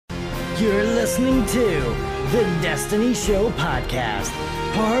You're listening to the Destiny Show podcast,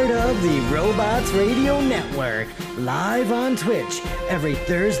 part of the Robots Radio Network, live on Twitch every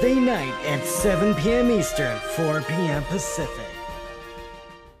Thursday night at 7 p.m. Eastern, 4 p.m. Pacific.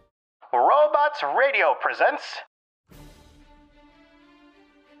 Robots Radio presents...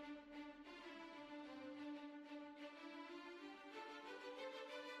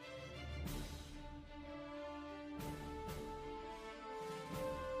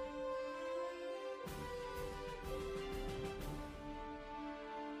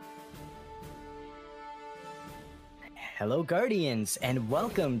 Hello, Guardians, and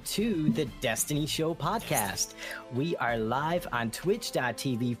welcome to the Destiny Show podcast. We are live on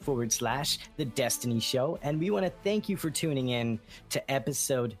twitch.tv/The Destiny Show, and we want to thank you for tuning in to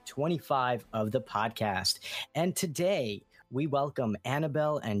episode 25 of the podcast. And today, we welcome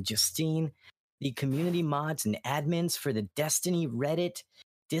Annabelle and Justine, the community mods and admins for the Destiny Reddit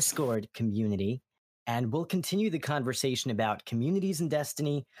Discord community. And we'll continue the conversation about communities in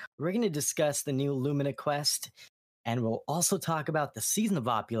Destiny. We're going to discuss the new Lumina quest, and we'll also talk about the Season of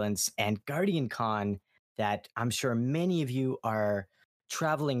Opulence and GuardianCon that I'm sure many of you are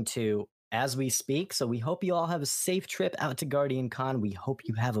traveling to as we speak. So we hope you all have a safe trip out to GuardianCon. We hope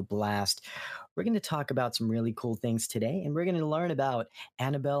you have a blast. We're going to talk about some really cool things today, and we're going to learn about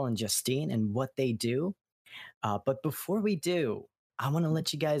Annabelle and Justine and what they do. But before we do, I want to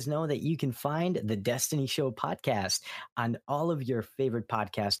let you guys know that you can find the Destiny Show podcast on all of your favorite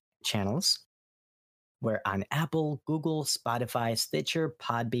podcast channels. We're on Apple, Google, Spotify, Stitcher,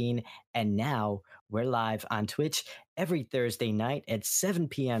 Podbean, and now we're live on Twitch every Thursday night at 7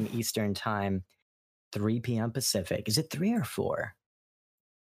 p.m. Eastern Time, 3 p.m. Pacific. Is it 3 or 4?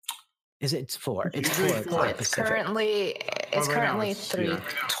 It's 4. It's 4 o'clock Pacific. It's currently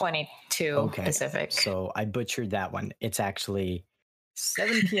 3:22 Pacific. So I butchered that one. It's actually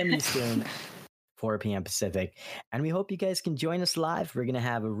 7 p.m. Eastern, 4 p.m. Pacific. And we hope you guys can join us live. We're going to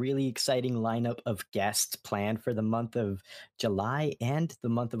have a really exciting lineup of guests planned for the month of July and the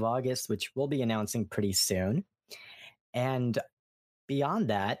month of August, which we'll be announcing pretty soon. And beyond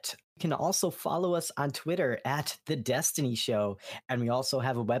that, you can also follow us on Twitter at The Destiny Show. And we also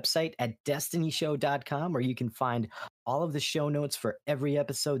have a website at destinyshow.com where you can find all of the show notes for every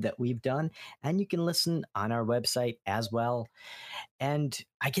episode that we've done. And you can listen on our website as well. And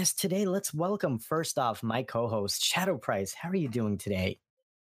I guess today, let's welcome first off my co-host, Shadow Price. How are you doing today?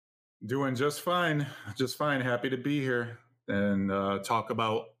 Doing just fine. Just fine. Happy to be here and talk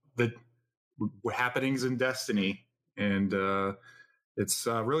about the happenings in Destiny. And it's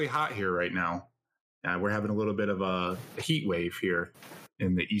really hot here right now. We're having a little bit of a heat wave here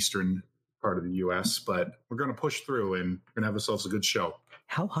in the eastern part of the U.S., but we're going to push through and we're going to have ourselves a good show.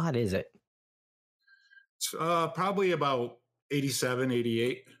 How hot is it? It's probably about 87,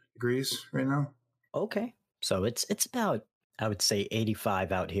 88 degrees right now. Okay. So it's about, I would say,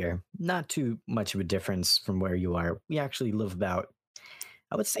 85 out here. Not too much of a difference from where you are. We actually live about,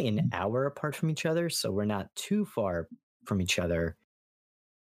 I would say, an hour apart from each other, so we're not too far from each other.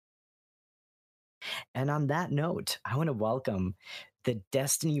 And on that note, I want to welcome the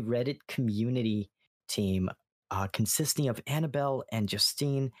Destiny Reddit community team consisting of Annabelle and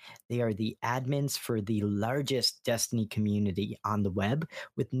Justine. They are the admins for the largest Destiny community on the web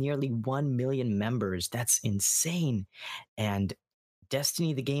with nearly 1 million members. That's insane. And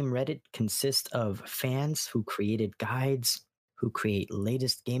Destiny, the game Reddit, consists of fans who created guides, who create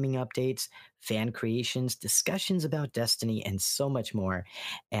latest gaming updates, fan creations, discussions about Destiny, and so much more.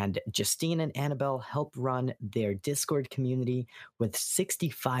 And Justine and Annabelle help run their Discord community with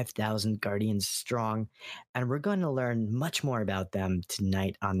 65,000 Guardians strong. And we're going to learn much more about them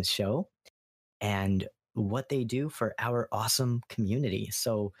tonight on the show and what they do for our awesome community.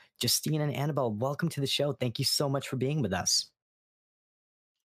 So Justine and Annabelle, welcome to the show. Thank you so much for being with us.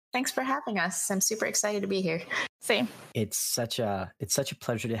 Thanks for having us. I'm super excited to be here. Same. It's such a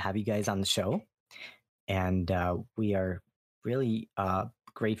pleasure to have you guys on the show, and we are really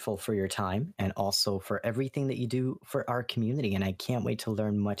grateful for your time and also for everything that you do for our community. And I can't wait to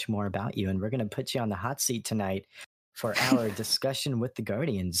learn much more about you. And we're going to put you on the hot seat tonight for our discussion with the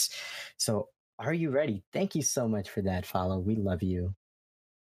Guardians. So, are you ready? Thank you so much for that, Follow. We love you.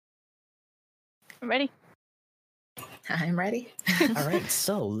 I'm ready. I'm ready. All right,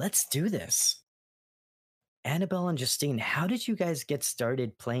 so let's do this. Annabelle and Justine, how did you guys get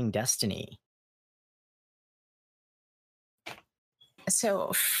started playing Destiny?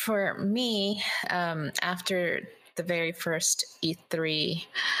 So for me, after the very first E3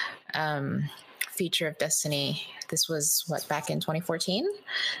 feature of Destiny, this was back in 2014,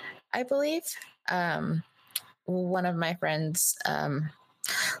 I believe. One of my friends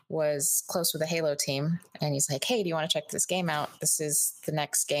was close with the Halo team, and he's like, "Hey, do you want to check this game out? This is the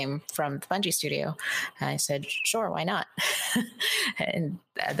next game from the Bungie studio." And I said, "Sure, why not?" And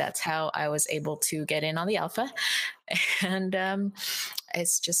that's how I was able to get in on the alpha, and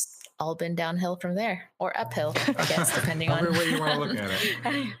it's just all been downhill from there, or uphill, I guess, depending on where you want to look at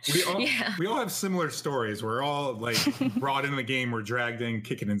it. We all have similar stories. We're all like brought into the game, we're dragged in,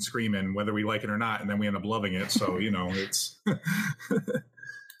 kicking and screaming, whether we like it or not, and then we end up loving it. So it's.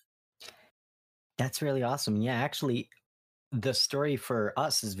 That's really awesome. Yeah, actually, the story for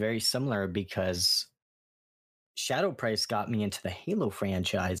us is very similar because Shadow Price got me into the Halo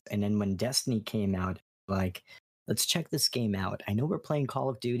franchise, and then when Destiny came out, like, let's check this game out. I know we're playing Call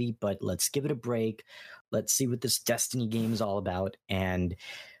of Duty, but let's give it a break. Let's see what this Destiny game is all about. And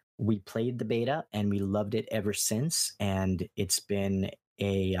we played the beta, and we loved it ever since. And it's been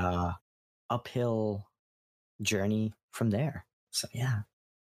a uphill journey from there. So yeah.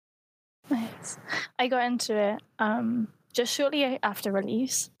 Nice. I got into it just shortly after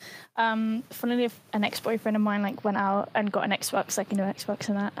release. Funnily, an ex-boyfriend of mine went out and got an Xbox, Xbox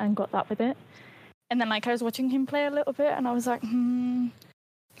and that, and got that with it. And then I was watching him play a little bit, and I was like,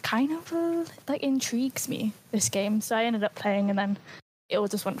 kind of intrigues me, this game. So I ended up playing, and then it all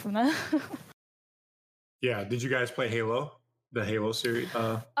just went from there. Yeah. Did you guys play Halo? The Halo series?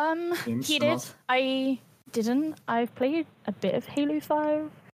 He did. I didn't. I've played a bit of Halo 5.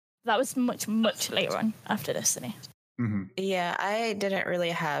 That was much, much later on after Destiny. Mm-hmm. Yeah, I didn't really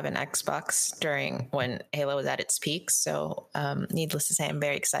have an Xbox during when Halo was at its peak. So needless to say, I'm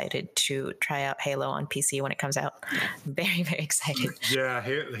very excited to try out Halo on PC when it comes out. Very, very excited. Yeah,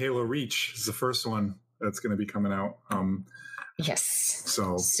 Halo Reach is the first one that's going to be coming out. Yes.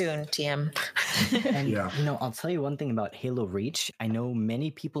 So soon, TM. And I'll tell you one thing about Halo Reach. I know many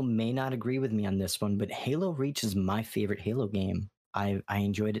people may not agree with me on this one, but Halo Reach is my favorite Halo game. I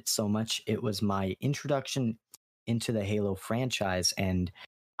enjoyed it so much. It was my introduction into the Halo franchise, and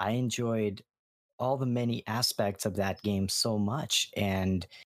I enjoyed all the many aspects of that game so much, and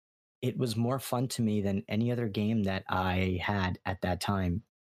it was more fun to me than any other game that I had at that time.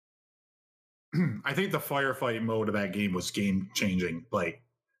 I think the firefight mode of that game was game changing. Like,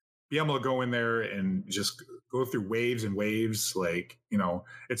 be able to go in there and just go through waves and waves.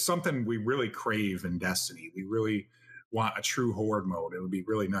 It's something we really crave in Destiny. We really want a true horde mode. It would be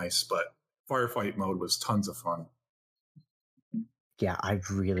really nice, but firefight mode was tons of fun. Yeah, I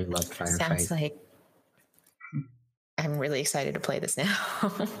really love firefight. Sounds like I'm really excited to play this now.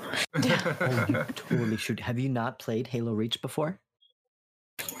 Oh, you totally should. Have you not played Halo Reach before?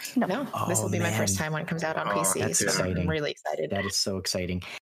 No. This will be my first time when it comes out on PC. That's so exciting. I'm really excited. That is so exciting.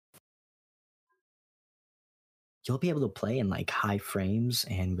 You'll be able to play in high frames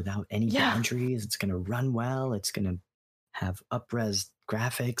and without any boundaries. It's going to run well. It's going to have up-res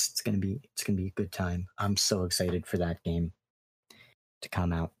graphics. It's going to be a good time. I'm so excited for that game to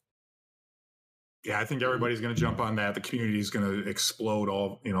come out. Yeah, I think everybody's going to jump on that. The community is going to explode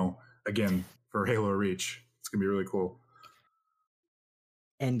again for Halo Reach. It's going to be really cool.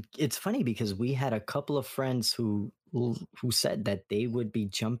 And it's funny because we had a couple of friends who said that they would be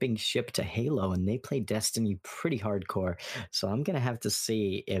jumping ship to Halo, and they play Destiny pretty hardcore. So I'm going to have to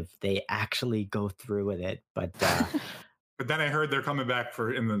see if they actually go through with it. But but then I heard they're coming back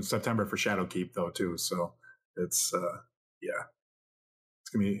in September for Shadowkeep though too. So it's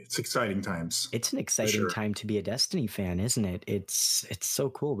it's exciting times. It's an exciting time to be a Destiny fan, isn't it? It's so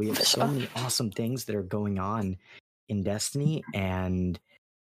cool. We have so many awesome things that are going on in Destiny, and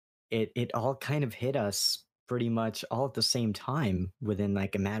it all kind of hit us pretty much all at the same time within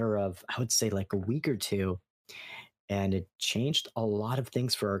a matter of, I would say, a week or two. And it changed a lot of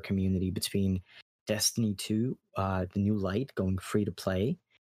things for our community between Destiny 2, the new light going free to play,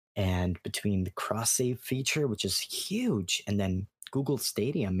 and between the cross save feature, which is huge, and then Google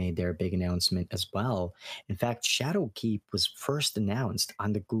Stadia made their big announcement as well. In fact, Shadowkeep was first announced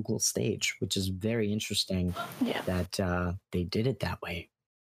on the Google stage, which is very interesting that they did it that way.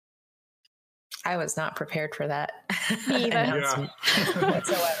 I was not prepared for that announcement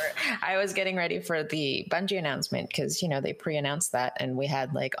whatsoever. I was getting ready for the Bungie announcement because, they pre-announced that, and we had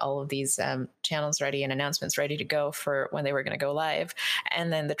all of these channels ready and announcements ready to go for when they were going to go live.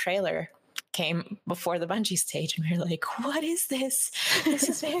 And then the trailer came before the Bungie stage, and we were like, what is this? This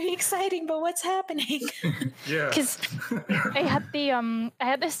is very exciting, but what's happening? Yeah. Because I had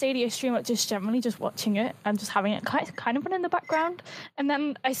the Stadia stream, just generally just watching it and just having it kind of run in the background. And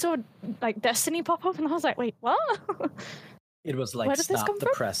then I saw Destiny pop up, and I was like, wait, what? It was stop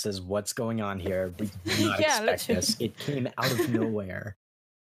the presses. What's going on here? We did not expect this. It came out of nowhere.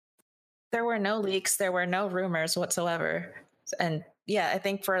 There were no leaks. There were no rumors whatsoever. And yeah, I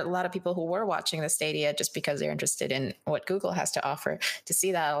think for a lot of people who were watching the Stadia just because they're interested in what Google has to offer, to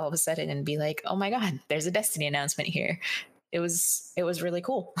see that all of a sudden and be like, oh my God, there's a Destiny announcement here. It was really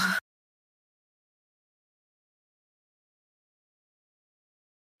cool.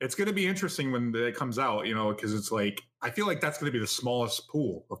 It's going to be interesting when it comes out, because it's like, I feel like that's going to be the smallest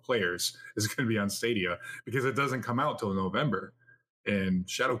pool of players is going to be on Stadia because it doesn't come out till November and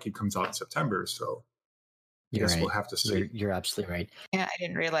Shadowkeep comes out in September. So I guess we'll have to see. You're absolutely right. Yeah, I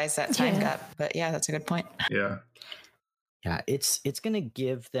didn't realize that time gap, but yeah, that's a good point. Yeah. Yeah, it's going to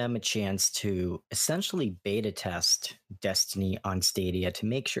give them a chance to essentially beta test Destiny on Stadia to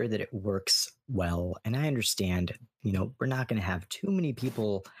make sure that it works well. And I understand, we're not going to have too many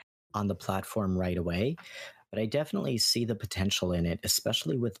people on the platform right away, but I definitely see the potential in it,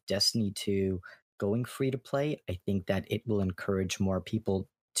 especially with Destiny 2 going free to play. I think that it will encourage more people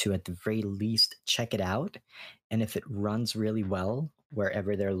to, at the very least, check it out. And if it runs really well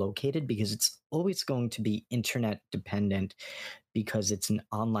wherever they're located, because it's always going to be internet dependent because it's an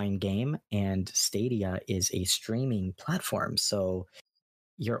online game and Stadia is a streaming platform. So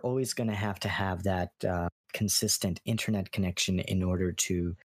you're always going to have that consistent internet connection in order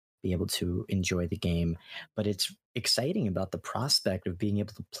to be able to enjoy the game. But it's exciting about the prospect of being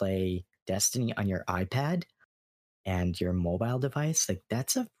able to play Destiny on your iPad and your mobile device. Like,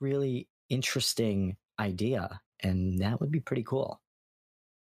 that's a really interesting idea, and that would be pretty cool.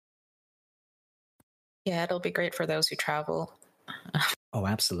 Yeah, it'll be great for those who travel. Oh,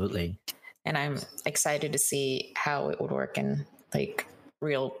 absolutely. And I'm excited to see how it would work in like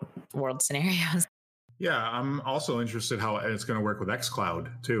real world scenarios. Yeah, I'm also interested how it's going to work with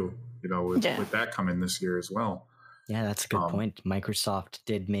xCloud too, with that coming this year as well. Yeah, that's a good point. Microsoft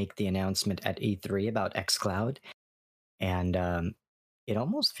did make the announcement at E3 about xCloud, and it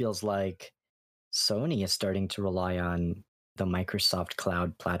almost feels like Sony is starting to rely on the Microsoft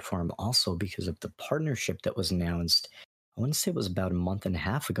Cloud platform also because of the partnership that was announced. I want to say it was about a month and a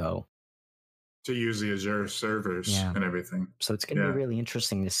half ago. To use the Azure servers and everything. So it's going to be really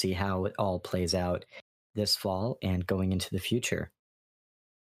interesting to see how it all plays out this fall and going into the future.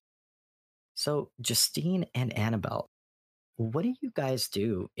 So, Justine and Annabelle, what do you guys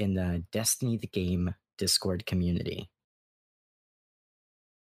do in the Destiny the Game Discord community?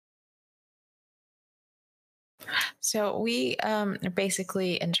 So we are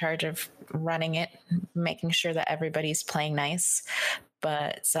basically in charge of running it, making sure that everybody's playing nice.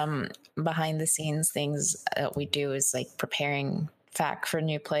 But some behind the scenes things that we do is like preparing FAQ for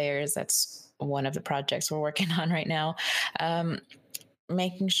new players. That's one of the projects we're working on right now.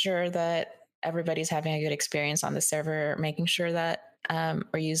 Making sure that everybody's having a good experience on the server, making sure that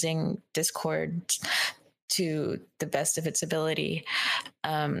we're using Discord to the best of its ability.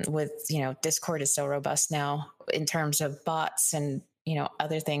 With Discord is so robust now in terms of bots and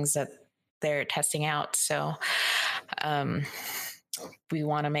other things that they're testing out. So we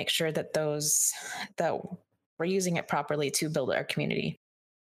want to make sure that we're using it properly to build our community.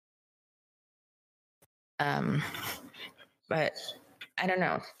 But I don't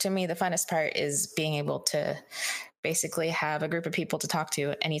know. To me, the funnest part is being able to basically have a group of people to talk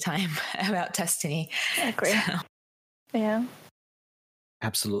to anytime about Destiny. I agree. Yeah.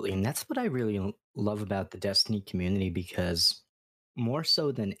 Absolutely. And that's what I really love about the Destiny community, because more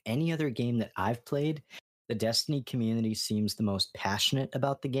so than any other game that I've played, the Destiny community seems the most passionate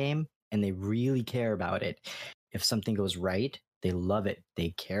about the game, and they really care about it. If something goes right, they love it. They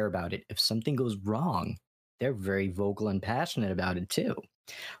care about it. If something goes wrong, they're very vocal and passionate about it too.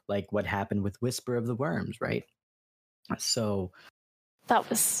 Like what happened with Whisper of the Worms, right? So that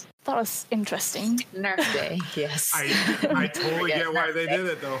was interesting. Nerf day, yes. I totally get why they did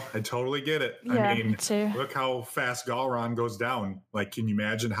it, though. I totally get it. Yeah, I mean, me too. Look how fast Galron goes down. Like, can you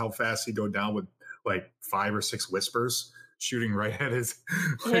imagine how fast he'd go down with like 5 or 6 whispers shooting right at his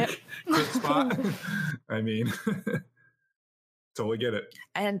hit spot? I mean, totally get it.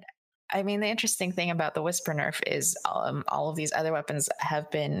 And I mean, the interesting thing about the Whisper nerf is all of these other weapons have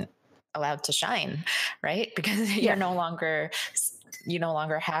been allowed to shine, right? Because you no longer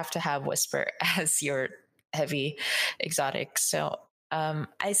have to have Whisper as your heavy exotic. So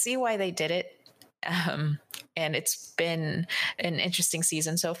I see why they did it. And it's been an interesting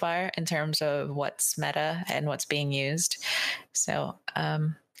season so far in terms of what's meta and what's being used. So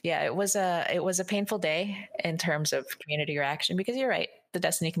it was a painful day in terms of community reaction, because you're right, the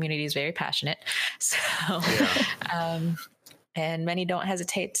Destiny community is very passionate. So and many don't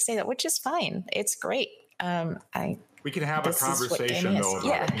hesitate to say that, which is fine. It's great. We can have a conversation though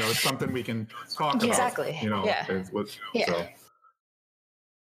about it. It's something we can talk about. Exactly. So.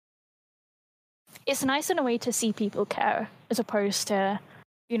 it's nice in a way to see people care, as opposed to,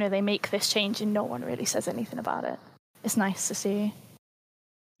 they make this change and no one really says anything about it. It's nice to see.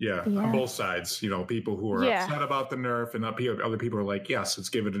 Yeah, on both sides, people who are upset about the nerf, and other people are like, yes, it's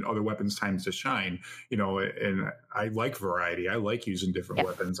given other weapons time to shine, and I like variety. I like using different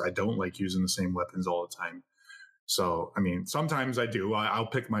weapons. I don't like using the same weapons all the time. So, I mean, sometimes I do. I'll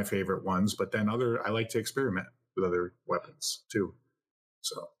pick my favorite ones, but then I like to experiment with other weapons too.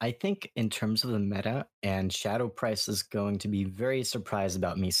 So I think in terms of the meta, and Shadow Price is going to be very surprised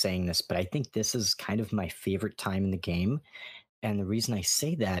about me saying this, but I think this is kind of my favorite time in the game. And the reason I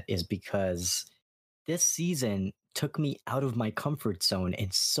say that is because this season took me out of my comfort zone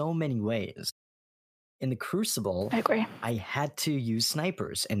in so many ways. In the Crucible, I agree. I had to use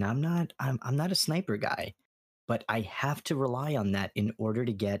snipers, and I'm not a sniper guy, but I have to rely on that in order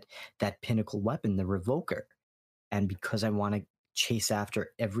to get that pinnacle weapon, the Revoker. And because I want to chase after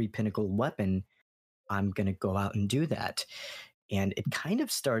every pinnacle weapon, I'm going to go out and do that. And it kind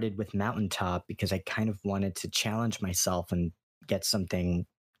of started with Mountaintop because I kind of wanted to challenge myself and get something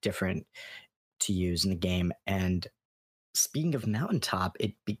different to use in the game. And speaking of Mountaintop,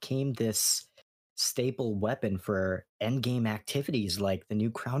 it became this staple weapon for endgame activities like the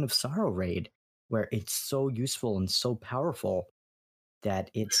new Crown of Sorrow raid, where it's so useful and so powerful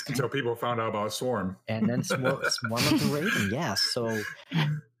that it's until people found out about Swarm. And then Swarm of the Raven, yeah. So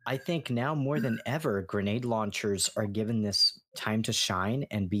I think now more than ever, grenade launchers are given this time to shine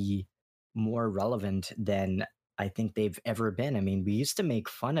and be more relevant than I think they've ever been. I mean, we used to make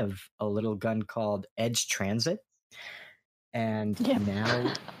fun of a little gun called Edge Transit, and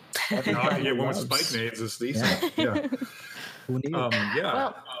now everybody get one with spike nades is decent. Yeah. Who knew?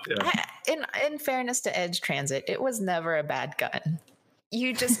 Well, in fairness to Edge Transit, it was never a bad gun.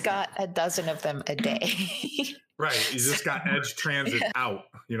 You just got a dozen of them a day. Right. You just got Edge Transit out,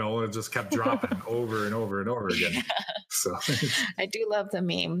 it just kept dropping over and over and over again. Yeah. So I do love the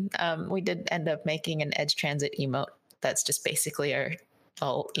meme. We did end up making an Edge Transit emote. That's just basically our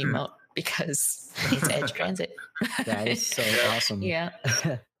whole emote because it's Edge Transit. That is so awesome. Yeah.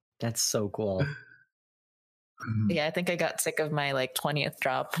 That's so cool. Yeah, I think I got sick of my 20th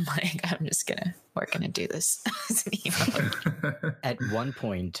drop. I'm like, we're gonna do this as an emote. At one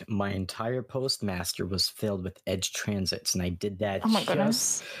point, my entire postmaster was filled with Edge Transits, and I did that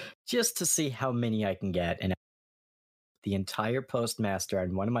just to see how many I can get. And the entire postmaster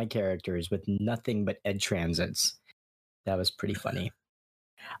on one of my characters with nothing but Edge Transits. That was pretty funny.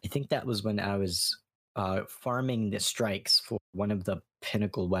 I think that was when I was farming the strikes for one of the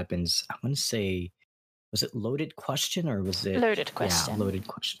pinnacle weapons. I want to say, was it Loaded Question or was it Loaded Question? Yeah, Loaded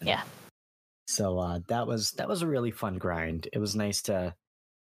Question. Yeah. So that was a really fun grind. It was nice to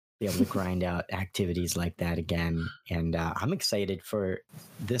be able to grind out activities like that again. And I'm excited for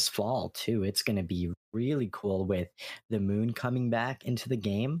this fall too. It's going to be really cool with the moon coming back into the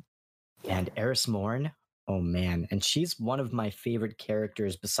game and Eris Morn. Oh man, and she's one of my favorite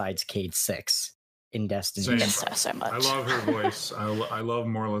characters besides Cade 6 in Destiny. So much. I love her voice. I love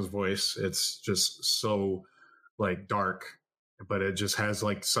Morla's voice. It's just so dark, but it just has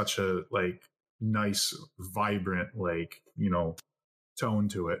such a nice, vibrant tone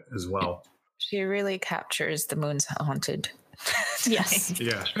to it as well. She really captures the Moon's Haunted. Yes.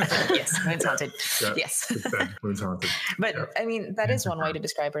 Yeah. Yes, Moon's Haunted. Yeah. Yes. Moon's Haunted. But yeah. I mean, that is one way to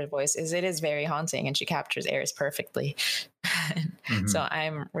describe her voice. It is very haunting, and she captures Eris perfectly. So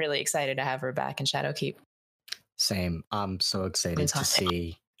I'm really excited to have her back in Shadowkeep. Same. I'm so excited to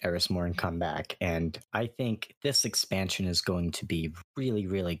see Eris Morn come back, and I think this expansion is going to be really,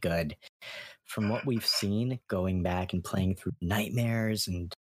 really good. From what we've seen, going back and playing through nightmares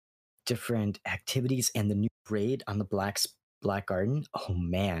and different activities, and the new raid on the Black Garden. Oh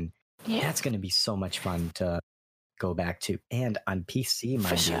man, that's going to be so much fun to go back to, and on PC,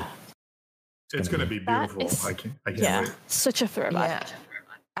 mind you. It's going to be beautiful. I can't wait. Such a throwback. Yeah.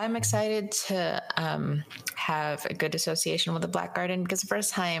 I'm excited to have a good association with the Black Garden, because the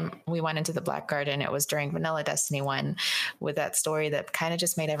first time we went into the Black Garden, it was during Vanilla Destiny 1 with that story that kind of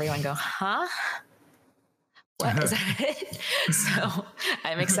just made everyone go, huh? What is that it? So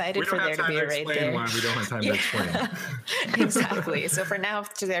I'm excited for there to be a raid there. We don't have time to explain. Exactly. So for now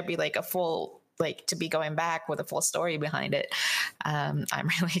to there be a full, to be going back with a full story behind it, I'm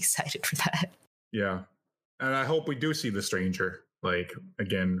really excited for that. Yeah. And I hope we do see the Stranger.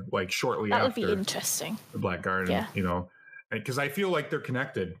 Again, shortly after. That would be interesting. The Black Garden, because I feel like they're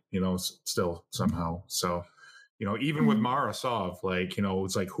connected, still somehow. So, even with Mara Sov, it's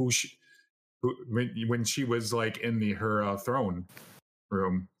when she was in her throne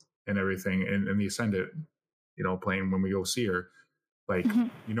room and everything in the Ascendant, playing when we go see her, like,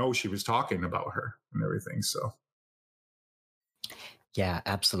 she was talking about her and everything. So Yeah,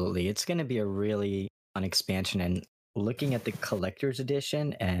 absolutely. It's going to be a really fun expansion. And looking at the collector's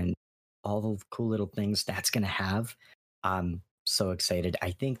edition and all the cool little things that's going to have, I'm so excited.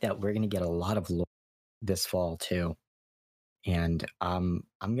 I think that we're going to get a lot of lore this fall too. And I'm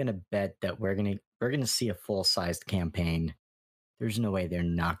going to bet that we're going to see a full-sized campaign. There's no way they're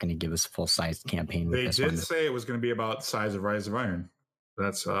not going to give us a full-sized campaign with they this did one. say it was going to be about the size of Rise of Iron.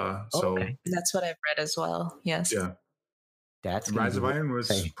 That's so. Okay. That's what I've read as well. Yes. Yeah. That's Rise of Iron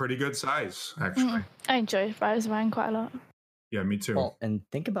was pretty good size, actually. I enjoyed Rise of Iron quite a lot. Yeah, me too. Well, and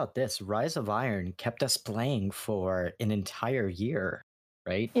think about this. Rise of Iron kept us playing for an entire year,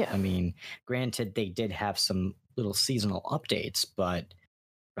 right? Yeah. I mean, granted, they did have some little seasonal updates, but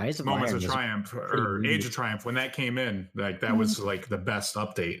Rise of Moments Iron of Triumph or Age of Triumph, when that came in, like that was like the best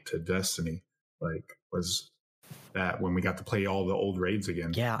update to Destiny. Like was that when we got to play all the old raids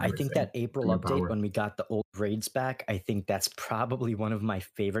again. Yeah, I think that April update when we got the old raids back, I think that's probably one of my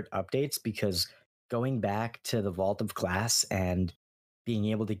favorite updates because going back to the Vault of Glass and being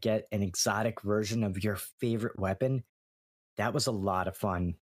able to get an exotic version of your favorite weapon, that was a lot of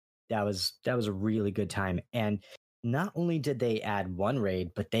fun. That was a really good time. And not only did they add one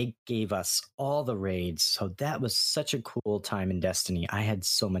raid, but they gave us all the raids. So that was such a cool time in Destiny. I had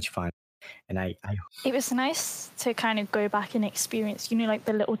so much fun. And it was nice to kind of go back and experience, like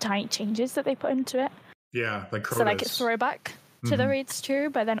the little tiny changes that they put into it. Yeah, like Crota's. So like it's throwback to the raids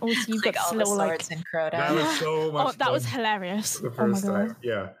too, but then also you've got all little the swords in Crota. That was so much. That was hilarious. The first time,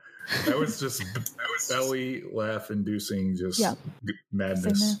 yeah, that was just belly laugh inducing, just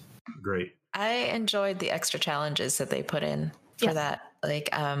madness. Great. I enjoyed the extra challenges that they put in for that. Like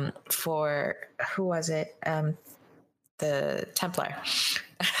for who was it? The Templar.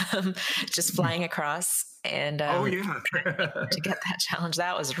 Just flying across and to get that challenge.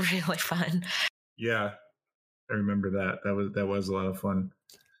 That was really fun. Yeah, I remember that. That was a lot of fun.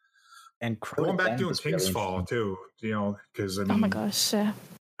 And going back doing King's Fall too, because I mean, oh my gosh, I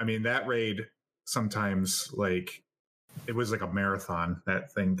mean that raid sometimes like it was like a marathon,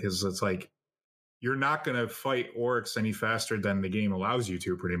 that thing, because it's like you're not going to fight orcs any faster than the game allows you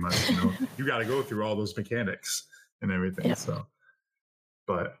to. Pretty much, you got to go through all those mechanics and everything. Yep. So,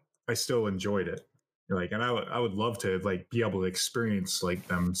 but I still enjoyed it. Like, and I would love to like be able to experience like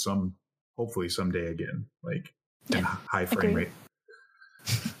them hopefully someday again, like in high frame rate.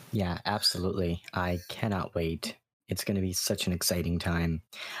 Yeah, absolutely. I cannot wait. It's going to be such an exciting time.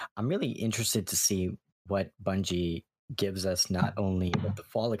 I'm really interested to see what Bungie gives us, not only with the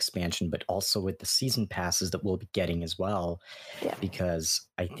fall expansion, but also with the season passes that we'll be getting as well. Yeah. Because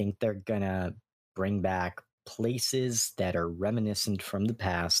I think they're going to bring back places that are reminiscent from the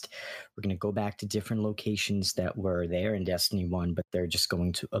past. We're going to go back to different locations that were there in Destiny 1, but they're just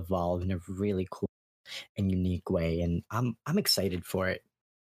going to evolve in a really cool and unique way. And I'm excited for it.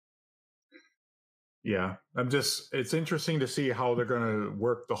 Yeah, it's interesting to see how they're going to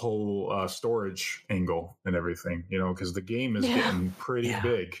work the whole storage angle and everything, because the game is getting pretty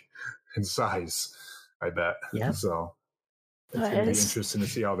big in size, I bet. Yeah. So it's going to be interesting to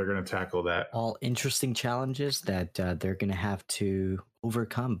see how they're going to tackle that. All interesting challenges that they're going to have to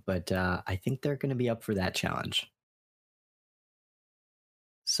overcome, but I think they're going to be up for that challenge.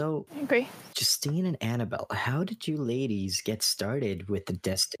 So, I agree. Justine and Annabelle, how did you ladies get started with the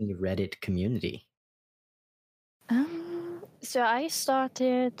Destiny Reddit community? So I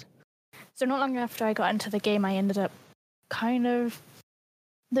started. So not long after I got into the game, I ended up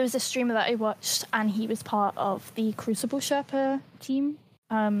there was a streamer that I watched, and he was part of the Crucible Sherpa team,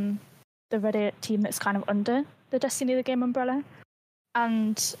 the Reddit team that's kind of under the Destiny the game umbrella,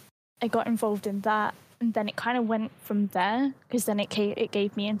 and I got involved in that, and then it kind of went from there because then it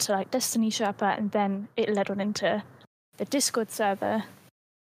gave me into like Destiny Sherpa, and then it led on into the Discord server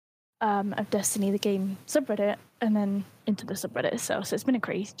of Destiny the game subreddit, and then into the subreddit itself. So it's been a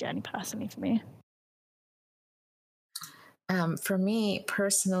crazy journey personally for me. For me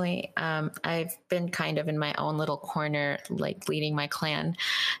personally, I've been kind of in my own little corner, like leading my clan.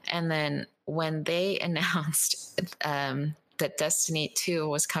 And then when they announced that Destiny 2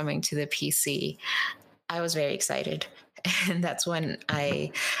 was coming to the PC, I was very excited. And that's when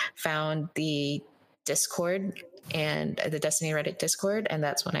I found the Discord and the Destiny Reddit Discord. And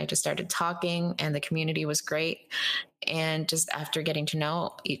that's when I just started talking, and the community was great. And just after getting to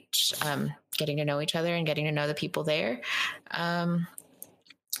know each other and getting to know the people there, one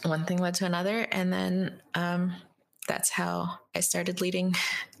thing led to another. And then that's how I started leading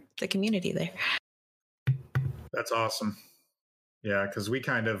the community there. That's awesome. Yeah, because we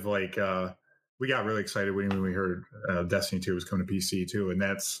kind of like we got really excited when we heard Destiny 2 was coming to PC too, and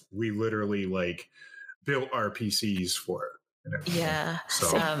we literally like built our PCs for it. Yeah.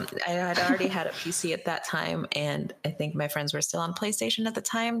 So I had already had a PC at that time, and I think my friends were still on PlayStation at the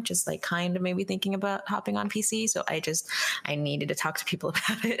time, just like kind of maybe thinking about hopping on PC. So I needed to talk to people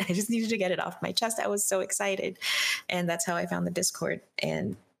about it. I just needed to get it off my chest. I was so excited. And that's how I found the Discord.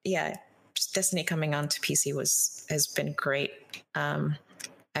 And yeah, just Destiny coming onto PC has been great. I'm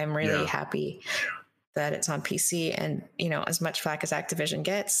really happy that it's on PC. And, as much flack as Activision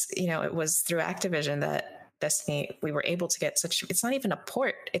gets, it was through Activision that Destiny, we were able to get it's not even a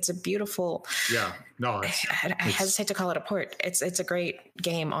port. It's a beautiful. Yeah. No, I hesitate to call it a port. It's a great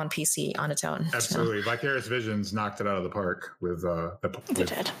game on PC on its own. Absolutely. So. Vicarious Visions knocked it out of the park with the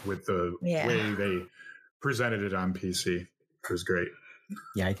way they presented it on PC. It was great.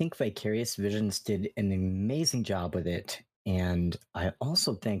 Yeah, I think Vicarious Visions did an amazing job with it. And I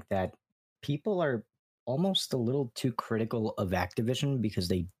also think that people are almost a little too critical of Activision because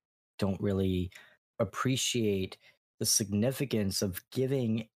they don't really appreciate the significance of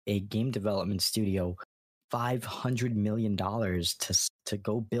giving a game development studio $500 million to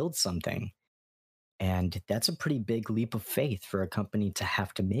go build something. And that's a pretty big leap of faith for a company to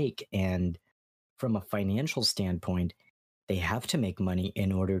have to make. And from a financial standpoint, they have to make money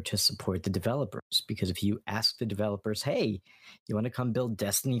in order to support the developers. Because if you ask the developers, hey, you want to come build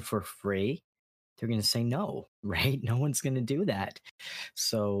Destiny for free? They're going to say no, right? No one's going to do that.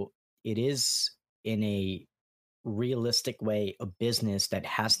 So it is, in a realistic way, a business that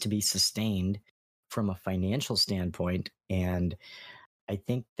has to be sustained from a financial standpoint. And I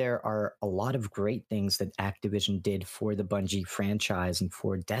think there are a lot of great things that Activision did for the Bungie franchise and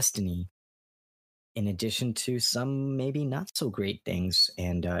for Destiny, in addition to some maybe not so great things.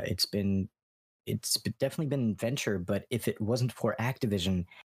 And it's definitely been an adventure, but if it wasn't for Activision,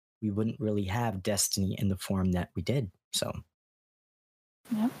 we wouldn't really have Destiny in the form that we did. So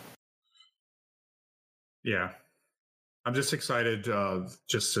yeah, I'm just excited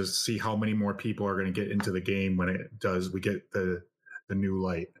just to see how many more people are going to get into the game when we get the new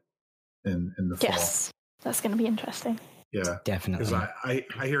light in the fall. Yes, that's going to be interesting. Yeah, definitely. Because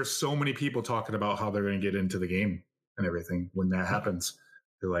I hear so many people talking about how they're going to get into the game and everything. When that happens,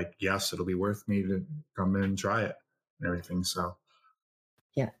 they're like, yes, it'll be worth me to come in and try it and everything. So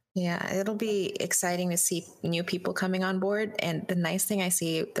yeah, it'll be exciting to see new people coming on board. And the nice thing I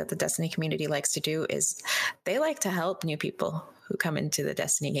see that the Destiny community likes to do is they like to help new people who come into the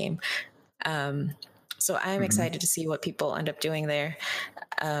Destiny game. So I'm excited to see what people end up doing there.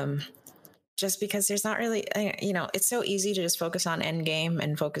 Just because there's not really, it's so easy to just focus on end game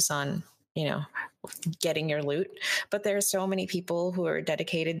and focus on, getting your loot. But there are so many people who are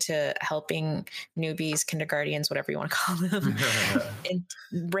dedicated to helping newbies, kindergartens, whatever you want to call them,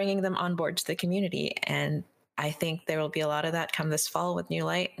 and bringing them on board to the community. And I think there will be a lot of that come this fall with New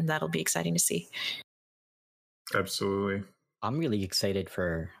Light, and that'll be exciting to see. Absolutely. I'm really excited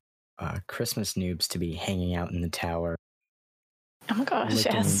for Christmas noobs to be hanging out in the tower. Oh my gosh,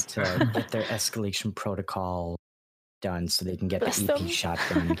 yes. To get their escalation protocol done so they can get the EP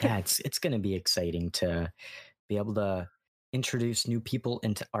shotgun. Yeah, it's going to be exciting to be able to introduce new people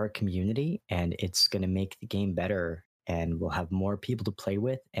into our community, and it's going to make the game better, and we'll have more people to play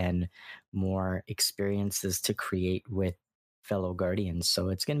with and more experiences to create with fellow Guardians. So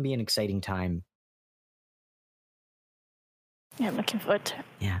it's going to be an exciting time. Yeah, I'm looking forward to it.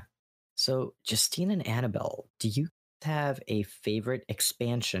 Yeah. So Justine and Annabelle, do you have a favorite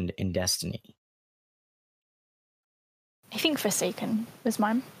expansion in Destiny? I think Forsaken was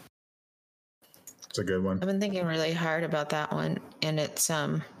mine. It's a good one. I've been thinking really hard about that one, and it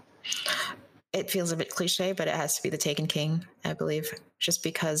feels a bit cliche, but it has to be the Taken King, I believe, just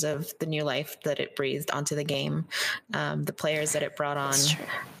because of the new life that it breathed onto the game, the players that it brought on,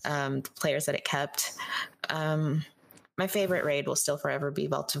 the players that it kept. My favorite raid will still forever be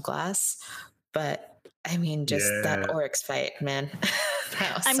Vault of Glass, but I mean, just that Oryx fight, man.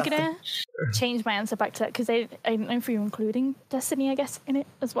 I'm going to change my answer back to that because I don't know if you're including Destiny, I guess, in it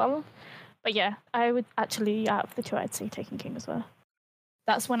as well. But yeah, I would actually, out of the two, I'd say Taken King as well.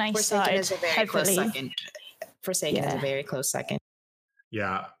 That's when I started heavily. Forsaken is a very close second.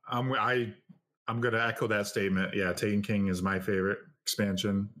 Yeah, I'm going to echo that statement. Yeah, Taken King is my favorite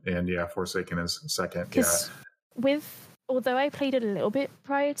expansion, and yeah, Forsaken is second. Yeah. Although I played it a little bit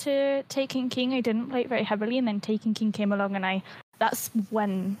prior to Taken King, I didn't play it very heavily, and then Taken King came along, and that's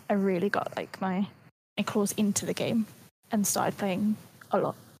when I really got like my claws into the game and started playing a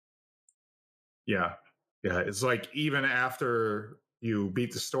lot. Yeah. It's like even after you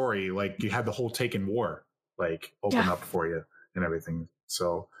beat the story, like you had the whole Taken War like open up for you and everything.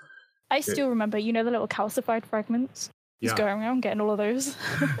 So I still remember, you know, the little calcified fragments. Just going around getting all of those.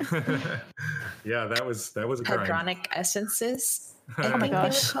 Yeah, that was a grind. Hadronic essences. Oh my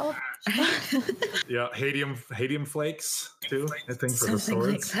gosh. Yeah, hadium flakes too. I think for the Something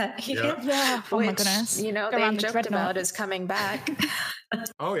swords. like that. Yeah. Oh Which, my goodness. you know, Go around they the joked dreadnought. about is coming back.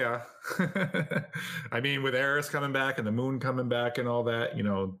 Oh yeah. I mean, with Eris coming back and the moon coming back and all that, you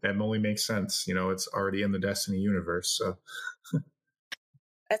know, that only makes sense. You know, it's already in the Destiny universe. So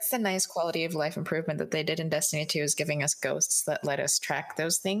That's the nice quality of life improvement that they did in Destiny 2, is giving us ghosts that let us track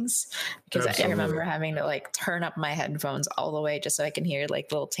those things. Because I remember having to like turn up my headphones all the way just so I can hear like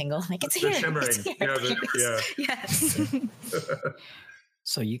little tingle. Like, it's here. shimmering. It's here. Yes.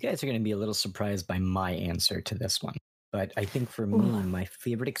 So you guys are going to be a little surprised by my answer to this one. But I think for me, my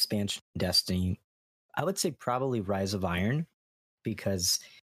favorite expansion in Destiny, I would say probably Rise of Iron, because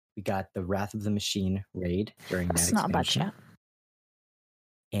we got the Wrath of the Machine raid during that That's not a bad expansion. chat.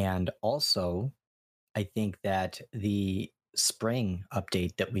 And also, I think that the spring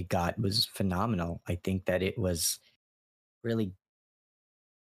update that we got was phenomenal. I think that it was really,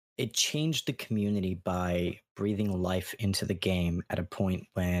 it changed the community by breathing life into the game at a point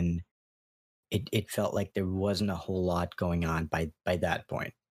when it felt like there wasn't a whole lot going on by that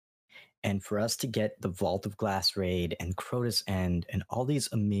point. And for us to get the Vault of Glass raid and Crotus End and all these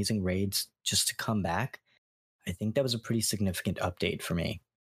amazing raids just to come back, I think that was a pretty significant update for me.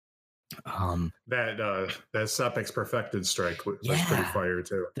 that Sepix Perfected Strike was pretty fire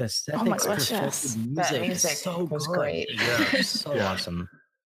too. The Sepix Perfected music, that music so was good. great. Yeah, So awesome.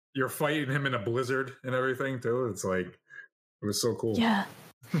 You're fighting him in a blizzard and everything too. It's like, it was so cool. Yeah.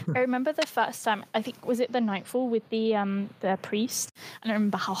 I remember the first time, I think, was it the Nightfall with the priest? And I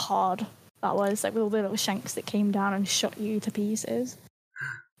remember how hard that was, like with all the little shanks that came down and shot you to pieces.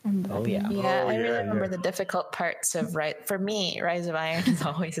 Oh yeah. I really remember the difficult parts of for me, Rise of Iron is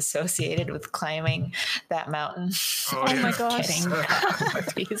always associated with climbing that mountain. Oh my gosh.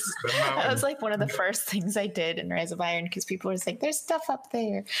 That was like one of the first things I did in Rise of Iron, because people were like, there's stuff up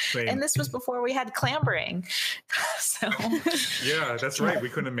there. Same. And this was before we had clambering. So yeah, that's right. We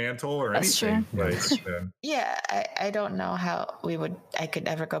couldn't mantle or that's anything. True. Like, yeah, I don't know how I could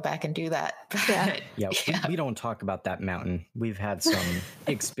ever go back and do that. Yeah, we don't talk about that mountain. We've had some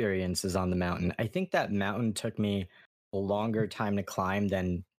experiences on the mountain. I think that mountain took me a longer time to climb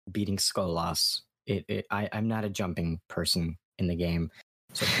than beating Skolas. I'm not a jumping person in the game.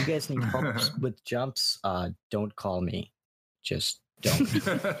 So if you guys need help with jumps, don't call me. Just don't,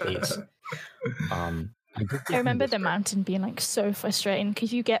 please. I remember the mountain being like so frustrating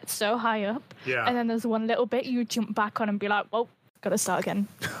because you get so high up, and then there's one little bit you jump back on and be like, "Well, gotta start again."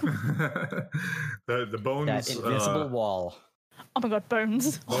 the bones, that invisible wall. Oh my god,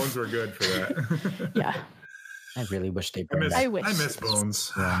 bones! Bones were good for that. Yeah, I really wish they. I miss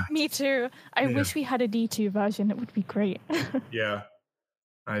bones. Yeah. Me too. I wish we had a D2 version. It would be great. Yeah.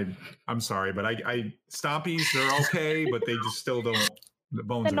 I'm sorry, but I Stompies, they're okay, but they just still don't. The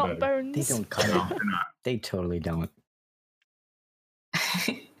bones They're are not better. bones. They don't cut No, it. they're not. They totally don't.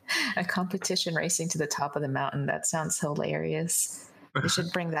 A competition racing to the top of the mountain. That sounds hilarious. We should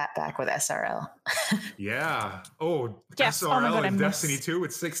bring that back with SRL. Yeah. Oh, yes. SRL Oh my God, in Destiny 2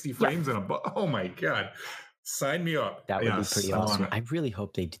 with 60 frames and above. Oh my God. Sign me up. That would be pretty awesome. I really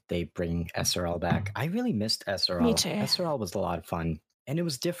hope they bring SRL back. I really missed SRL. Me too. SRL was a lot of fun. And it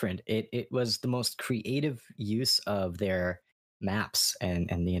was different. It was the most creative use of their maps and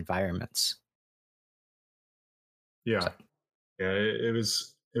the environments. Yeah. Yeah, it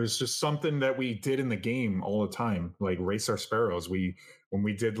was just something that we did in the game all the time, like race our sparrows. When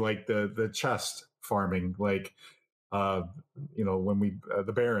we did like the chest farming, like when we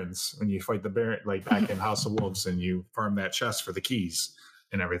the barons, when you fight the baron, like back in House of Wolves, and you farm that chest for the keys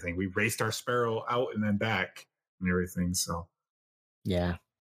and everything. We raced our sparrow out and then back and everything. So yeah,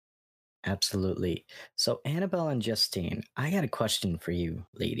 absolutely. So Annabelle and Justine, I got a question for you,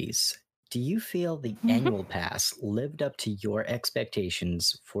 ladies. Do you feel the annual pass lived up to your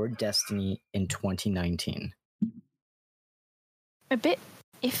expectations for Destiny in 2019? A bit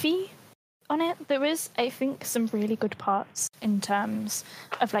iffy on it. There was, I think, some really good parts in terms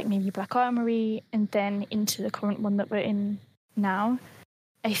of like maybe Black Armory and then into the current one that we're in now.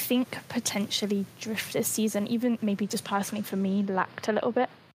 I think potentially Drift this season, even maybe just personally for me, lacked a little bit.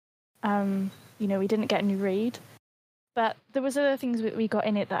 We didn't get a new raid. But there was other things that we got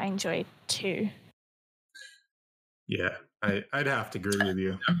in it that I enjoyed too. yeah, I'd have to agree with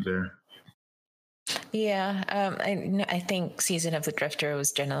you there. Yeah, I think Season of the Drifter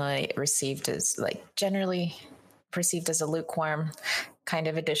was generally perceived as a lukewarm kind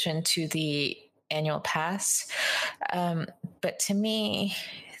of addition to the annual pass. But to me,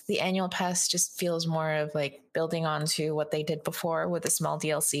 the annual pass just feels more of like building onto what they did before with the small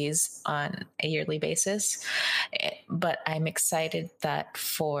DLCs on a yearly basis. But I'm excited that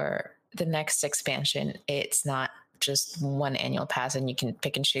for the next expansion, it's not just one annual pass and you can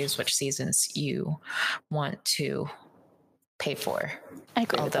pick and choose which seasons you want to pay for. I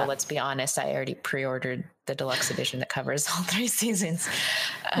agree with Although, that. let's be honest, I already pre-ordered the deluxe edition that covers all 3 seasons.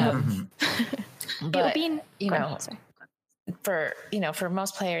 But for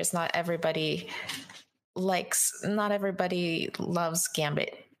most players, not everybody loves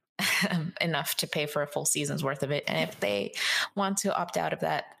Gambit enough to pay for a full season's worth of it. And if they want to opt out of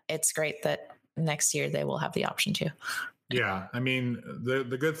that, it's great that next year they will have the option to. Yeah, I mean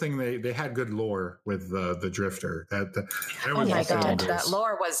the good thing they had good lore with the Drifter. That oh my god, that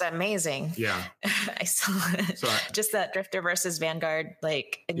lore was amazing. Yeah, I saw just that Drifter versus Vanguard.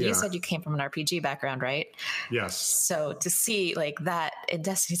 Like you said, you came from an RPG background, right? Yes. So to see like that in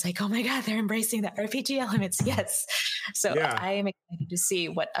Destiny's, like, oh my god, they're embracing the RPG elements. Yes. So I am excited to see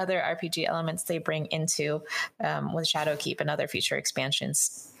what other RPG elements they bring into with Shadowkeep and other future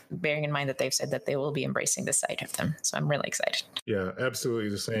expansions, bearing in mind that they've said that they will be embracing this side of them. So I'm really excited. Yeah, absolutely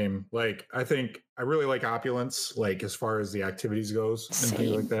the same. Like, I think I really like Opulence, like as far as the activities goes and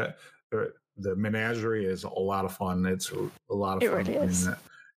things like that. The menagerie is a lot of fun. It's a lot of fun. It really is.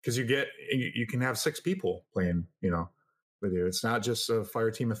 Because you can have 6 people playing, with you. It's not just a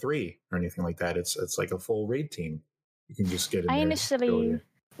fire team of 3 or anything like that. It's like a full raid team. You can just get in there. Initially,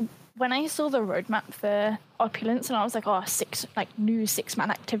 when I saw the roadmap for Opulence, and I was like, new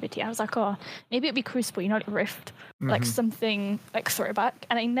 6-man activity, I was like, maybe it'd be Crucible, like Rift, like something like throwback.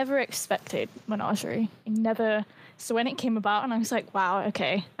 And I never expected Menagerie. So when it came about, and I was like, wow,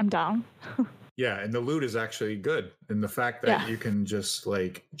 okay, I'm down. Yeah, and the loot is actually good. And the fact that you can just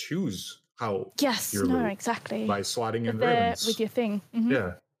like choose how loot exactly by slotting in ribbons with your thing. Mm-hmm.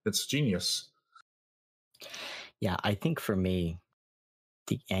 Yeah, it's genius. Yeah, I think for me,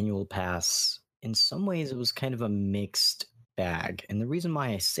 the annual pass, in some ways, it was kind of a mixed bag. And the reason why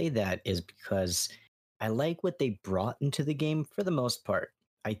I say that is because I like what they brought into the game for the most part.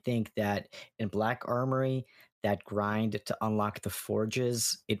 I think that in Black Armory, that grind to unlock the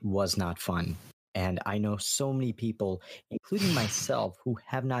forges, it was not fun. And I know so many people, including myself, who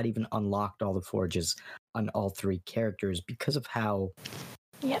have not even unlocked all the forges on all 3 characters because of how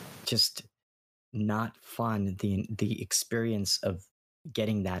just not fun the experience of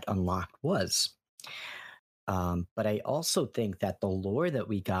getting that unlocked was. But I also think that the lore that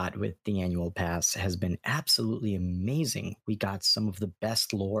we got with the annual pass has been absolutely amazing. We got some of the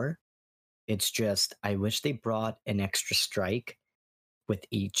best lore. It's just, I wish they brought an extra strike with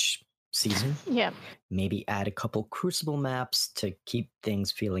each season. Yeah. Maybe add a couple Crucible maps to keep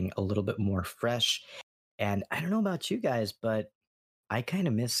things feeling a little bit more fresh. And I don't know about you guys, but I kind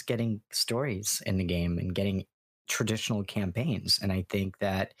of miss getting stories in the game and getting traditional campaigns. And I think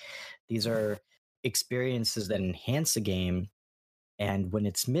that these are experiences that enhance a game. And when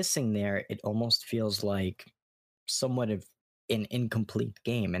it's missing there, it almost feels like somewhat of an incomplete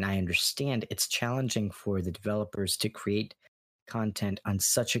game. And I understand it's challenging for the developers to create content on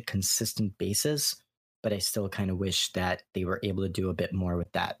such a consistent basis, but I still kind of wish that they were able to do a bit more with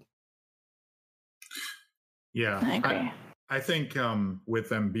that. Yeah, I agree. I think with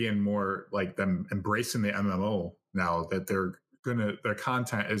them being more like them embracing the MMO now, that their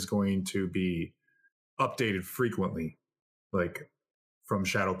content is going to be updated frequently, like from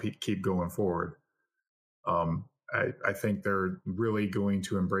Shadowkeep going forward. I think they're really going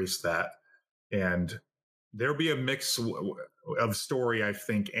to embrace that, and there'll be a mix of story, I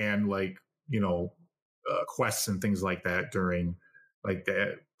think, and quests and things like that during like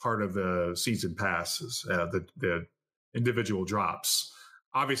the part of the season passes, the individual drops.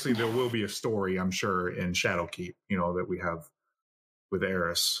 Obviously, there will be a story, I'm sure, in Shadowkeep, that we have with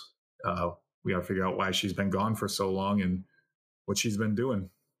Eris. We got to figure out why she's been gone for so long and what she's been doing.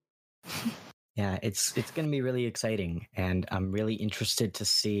 Yeah, it's going to be really exciting, and I'm really interested to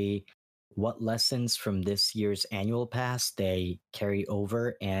see what lessons from this year's annual pass they carry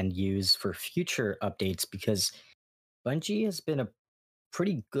over and use for future updates, because Bungie has been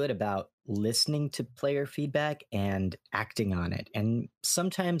pretty good about listening to player feedback and acting on it. And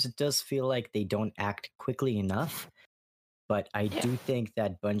sometimes it does feel like they don't act quickly enough, but I do think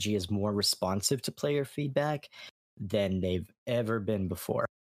that Bungie is more responsive to player feedback than they've ever been before.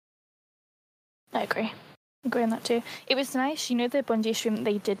 I agree on that too. It was nice, the Bungie stream that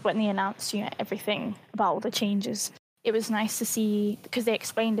they did when they announced, everything about all the changes. It was nice to see, because they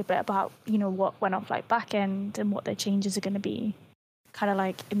explained a bit about, what went off like back end and what their changes are going to be kind of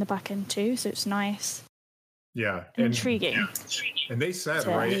like in the back end too. So it's nice Yeah. intriguing. And they said,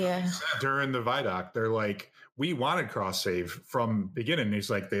 So- right, Yeah. during the Vidoc, they're like, we wanted cross save from beginning. It's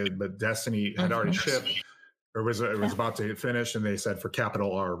like the Destiny had already shipped, or it was about to finish, and they said for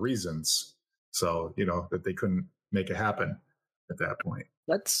capital R reasons. So, that they couldn't make it happen at that point.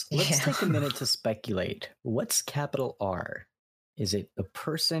 Let's take a minute to speculate. What's capital R? Is it a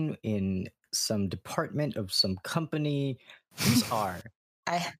person in some department of some company? Who's R?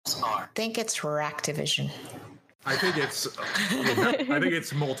 I think it's Activision. I think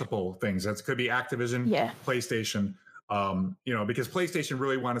it's multiple things. That could be Activision, PlayStation. Because PlayStation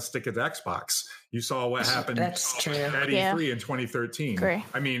really want to stick it to Xbox. You saw what happened That's true. at E3 in 2013. Agree.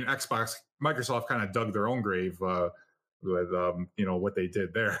 I mean, Microsoft kind of dug their own grave with what they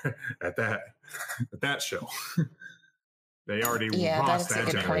did there at that show. They already lost that's that a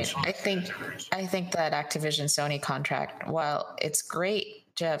good generation. point. I think that Activision Sony contract, while it's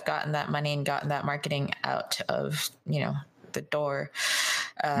great to have gotten that money and gotten that marketing out of the door,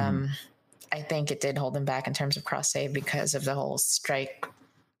 I think it did hold them back in terms of cross save because of the whole strike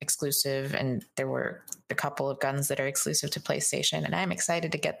exclusive, and there were a couple of guns that are exclusive to PlayStation, and I'm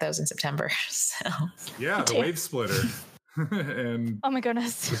excited to get those in September. So yeah, the Wave Splitter and oh my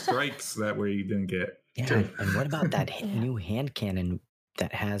goodness, the strikes that we didn't get. Yeah, and what about that new hand cannon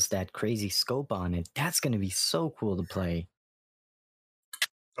that has that crazy scope on it? That's going to be so cool to play.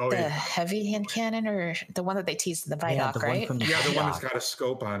 Oh, the heavy hand cannon, or the one that they teased in the Vidoc, right? One from the the one that's Vidoc. got a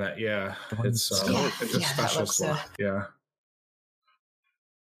scope on it. Yeah, It's it's a special slot. Yeah.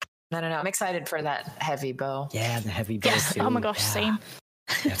 I don't know. I'm excited for that heavy bow. Yeah, the heavy bow. yes! Too. Oh my gosh, Yeah. same.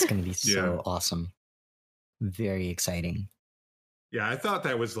 That's going to be so awesome. Very exciting. Yeah, I thought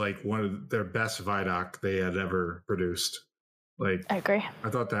that was like one of their best Vidoc they had ever produced. Like, I agree. I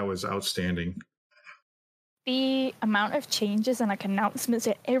thought that was outstanding. The amount of changes and announcements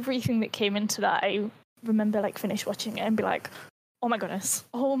and everything that came into that, I remember finish watching it and be like, oh my goodness,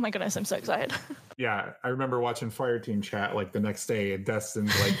 I'm so excited. Yeah, I remember watching Fireteam chat the next day, and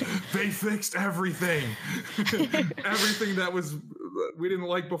Destin's like, they fixed everything. Everything that we didn't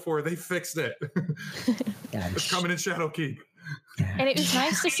like before, they fixed it. Yeah, it's coming in Shadowkeep. And it was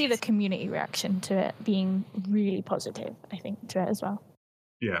nice to see the community reaction to it being really positive, I think, to it as well.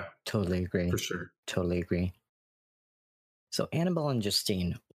 Yeah. Totally agree. For sure. Totally agree. So, Annabelle and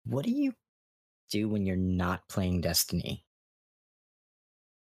Justine, what do you do when you're not playing Destiny?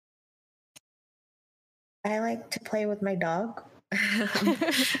 I like to play with my dog,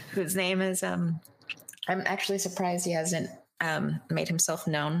 whose name is I'm actually surprised he hasn't made himself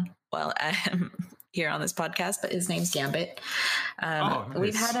known while I'm here on this podcast, but his name's Gambit. Nice.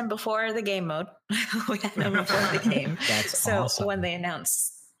 We've had him before the game mode. We had him before the game. That's so awesome. When they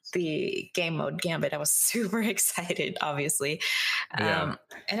announced the game mode Gambit, I was super excited, obviously. And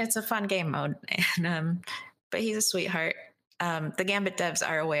it's a fun game mode. And but he's a sweetheart. The Gambit devs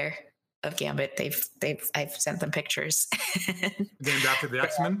are aware of Gambit. I've sent them pictures. Named after the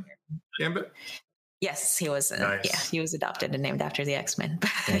X-Men, Gambit? Yes, he was. Nice. Yeah, he was adopted and named after the X-Men.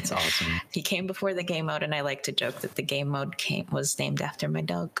 That's awesome. He came before the game mode, and I like to joke that the game mode was named after my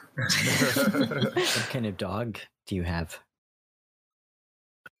dog. What kind of dog do you have?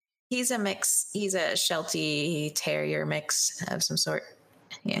 He's a mix. He's a Sheltie Terrier mix of some sort.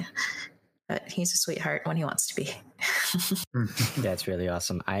 Yeah, but he's a sweetheart when he wants to be. That's really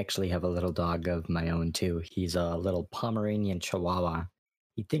awesome. I actually have a little dog of my own too. He's a little Pomeranian Chihuahua.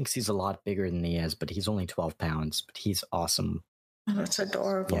 He thinks he's a lot bigger than he is, but he's only 12 pounds. But he's awesome. Oh, that's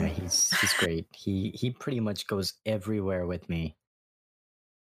adorable. Yeah, he's great. He pretty much goes everywhere with me.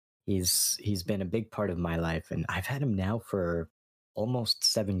 He's been a big part of my life, and I've had him now for almost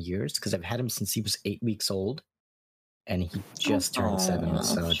 7 years because I've had him since he was 8 weeks old, and he just turned 7.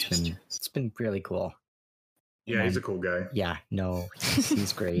 So it's been really cool. Yeah, he's a cool guy. Yeah, no,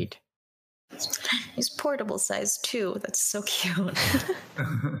 he's great. He's portable size too. That's so cute.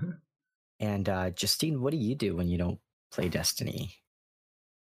 And Justine, what do you do when you don't play Destiny?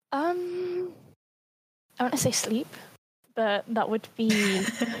 I want to say sleep, but that would be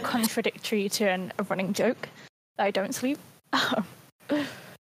contradictory to a running joke that I don't sleep. But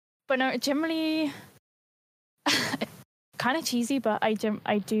no, generally, kind of cheesy, but I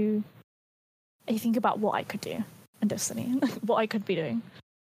think about what I could do in Destiny, what I could be doing.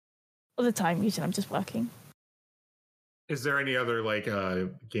 All the time, usually I'm just working. Is there any other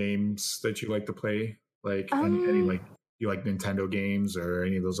games that you like to play? Any you like Nintendo games or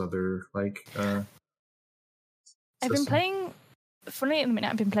any of those other I've been playing. Funnily, at the minute,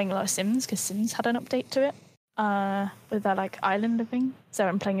 I've been playing a lot of Sims because Sims had an update to it with their island living. So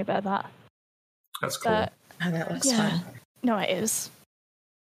I'm playing a bit of that. That's cool. Oh, that looks fun. No, it is.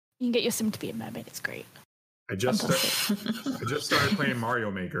 You can get your Sim to be a mermaid. It's great. I just started playing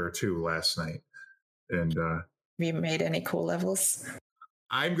Mario Maker 2 last night, and Have you made any cool levels?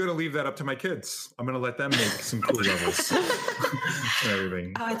 I'm going to leave that up to my kids. I'm going to let them make some cool levels and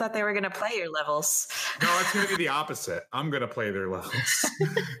everything. Oh, I thought they were going to play your levels. No, it's going to be the opposite. I'm going to play their levels.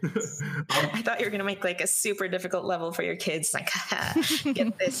 I thought you were going to make like a super difficult level for your kids, like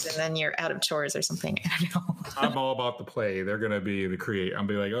get this, and then you're out of chores or something. I don't know. I'm all about the play. They're going to be the create. I'll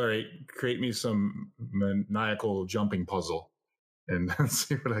be like, all right, create me some maniacal jumping puzzle, and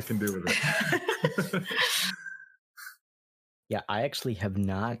see what I can do with it. Yeah, I actually have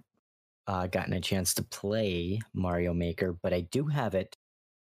not gotten a chance to play Mario Maker, but I do have it.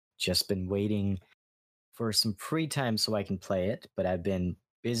 Just been waiting for some free time so I can play it, but I've been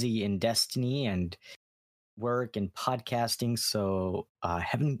busy in Destiny and work and podcasting, so I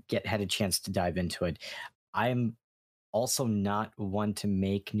haven't yet had a chance to dive into it. I'm also not one to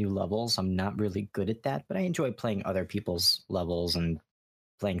make new levels. I'm not really good at that, but I enjoy playing other people's levels and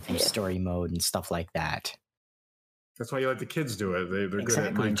playing through story mode and stuff like that. That's why you let the kids do it. They're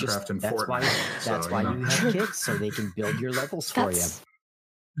Exactly. good at Minecraft and Fortnite. That's why you have kids, so they can build your levels for you.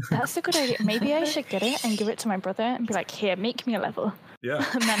 That's a good idea. Maybe I should get it and give it to my brother and be like, here, make me a level. Yeah.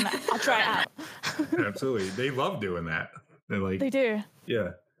 And then I'll try it out. Absolutely. They love doing that. They're like, They do. Yeah.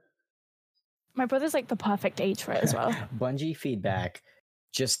 My brother's like the perfect age for it as well. Bungie feedback.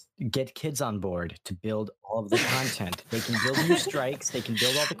 Just get kids on board to build all of the content. They can build new strikes. They can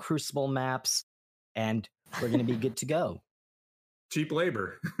build all the Crucible maps, and we're going to be good to go. Cheap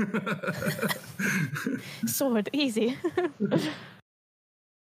labor. Sword, easy.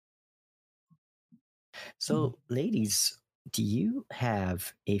 So, ladies, do you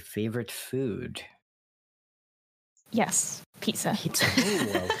have a favorite food? Yes, pizza. Pizza.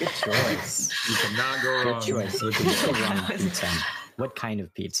 Ooh, good choice. You cannot go wrong. Good choice. You can go wrong with pizza. What kind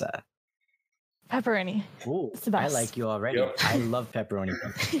of pizza? Pepperoni. Ooh, It's the best. I like you already. Yep. I love pepperoni.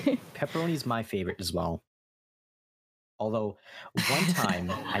 Pepperoni's my favorite as well. Although one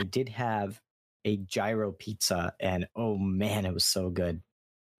time I did have a gyro pizza, and oh man, it was so good.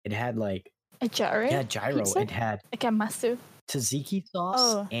 It had like A gyro? gyro. Pizza? It had Like a massive. tzatziki sauce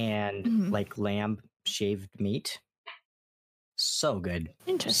Oh. and like lamb shaved meat. So good.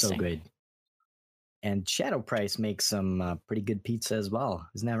 Interesting. So good. And Shadow Price makes some pretty good pizza as well.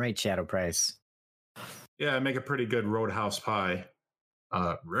 Isn't that right, Shadow Price? Yeah, I make a pretty good roadhouse pie.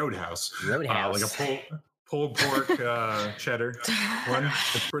 Roadhouse. Roadhouse. Like a pulled pork cheddar one.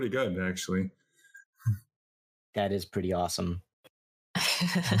 It's pretty good, actually. That is pretty awesome.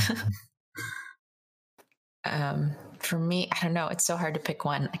 For me, I don't know. It's so hard to pick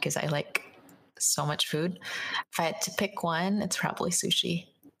one because I like so much food. If I had to pick one, it's probably sushi.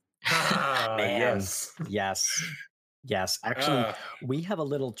 Man. Yes. Yes. Actually, we have a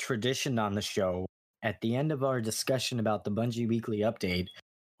little tradition on the show at the end of our discussion about the Bungie Weekly Update,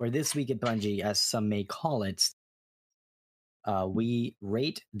 or This Week at Bungie, as some may call it. We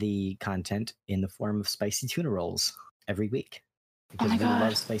rate the content in the form of spicy tuna rolls every week. Because my we God.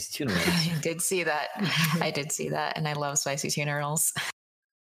 love spicy tuna rolls. I did see that. And I love spicy tuna rolls.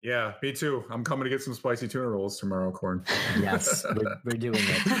 Yeah, me too. I'm coming to get some spicy tuna rolls tomorrow, Corn. Yes, we're doing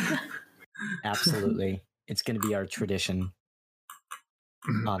it. Absolutely. It's going to be our tradition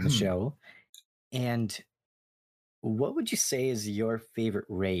on the show. And what would you say is your favorite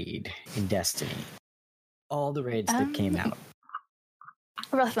raid in Destiny? All the raids that came out.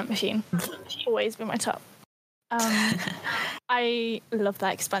 Revenant Machine. Always been my top. I love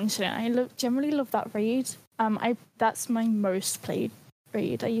that expansion. I generally love that raid. That's my most played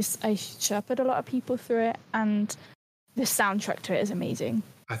raid. I shepherd a lot of people through it, and the soundtrack to it is amazing.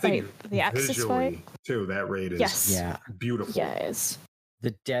 I think Like, the Axis fight. visually, too, that raid is Yeah. beautiful. Yeah, it is.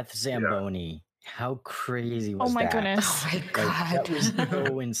 The Death Zamboni. How crazy was Oh my that? goodness. Oh my Like, god. that was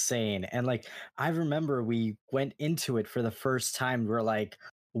so insane. And like, I remember we went into it for the first time. We're like,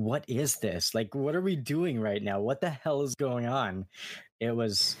 what is this? Like, what are we doing right now? What the hell is going on? It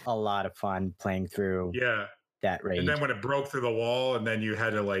was a lot of fun playing through Yeah. that raid. And then when it broke through the wall and then you had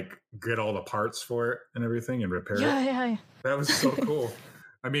to like get all the parts for it and everything and repair it. Yeah. That was so cool.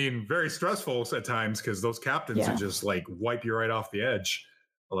 I mean, very stressful at times because those captains Yeah. would just like wipe you right off the edge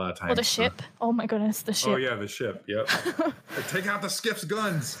a lot of times. Or the ship. Oh my goodness, the ship. Oh yeah, the ship. Yep. Take out the skiff's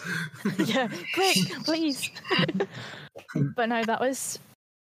guns. Yeah, quick, please. But no, that was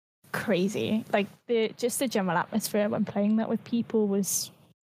crazy. Like the general atmosphere when playing that with people was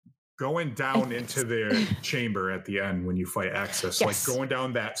Going down into their chamber at the end when you fight Axis, Yes. like going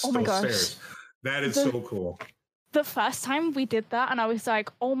down Oh my those gosh. stairs. That is The- so cool. the first time we did that, and I was like,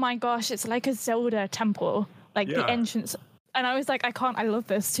 oh my gosh, it's like a Zelda temple. Like Yeah. the entrance And I was like, I love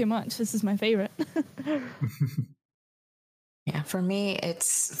this too much. This is my favorite. Yeah, for me,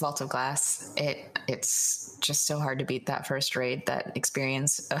 it's Vault of Glass. It's just so hard to beat that first raid, that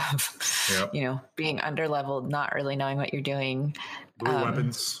experience of, being underleveled, not really knowing what you're doing. Blue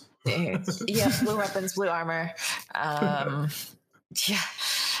weapons. Yeah, blue weapons, blue armor.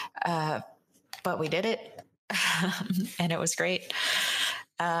 But we did it, and it was great.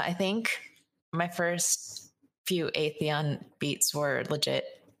 I think my first few Atheon beats were legit.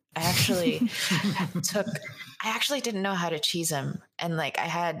 I actually didn't know how to cheese him. And like I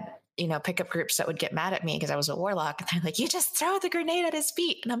had, pickup groups that would get mad at me because I was a warlock. And they're like, you just throw the grenade at his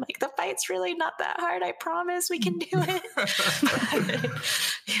feet. And I'm like, the fight's really not that hard. I promise we can do it.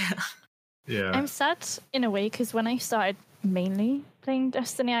 Yeah. I'm sad in a way because when I started mainly playing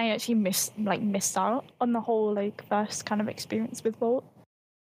Destiny, I actually missed out on the whole first kind of experience with Vault.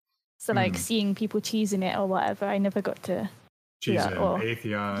 So seeing people cheesing it or whatever, I never got to cheesing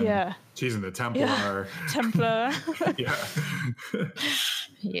Atheon, cheesing the Templar. Templar.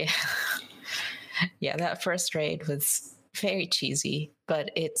 Yeah, that first raid was very cheesy, but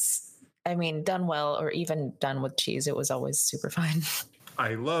it's, done well or even done with cheese, it was always super fun.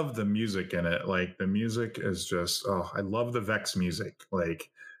 I love the music in it. Like the music is just, I love the Vex music. Like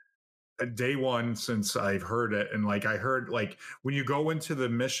day one since I've heard it. And like I heard like when you go into the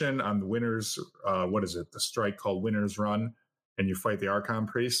mission on the Winners, the strike called Winners Run, and you fight the Archon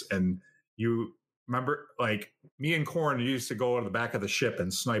Priest, and you remember like me and Corn used to go to the back of the ship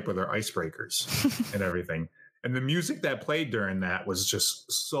and snipe with our icebreakers and everything. And the music that played during that was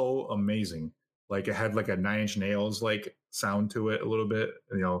just so amazing. Like it had like a Nine Inch Nails like sound to it a little bit,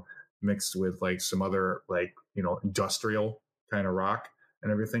 mixed with like some other like, industrial kind of rock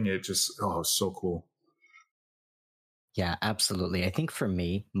and everything. It just, it's so cool. Yeah, absolutely. I think for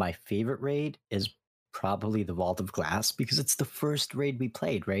me, my favorite raid is probably the Vault of Glass because it's the first raid we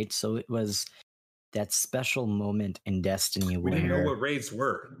played, right? So it was that special moment in Destiny where we didn't know what raids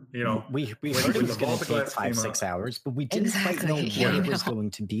were. We heard it was going to take 5-6 hours, but we didn't quite know what it was going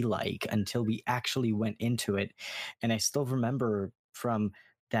to be like until we actually went into it. And I still remember from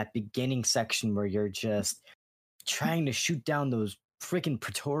that beginning section where you're just trying to shoot down those freaking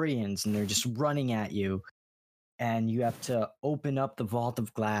Praetorians and they're just running at you, and you have to open up the Vault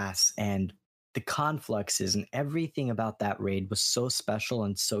of Glass, and the confluxes and everything about that raid was so special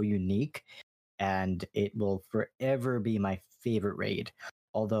and so unique, and it will forever be my favorite raid.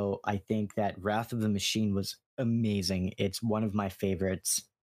 Although I think that Wrath of the Machine was amazing. It's one of my favorites,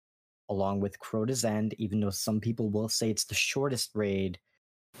 along with Crota's End, even though some people will say it's the shortest raid.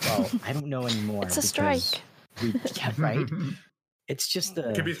 Well, I don't know anymore. It's a strike. Right? It's just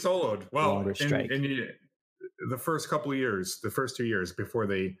it could be soloed. Well, longer strike. The first couple of years, the first 2 years before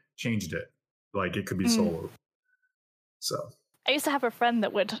they changed it, like it could be soloed. So I used to have a friend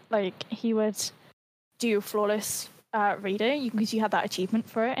that would he would do flawless reader because you had that achievement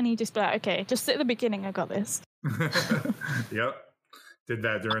for it, and he'd just be like, okay, just at the beginning, I got this. Yep. Did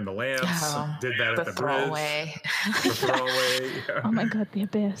that during the lamps. Did that at the throwaway. Bridge. The throwaway. Yeah. Oh my god, the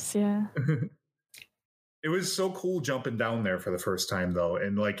abyss, yeah. It was so cool jumping down there for the first time, though,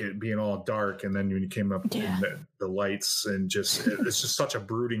 and like it being all dark, and then when you came up in the lights, and just it's just such a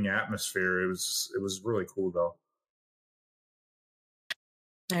brooding atmosphere. It was really cool, though.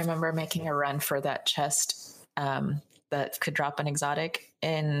 I remember making a run for that chest that could drop an exotic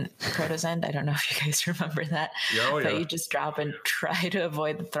in Crota's End. I don't know if you guys remember that, but you just drop and try to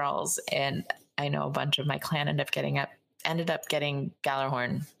avoid the thralls. And I know a bunch of my clan ended up getting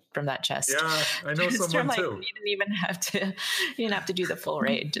Gallarhorn from that chest. Yeah, I know someone too. You didn't even have to do the full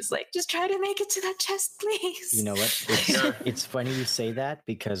raid. Just try to make it to that chest, please. You know what? It's funny you say that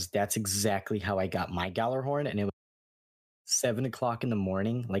because that's exactly how I got my Gallarhorn, and it was 7:00 in the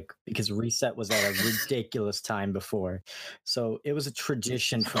morning, because reset was at a ridiculous time before. So it was a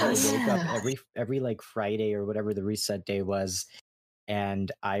tradition for me to wake up every Friday or whatever the reset day was, and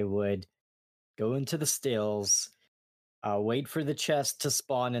I would go into the stills, wait for the chest to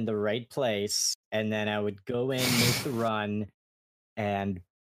spawn in the right place, and then I would go in, make the run, and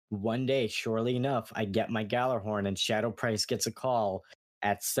one day, surely enough, I get my Gallarhorn, and Shadow Price gets a call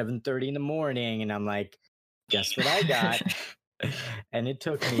at 7:30 in the morning, and I'm like, guess what I got? And it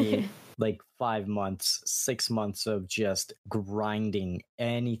took me 5 months, 6 months of just grinding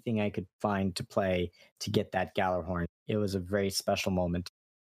anything I could find to play to get that Gallarhorn. It was a very special moment.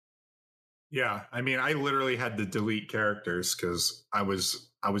 Yeah, I mean, I literally had to delete characters because I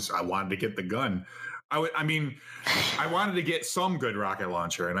wanted to get the gun. I wanted to get some good rocket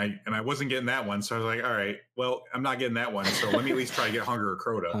launcher, and I wasn't getting that one. So I was like, all right, well, I'm not getting that one. So let me at least try to get Hunger of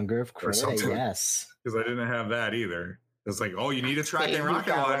Crota. Hunger of Crota, yes. Because I didn't have that either. It's like, oh, you need a tracking Baby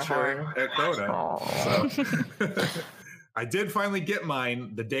rocket launcher Gallagher. at Coda. Aw. So I did finally get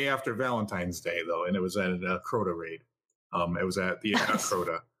mine the day after Valentine's Day, though, and it was at a Crota raid. It was at the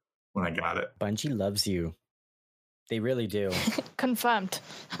Crota when I got it. Bungie loves you. They really do. Confirmed.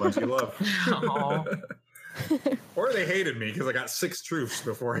 Bungie love. Aw. Or they hated me because I got 6 troops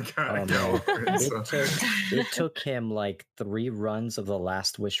before I got no. so. It took him like 3 runs of the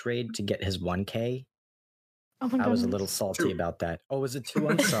last Wish raid to get his 1K. Oh my god. I was a little salty 2. about that. Oh, was it 2?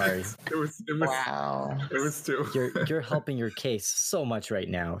 I'm sorry. It was Wow. It was 2. You're helping your case so much right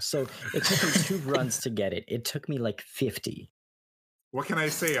now. So it took me 2 runs to get it. It took me like 50. What can I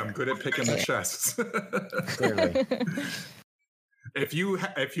say? I'm good at picking the chests. Clearly. If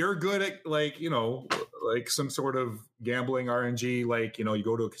you're good at like some sort of gambling RNG, like you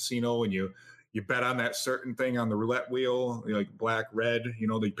go to a casino and you bet on that certain thing on the roulette wheel, like black, red,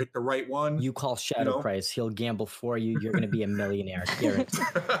 they pick the right one. You call Shadow Price, he'll gamble for you. You're going to be a millionaire. Guaranteed.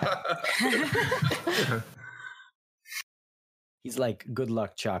 He's like, good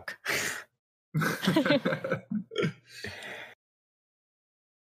luck, Chuck.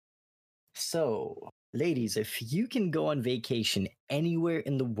 So, ladies, if you can go on vacation anywhere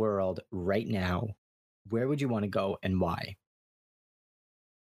in the world right now, where would you want to go and why?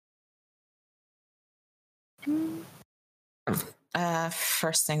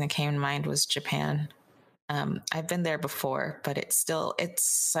 First thing that came to mind was Japan. I've been there before, but it's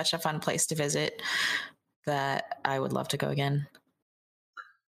such a fun place to visit that I would love to go again.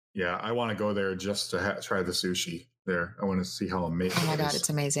 Yeah, I want to go there just to try the sushi there. I want to see how amazing. Oh my god, it's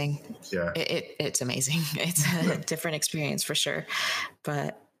amazing. Yeah, it's amazing. It's a different experience for sure,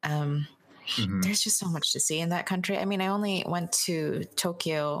 but there's just so much to see in that country. I mean, I only went to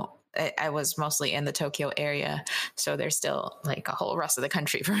Tokyo. I was mostly in the Tokyo area, so there's still like a whole rest of the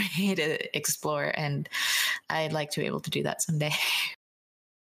country for me to explore, and I'd like to be able to do that someday.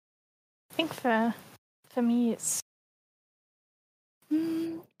 I think for me, it's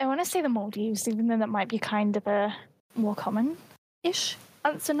I want to say the Maldives, even though that might be kind of a more common-ish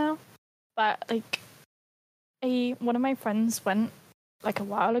answer now. But like, one of my friends went like a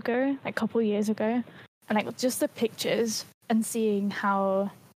while ago, like a couple of years ago, and like just the pictures and seeing how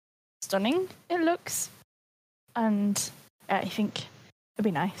stunning it looks, and I think it'd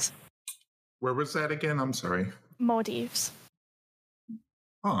be nice. Where was that again? I'm sorry. Maldives.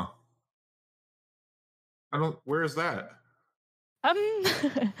 Huh. Where is that? Let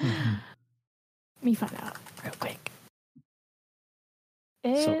me find out real quick.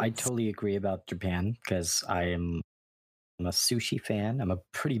 So I totally agree about Japan because I'm a sushi fan. I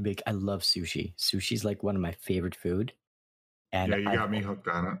love sushi. Sushi's like one of my favorite food. And yeah, you got me hooked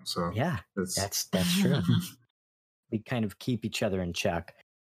on it. So yeah, that's true. We kind of keep each other in check.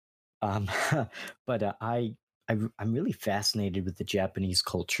 But I'm really fascinated with the Japanese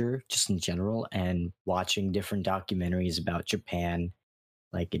culture just in general, and watching different documentaries about Japan.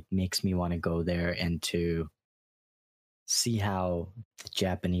 Like, it makes me want to go there and to see how the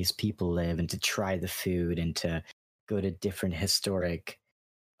Japanese people live, and to try the food, and to go to different historic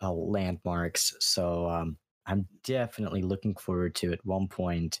landmarks. So I'm definitely looking forward to at one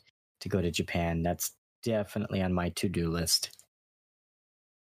point to go to Japan. That's definitely on my to-do list.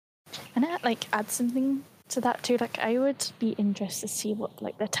 And I add something to that too. Like, I would be interested to see what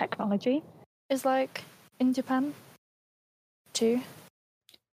like the technology is like in Japan too.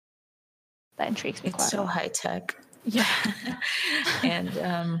 That intrigues me quite It's a so lot. high tech. Yeah.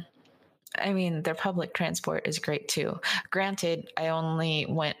 And I mean, their public transport is great too. Granted, I only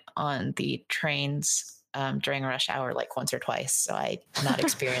went on the trains during rush hour like once or twice, so I did not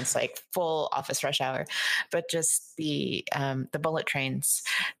experience like full office rush hour, but just the bullet trains,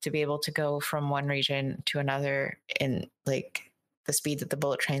 to be able to go from one region to another in like the speed that the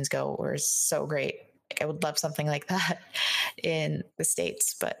bullet trains go were so great. Like, I would love something like that in the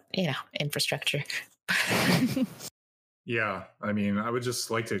States, but infrastructure. Yeah, I mean, I would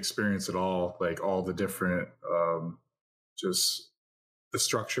just like to experience it all, like all the different, just the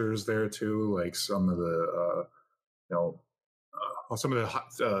structures there too, like some of the, some of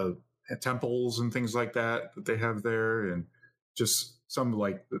the temples and things like that they have there, and just some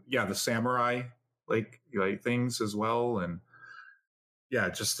the samurai like things as well, and yeah,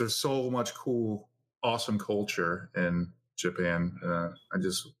 just there's so much cool, awesome culture in Japan. I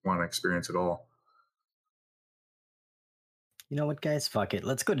just want to experience it all. You know what, guys? Fuck it.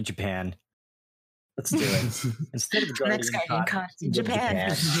 Let's go to Japan. Let's do it. Instead of GuardianCon in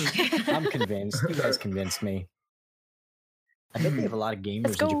Japan. I'm convinced. You guys convinced me. I bet they have a lot of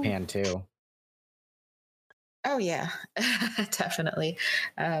gamers in Japan too. Oh yeah, definitely.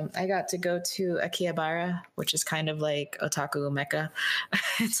 I got to go to Akihabara, which is kind of like otaku mecca.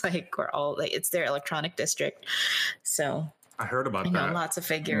 It's like we're all like it's their electronic district. So I heard about that. lots of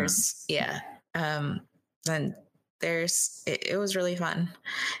figures. Yeah. And it was really fun.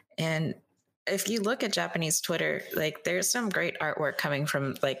 And if you look at Japanese Twitter, like there's some great artwork coming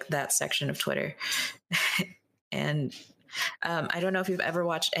from like that section of Twitter. And I don't know if you've ever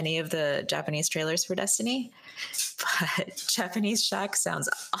watched any of the Japanese trailers for Destiny, but Japanese Shack sounds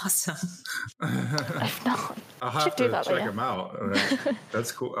awesome. I've not. I'll Should have do to that check later. them out.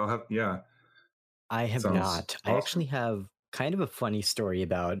 That's cool. I have Sounds not. I awesome. actually have kind of a funny story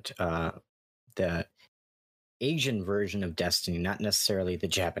about the Asian version of Destiny, not necessarily the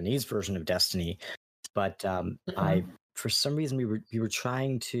Japanese version of Destiny, but I for some reason we were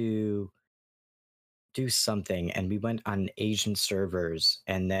trying to do something and we went on Asian servers,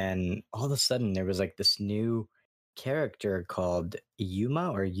 and then all of a sudden there was like this new character called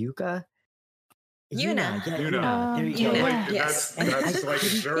Yuma or Yuka. Yuna. Yeah, Yuna. Yuna. There you Yeah. go. Like, Yes. that's like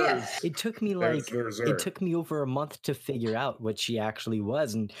Zer's. It took me There's like Zer. it took me over a month to figure out what she actually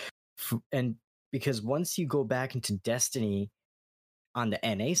was, and because once you go back into Destiny on the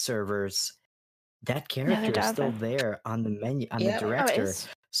NA servers, that character is still there on the menu on the Yep. Oh, it director. is.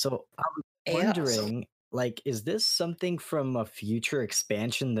 So I was Yes. wondering, like, is this something from a future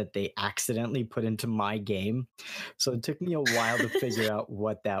expansion that they accidentally put into my game? So it took me a while to figure out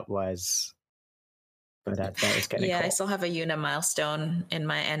what that was. But that was kind of Yeah, cool. I still have a Yuna milestone in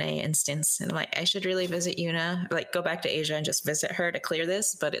my NA instance. And like, I should really visit Yuna, like go back to Asia and just visit her to clear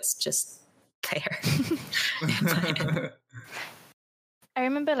this, but it's just there. I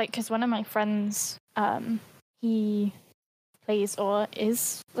remember, like, because one of my friends, he plays or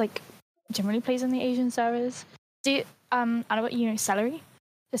is like generally plays in the Asian servers. I don't know what Celery.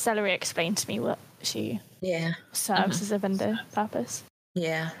 The Celery explained to me what she serves as a vendor purpose.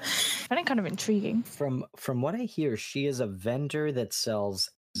 Yeah. I find it kind of intriguing. From what I hear, she is a vendor that sells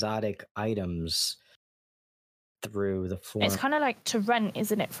exotic items through the floor. It's kind of like to rent,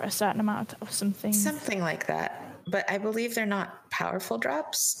 isn't it, for a certain amount of something? Something like that. But I believe they're not powerful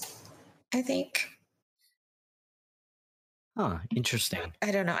drops, I think. Huh, interesting.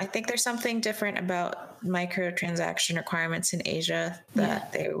 I don't know. I think there's something different about microtransaction requirements in Asia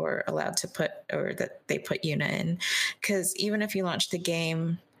that they were allowed to put, or that they put Yuna in. Because even if you launch the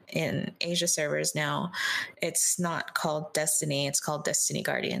game in Asia servers now, it's not called Destiny, it's called Destiny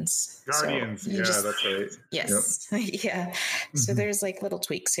Guardians. Guardians, So that's right. Yes. Yep. Yeah. So there's like little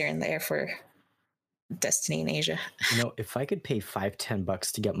tweaks here and there for Destiny in Asia. If I could pay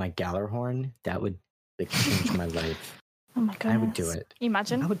 $5-10 to get my Gallarhorn, that would like change my life. Oh my god! I would do it. Can you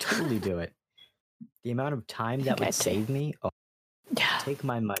imagine? I would totally do it. The amount of time that would save me. Oh, yeah. Take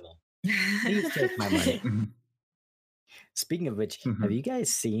my money. Please take my money. Speaking of which, have you guys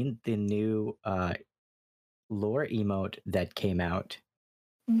seen the new lore emote that came out?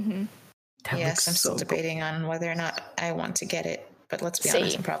 Mm-hmm. Yes, I'm still debating on whether or not I want to get it. But let's be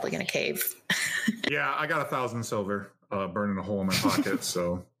honest, I'm probably going to cave. Yeah, I got 1,000 silver burning a hole in my pocket.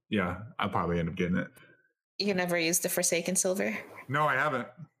 So yeah, I'll probably end up getting it. You never used the Forsaken Silver? No, I haven't.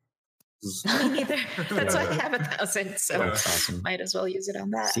 Me neither. That's why I have 1,000. So That's awesome. Might as well use it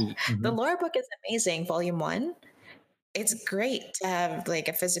on that. See, The lore book is amazing, volume 1. It's great to have like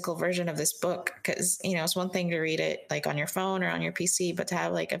a physical version of this book because, it's one thing to read it like on your phone or on your PC, but to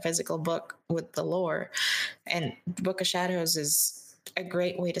have like a physical book with the lore. And Book of Shadows is a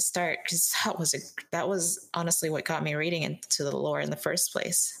great way to start because that was honestly what got me reading into the lore in the first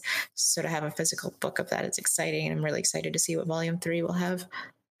place. So to have a physical book of that is exciting, and I'm really excited to see what volume 3 will have,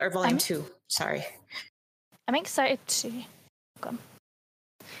 or volume 2. Sorry, I'm excited to. I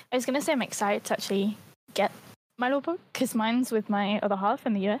was gonna say I'm excited to actually get my lore book because mine's with my other half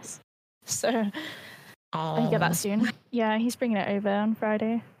in the US, so I get that soon. Yeah, he's bringing it over on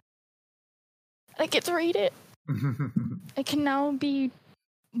Friday. I get to read it. I can now be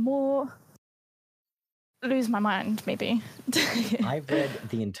more lose my mind, maybe. I've read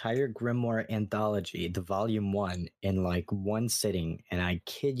the entire Grimoire anthology, the volume 1, in like one sitting, and I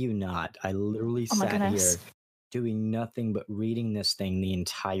kid you not, I literally sat here doing nothing but reading this thing the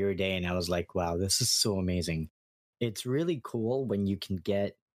entire day, and I was like, wow, this is so amazing. It's really cool when you can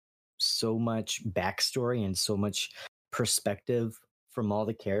get so much backstory and so much perspective from all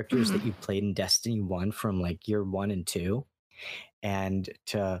the characters that you played in Destiny 1 from like year 1 and 2, and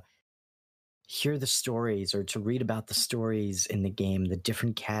to hear the stories or to read about the stories in the game, the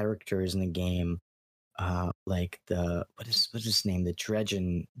different characters in the game, like what is his name, the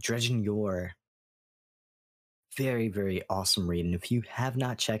Dredgen Yor. Very, very awesome read. And if you have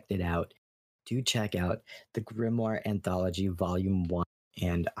not checked it out, do check out the Grimoire Anthology Volume 1.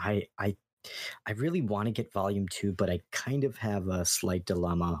 And I really want to get Volume 2, but I kind of have a slight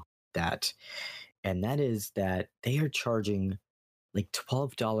dilemma that, and that is that they are charging like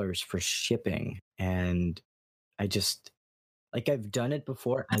 $12 for shipping. And I just, like, I've done it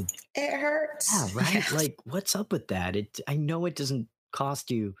before. It hurts. Yeah, right? Yeah. Like, what's up with that? I know it doesn't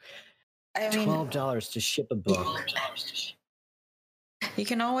cost you I mean, $12 to ship a book. you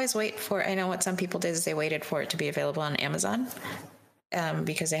can always wait for. I know what some people did is they waited for it to be available on Amazon,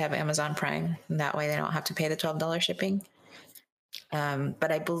 because they have Amazon Prime, and that way they don't have to pay the $12 shipping.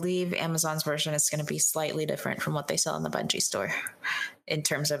 But I believe Amazon's version is going to be slightly different from what they sell in the Bungie store, in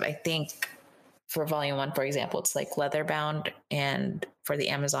terms of, I think, for Volume 1, for example, it's like leather bound, and for the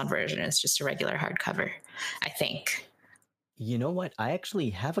Amazon version, it's just a regular hardcover, I think. You know what? I actually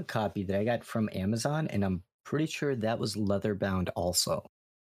have a copy that I got from Amazon, and I'm pretty sure that was leather bound also.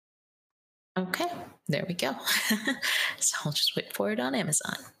 Okay, there we go. So I'll just wait for it on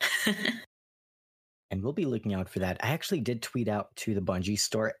Amazon. And we'll be looking out for that. I actually did tweet out to the Bungie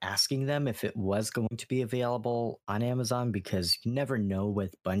store asking them if it was going to be available on Amazon, because you never know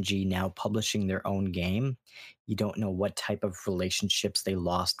with Bungie now publishing their own game. You don't know what type of relationships they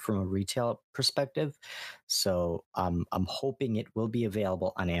lost from a retail perspective. So I'm hoping it will be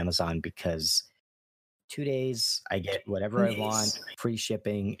available on Amazon, because 2 days, I get whatever I want, free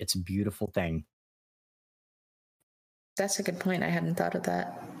shipping. It's a beautiful thing. That's a good point. I hadn't thought of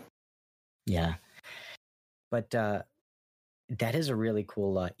that. Yeah. But that is a really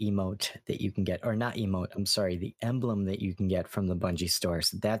cool emote that you can get, or not emote, I'm sorry, the emblem that you can get from the Bungie store.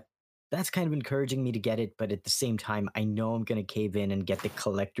 So that's kind of encouraging me to get it, but at the same time, I know I'm going to cave in and get the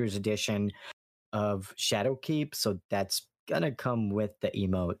collector's edition of Shadowkeep, so that's going to come with the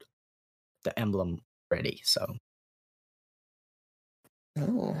emote, the emblem ready. So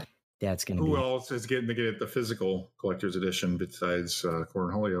Ooh. that's going to Who be... else is getting to get the physical collector's edition besides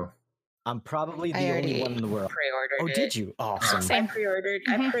Cornholio? I'm probably I the already only one in the world. pre-ordered Oh, it. did you? Awesome. Same. I pre-ordered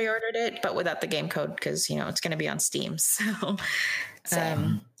it, but without the game code, because it's going to be on Steam. So,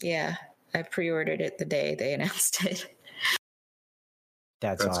 yeah, I pre-ordered it the day they announced it.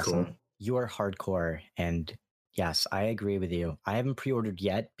 That's awesome. Cool. You're hardcore, and yes, I agree with you. I haven't pre-ordered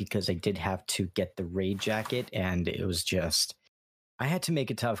yet because I did have to get the raid jacket, and it was just, I had to make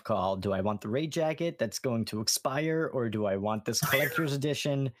a tough call. Do I want the raid jacket that's going to expire, or do I want this collector's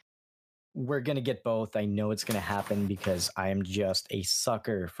edition? We're going to get both. I know it's going to happen because I am just a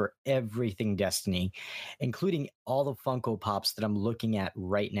sucker for everything Destiny, including all the Funko Pops that I'm looking at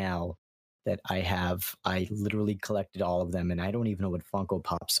right now that I have. I literally collected all of them, and I don't even know what Funko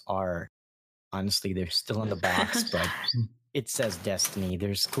Pops are. Honestly, they're still in the box, but it says Destiny.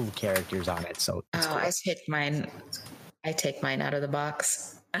 There's cool characters on it, so it's cool. I take mine. I take mine out of the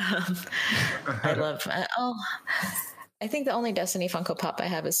box. I love. I think the only Destiny Funko Pop I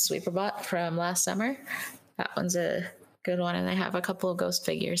have is Sweeperbot from last summer. That one's a good one, and I have a couple of Ghost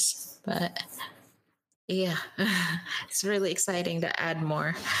figures. But yeah, it's really exciting to add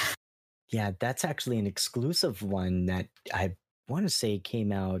more. Yeah, that's actually an exclusive one that I want to say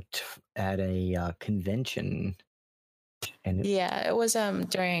came out at a convention. And yeah, it was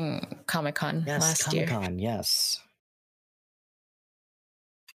during Comic-Con last year. Comic-Con, yes.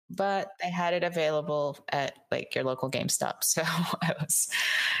 But they had it available at like your local GameStop. So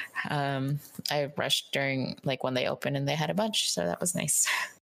I rushed during like when they opened and they had a bunch. So that was nice.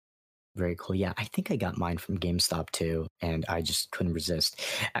 Very cool. Yeah, I think I got mine from GameStop too, and I just couldn't resist.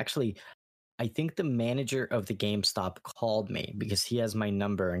 Actually, I think the manager of the GameStop called me because he has my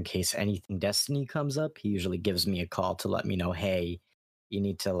number in case anything Destiny comes up. He usually gives me a call to let me know, hey, you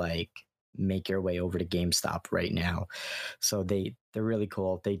need to like make your way over to GameStop right now. So they're really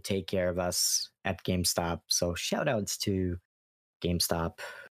cool. They take care of us at GameStop. So shout outs to GameStop.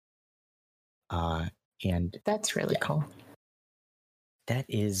 And that's really cool. That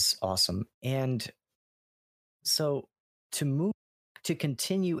is awesome. And so to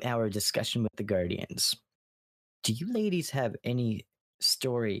continue our discussion with the Guardians, do you ladies have any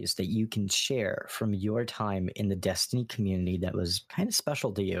stories that you can share from your time in the Destiny community that was kind of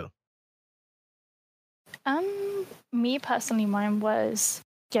special to you? Me personally, mine was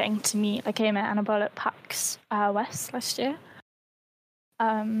getting to meet, like I met Annabelle at PAX West last year.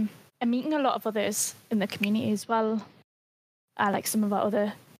 And meeting a lot of others in the community as well. Like some of our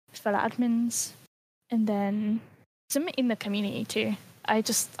other fellow admins. And then some in the community too. I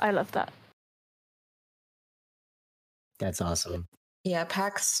love that. That's awesome. Yeah,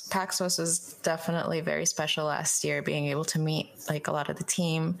 PAX West was definitely very special last year, being able to meet like a lot of the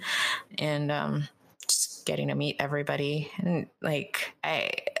team and just getting to meet everybody. And like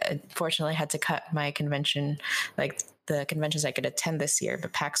unfortunately had to cut my convention, like the conventions I could attend this year,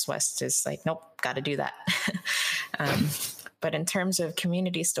 but PAX West is like, nope, got to do that. But in terms of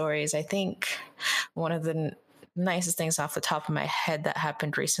community stories, I think one of the nicest things off the top of my head that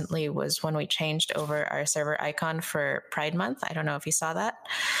happened recently was when we changed over our server icon for Pride Month. I don't know if you saw that.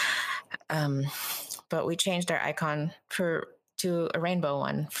 But we changed our icon to a rainbow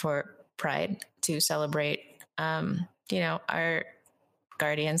one for Pride to celebrate, our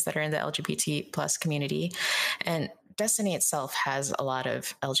guardians that are in the LGBT plus community. And Destiny itself has a lot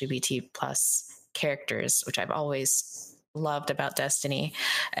of LGBT plus characters, which I've always loved about Destiny.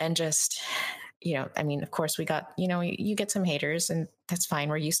 And just, of course we got, you get some haters, and that's fine.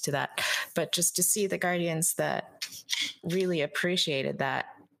 We're used to that. But just to see the guardians that really appreciated that,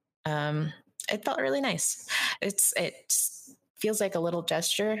 it felt really nice. It feels like a little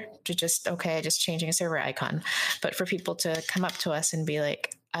gesture to just changing a server icon, but for people to come up to us and be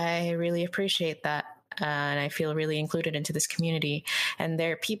like, I really appreciate that, and I feel really included into this community. And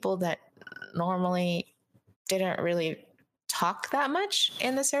there are people that normally didn't really talk that much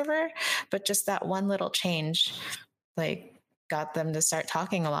in the server, but just that one little change, like, got them to start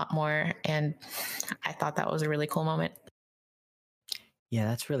talking a lot more. And I thought that was a really cool moment. Yeah,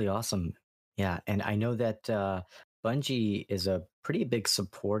 that's really awesome. Yeah, and I know that Bungie is a pretty big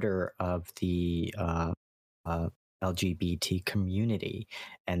supporter of the LGBT community,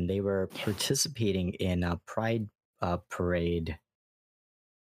 and they were participating in a Pride parade.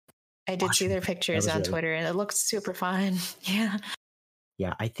 I did see their pictures on Twitter, and it looked super fun. Yeah.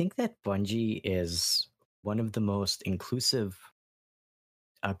 Yeah, I think that Bungie is one of the most inclusive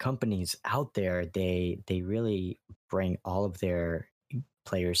companies out there. They really bring all of their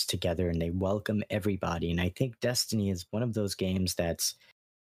players together, and they welcome everybody. And I think Destiny is one of those games that's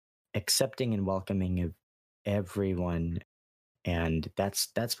accepting and welcoming of everyone, and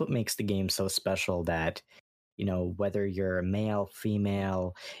that's what makes the game so special. That, whether you're a male,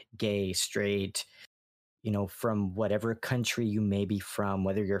 female, gay, straight, from whatever country you may be from,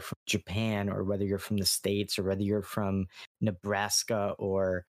 whether you're from Japan or whether you're from the States or whether you're from Nebraska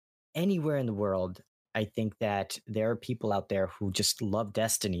or anywhere in the world, I think that there are people out there who just love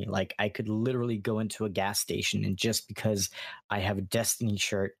Destiny. Like, I could literally go into a gas station, and just because I have a Destiny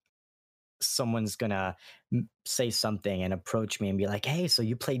shirt, someone's gonna say something and approach me and be like, "Hey, so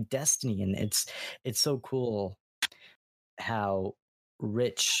you play Destiny?" And it's so cool how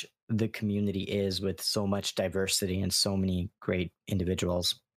rich the community is with so much diversity and so many great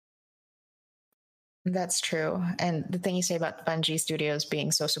individuals. That's true. And the thing you say about Bungie Studios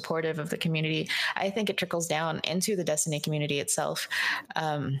being so supportive of the community, I think it trickles down into the Destiny community itself.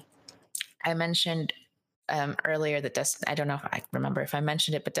 I mentioned earlier that I don't know if I remember if I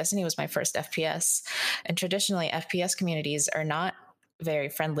mentioned it, but Destiny was my first FPS. And traditionally, FPS communities are not very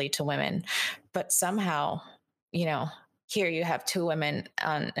friendly to women. But somehow, here you have 2 women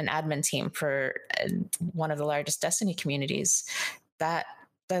on an admin team for one of the largest Destiny communities. That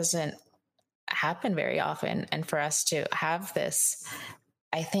doesn't happen very often. And for us to have this,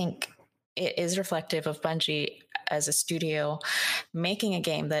 I think it is reflective of Bungie as a studio making a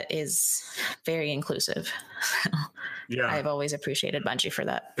game that is very inclusive. Yeah, I've always appreciated Bungie for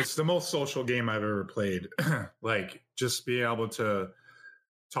that. It's the most social game I've ever played. Like, just being able to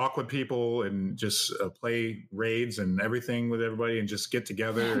talk with people and just play raids and everything with everybody, and just get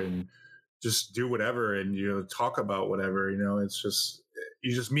together and just do whatever, and talk about whatever. It's just,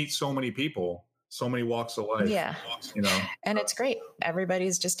 you just meet so many people, so many walks of life. Yeah. And it's great.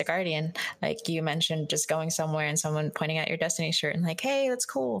 Everybody's just a guardian. Like you mentioned, just going somewhere and someone pointing out your Destiny shirt and like, hey, that's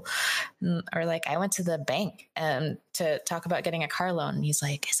cool. Or like, I went to the bank to talk about getting a car loan. And he's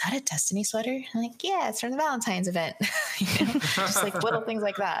like, is that a Destiny sweater? I'm like, yeah, it's from the Valentine's event. Just like little things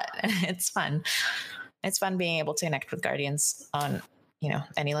like that. It's fun. It's fun being able to connect with guardians on,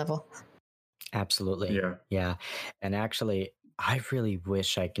 any level. Absolutely. Yeah. And actually, I really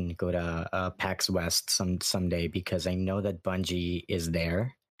wish I can go to PAX West someday, because I know that Bungie is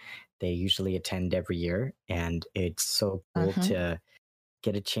there. They usually attend every year, and it's so cool to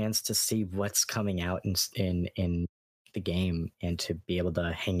get a chance to see what's coming out in the game, and to be able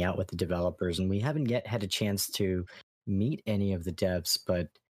to hang out with the developers. And we haven't yet had a chance to meet any of the devs, but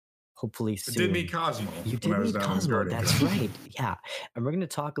hopefully soon. You did meet Cosmo. You did meet Cosmo. That's right. Yeah. And we're going to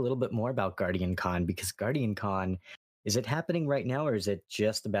talk a little bit more about GuardianCon, because GuardianCon, is it happening right now, or is it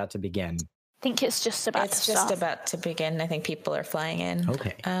just about to begin? I think it's just about to begin. I think people are flying in.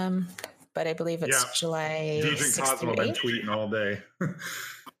 Okay. But I believe it's July. Deidre and Cosmo have been tweeting all day.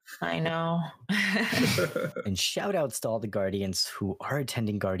 I know. And shout outs to all the Guardians who are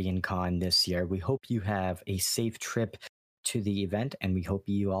attending GuardianCon this year. We hope you have a safe trip to the event, and we hope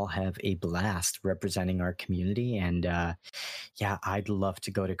you all have a blast representing our community. And yeah, I'd love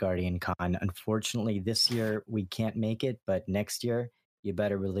to go to GuardianCon. Unfortunately, this year we can't make it, but next year, you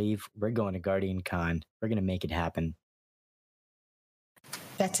better believe we're going to GuardianCon. We're going to make it happen.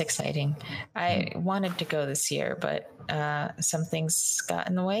 That's exciting. I wanted to go this year, but some things got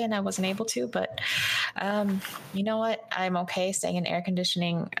in the way and I wasn't able to. But you know what? I'm okay staying in air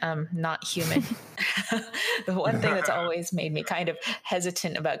conditioning. Not humid. The one thing that's always made me kind of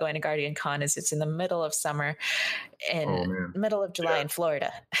hesitant about going to Guardian Con is it's in the middle of summer and middle of July in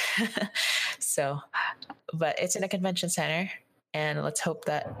Florida. So, but it's in a convention center. And let's hope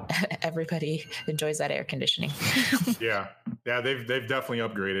that everybody enjoys that air conditioning. Yeah, they've definitely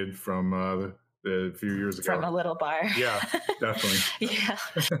upgraded from the few years ago. From a little bar. Yeah, definitely. Yeah.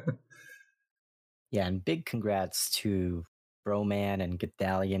 Yeah, and big congrats to Broman and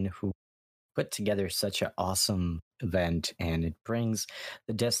Gadalion, who put together such an awesome event, and it brings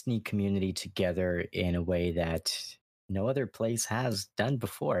the Destiny community together in a way that no other place has done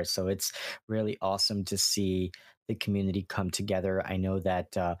before. So it's really awesome to see the community come together. I know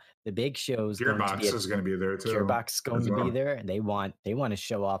that the big show is going to be there too. Gearbox is going to be there, and they want to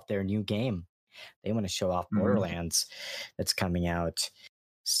show off their new game. They want to show off Borderlands that's coming out.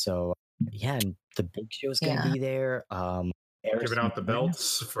 So yeah, and the big show is going to be there. Giving out the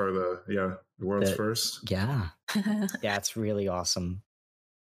belts for the world's first. Yeah, yeah, it's really awesome.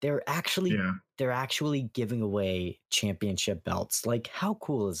 They're actually giving away championship belts. Like, how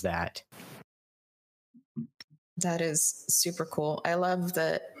cool is that? That is super cool. I love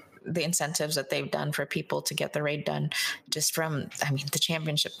the incentives that they've done for people to get the raid done. Just from, I mean, the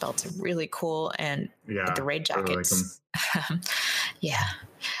championship belts are really cool, and the raid jackets. Yeah.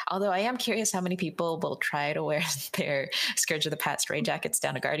 Although I am curious how many people will try to wear their Scourge of the Past raid jackets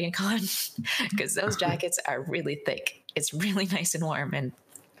down to GuardianCon, because those jackets are really thick. It's really nice and warm, and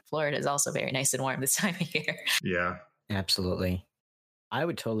Florida is also very nice and warm this time of year. Yeah, absolutely. I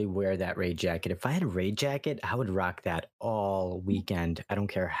would totally wear that raid jacket. If I had a raid jacket, I would rock that all weekend. I don't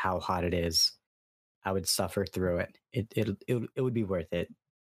care how hot it is. I would suffer through it. It would be worth it.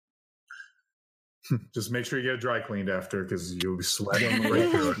 Just make sure you get it dry cleaned after, because you'll be sweating right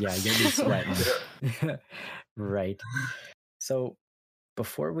through it. Yeah, you'll be sweating. Right. So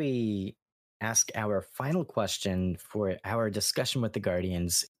before we ask our final question for our discussion with the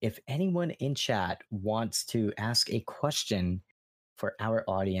Guardians, if anyone in chat wants to ask a question for our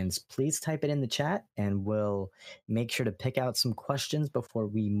audience, please type it in the chat, and we'll make sure to pick out some questions before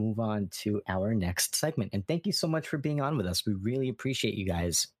we move on to our next segment. And thank you so much for being on with us. We really appreciate you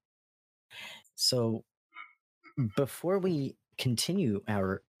guys. So before we continue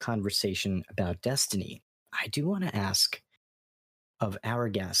our conversation about Destiny, I do want to ask of our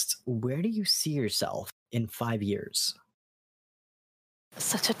guests, where do you see yourself in 5 years?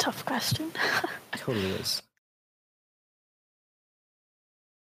 Such a tough question. Totally is.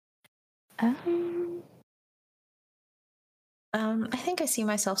 I think I see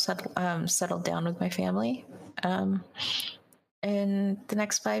myself settled down with my family in the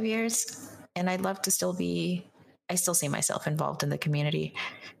next 5 years, and I'd love to still see myself involved in the community.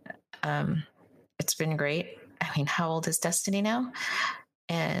 It's been great. I mean, how old is Destiny now?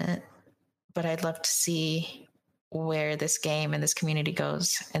 But I'd love to see where this game and this community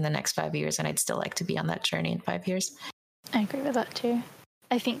goes in the next 5 years, and I'd still like to be on that journey in 5 years. I agree with that too.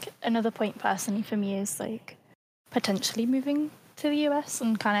 I think another point personally for me is like potentially moving to the US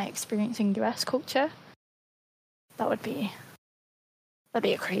and kind of experiencing US culture. That'd be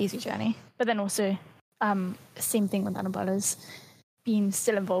a crazy journey. But then also, same thing with Annabella's being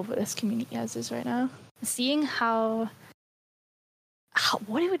still involved with this community as is right now. Seeing how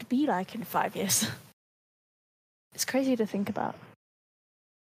what it would be like in 5 years. It's crazy to think about.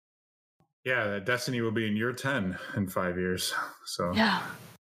 Yeah, Destiny will be in year 10 in 5 years. So yeah,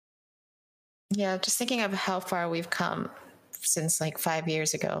 just thinking of how far we've come since like 5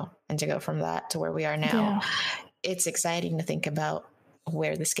 years ago, and to go from that to where we are now, it's exciting to think about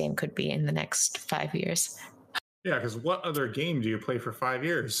where this game could be in the next 5 years. Yeah, because what other game do you play for 5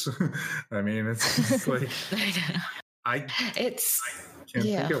 years? I mean, it's like I can't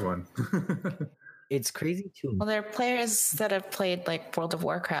think of one. It's crazy too. Well, there are players that have played like World of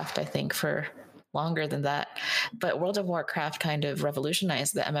Warcraft, I think, for longer than that. But World of Warcraft kind of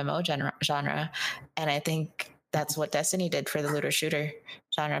revolutionized the MMO genre. And I think that's what Destiny did for the looter shooter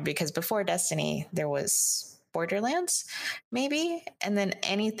genre. Because before Destiny, there was Borderlands, maybe. And then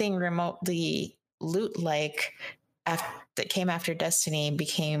anything remotely loot-like that came after Destiny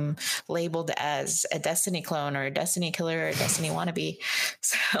became labeled as a Destiny clone or a Destiny killer or a Destiny wannabe.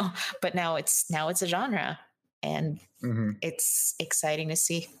 So, but now it's a genre. And it's exciting to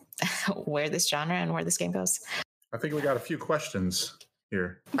see where this genre and where this game goes. I think we got a few questions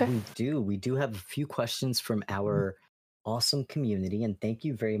here. Okay. We do have a few questions from our awesome community, and thank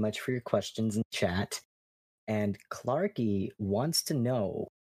you very much for your questions in chat. And Clarky wants to know,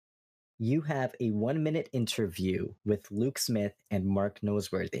 you have a 1-minute interview with Luke Smith and Mark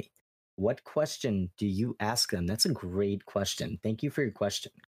Noseworthy. What question do you ask them? That's a great question. Thank you for your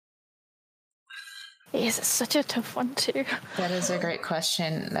question. It is such a tough one too. That is a great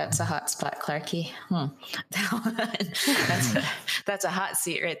question. That's a hot spot, Clarky. That's a hot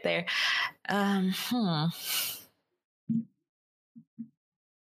seat right there.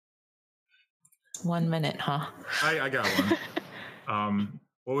 1 minute, huh? I got one.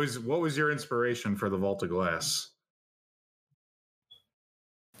 What was your inspiration for the Vault of Glass?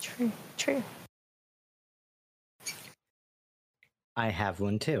 True. I have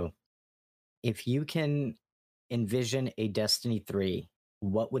one too. If you can envision a Destiny 3,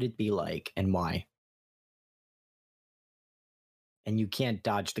 what would it be like and why? And you can't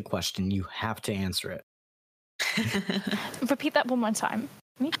dodge the question. You have to answer it. Repeat that one more time.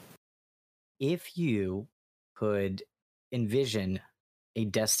 If you could envision a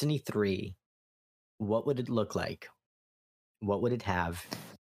Destiny 3, what would it look like? What would it have?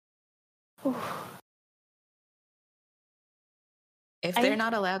 If they're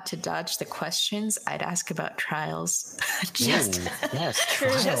not allowed to dodge the questions, I'd ask about trials. Yes,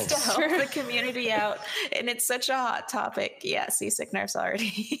 trials. Just to help the community out. And it's such a hot topic. Yeah, seasick nerfs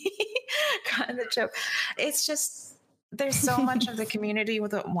already. Kind of the joke. It's just, there's so much of the community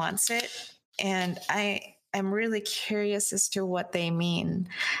that wants it. And I'm really curious as to what they mean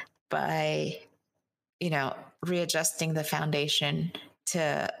by, readjusting the foundation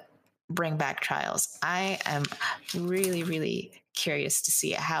to bring back trials. I am really, really curious to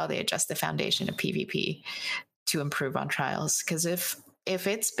see how they adjust the foundation of PvP to improve on trials. Because if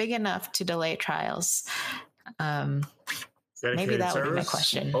it's big enough to delay trials, maybe that would be my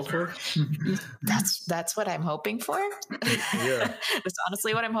question. That's what I'm hoping for. Yeah, that's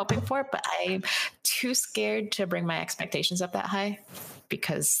honestly what I'm hoping for. But I'm too scared to bring my expectations up that high,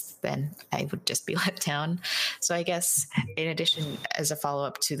 because then I would just be let down. So I guess in addition, as a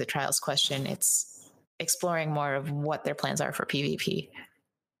follow-up to the trials question, it's exploring more of what their plans are for PvP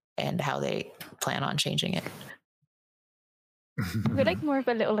and how they plan on changing it. We're like more of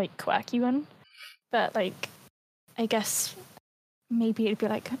a little like quirky one, but like I guess maybe it'd be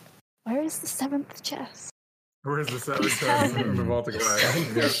like, where is the 7th chest? Where's the 7th chest in the Vault of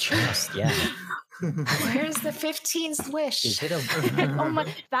Glass? Chest, yeah. Where's the 15th wish? Is it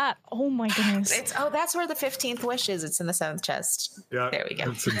oh my goodness. That's where the 15th wish is. It's in the 7th chest. Yeah. There we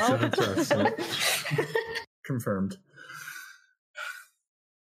go. It's in the 7th chest. Confirmed.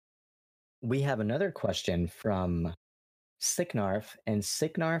 We have another question from Sicknarf, and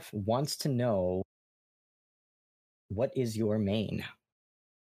Sicknarf wants to know, what is your main?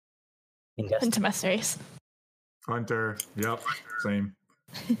 Hunter Master Race. Hunter. Yep. Same.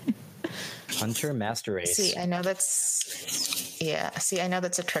 Hunter Master Race. See, I know that's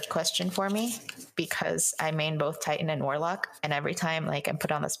a trick question for me, because I main both Titan and Warlock, and every time I'm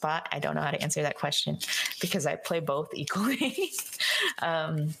put on the spot, I don't know how to answer that question because I play both equally.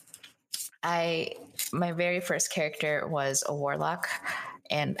 My very first character was a Warlock,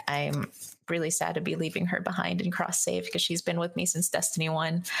 and I'm really sad to be leaving her behind in cross save because she's been with me since Destiny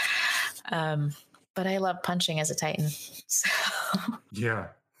 1. But I love punching as a Titan. So. Yeah.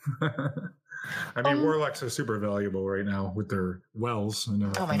 I mean, Warlocks are super valuable right now with their wells.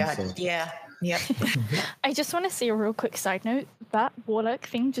 Oh my god! So. Yeah. Yep. I just want to say a real quick side note. That Warlock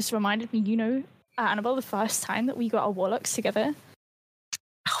thing just reminded me, Annabelle, the first time that we got our Warlocks together.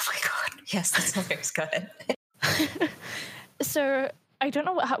 Oh my god! Yes, that's hilarious. Go ahead. So I don't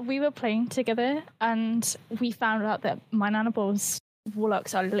know we were playing together, and we found out that mine and Annabelle's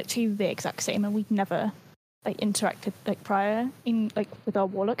Warlocks are literally the exact same, and we'd never interacted prior in with our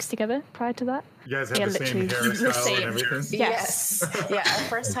Warlocks together prior to that. You guys have the same hairstyle and everything? Yes. Yeah, our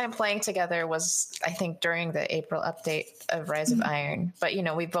first time playing together was, I think, during the April update of Rise of Iron. But,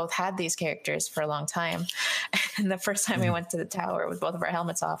 we both had these characters for a long time. And the first time we went to the tower with both of our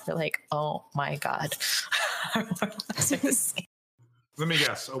helmets off, we're like, oh my god. Our Warlocks are the same. Let me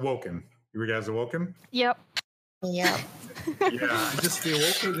guess, Awoken. You were guys Awoken? Yep. Yeah, just the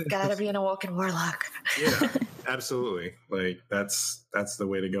Awoken. Gotta be an Awoken Warlock. Yeah, absolutely. That's the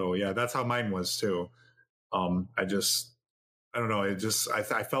way to go. Yeah, that's how mine was too. I don't know.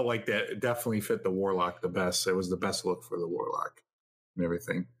 I felt like that definitely fit the Warlock the best. It was the best look for the Warlock and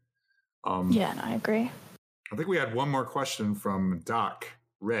everything. Yeah, no, I agree. I think we had one more question from Doc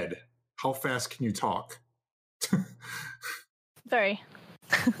Red. How fast can you talk? Very.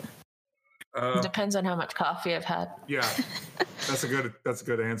 It depends on how much coffee I've had. Yeah, that's a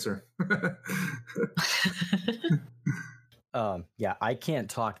good answer. Yeah, I can't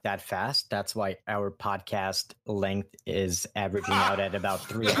talk that fast. That's why our podcast length is averaging out at about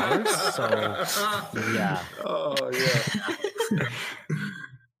 3 hours. So, yeah. Oh, yeah.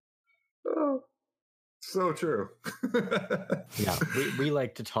 Oh, so true. Yeah, we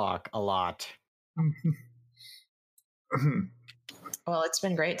like to talk a lot. Well, it's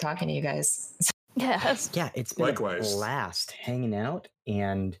been great talking to you guys. Yes. Yeah, it's been Likewise. a blast hanging out,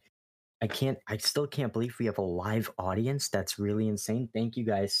 and I still can't believe we have a live audience. That's really insane. Thank you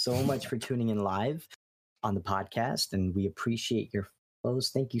guys so much for tuning in live on the podcast, and we appreciate your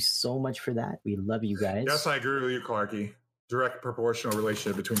follows. Thank you so much for that. We love you guys. Yes, I agree with you, Clarky. Direct proportional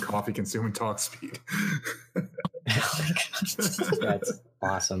relationship between coffee consume and talk speed. That's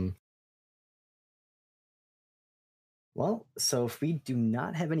awesome. Well, so if we do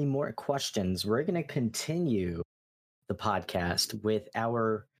not have any more questions, we're going to continue the podcast with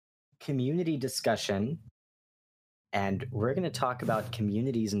our community discussion. And we're going to talk about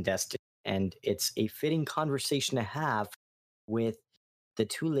communities in Destiny. And it's a fitting conversation to have with the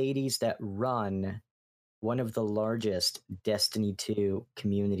two ladies that run one of the largest Destiny 2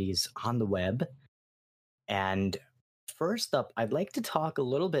 communities on the web. And first up, I'd like to talk a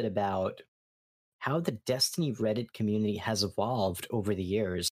little bit about how the Destiny Reddit community has evolved over the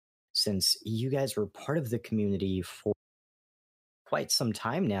years, since you guys were part of the community for quite some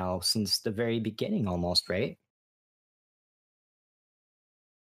time now, since the very beginning almost, right?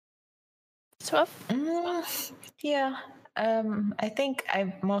 So, Yeah. I think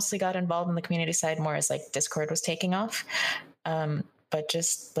I mostly got involved in the community side more as like Discord was taking off. But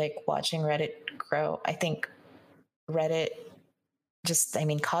just like watching Reddit grow, I think Reddit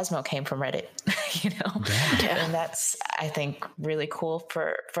Cosmo came from Reddit, Yeah. and that's, I think, really cool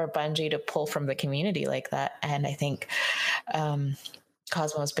for Bungie to pull from the community like that. And I think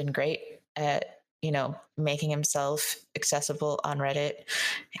Cosmo's been great at, making himself accessible on Reddit,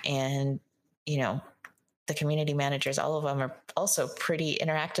 and, the community managers, all of them are also pretty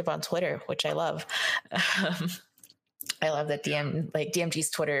interactive on Twitter, which I love. I love that DMG's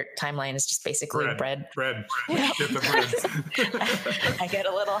Twitter timeline is just basically bread. Bread. Yeah. Get the bread. I get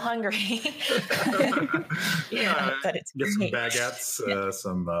a little hungry. But it's get some great. baguettes,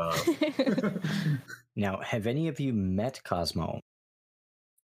 some. Now, have any of you met Cosmo?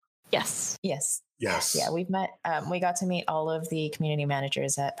 yes. Yes. Yes. Yeah, we've met. We got to meet all of the community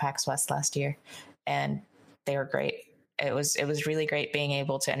managers at PAX West last year, and they were great. It was really great being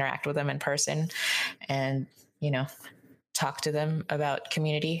able to interact with them in person, and talk to them about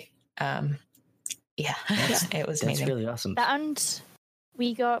community. It was amazing. That's really awesome. And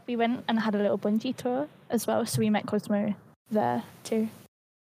we went and had a little Bungie tour as well, so we met Cosmo there too.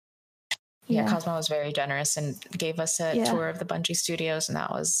 Yeah, Cosmo was very generous and gave us a tour of the Bungie studios, and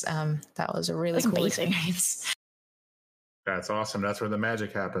that was a really cool experience. That's awesome. That's where the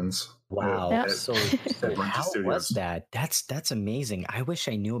magic happens. Wow. Yeah. So how was that? That's amazing. I wish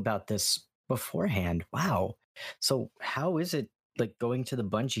I knew about this beforehand. Wow. So how is it like going to the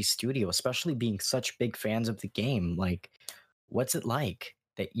Bungie studio, especially being such big fans of the game? Like, what's it like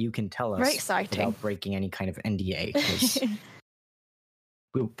that you can tell us Very exciting. without breaking any kind of NDA? 'Cause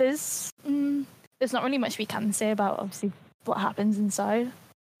there's not really much we can say about obviously what happens inside,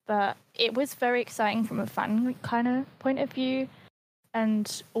 but it was very exciting from a fan kind of point of view,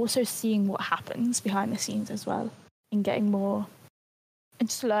 and also seeing what happens behind the scenes as well, and getting more and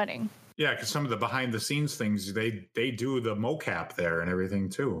just learning. Yeah, because some of the behind the scenes things, they do the mocap there and everything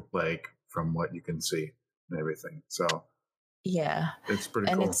too, like from what you can see and everything. So yeah, it's pretty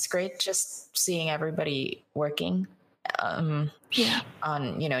and cool. it's great just seeing everybody working on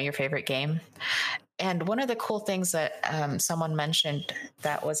your favorite game. And one of the cool things that someone mentioned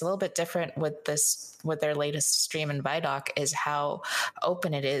that was a little bit different with their latest stream in Vidoc is how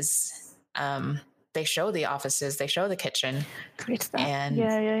open it is. They show the offices, they show the kitchen. Great stuff. And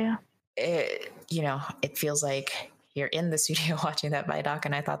yeah. It feels like you're in the studio watching that Vidoc,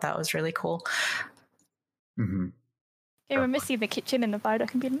 and I thought that was really cool. Mm-hmm. I remember seeing the kitchen in the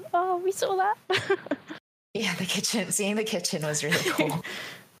Vidoc and being, oh, we saw that. Yeah, seeing the kitchen was really cool.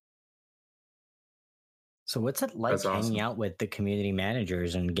 So what's it like hanging out with the community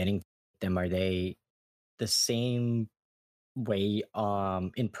managers and getting them? Are they the same way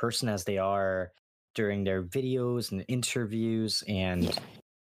in person as they are during their videos and interviews and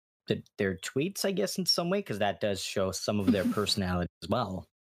their tweets, I guess, in some way? Because that does show some of their personality as well.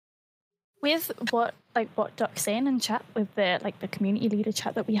 With what Doc's saying in chat with the community leader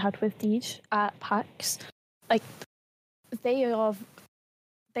chat that we had with Deej at PAX, like they are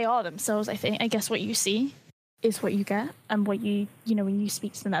themselves. I guess what you see is what you get, and what you know when you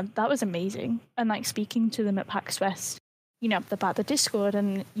speak to them, that was amazing. And like speaking to them at PAX West, about the Discord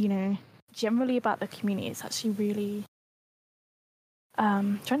and generally about the community, it's actually really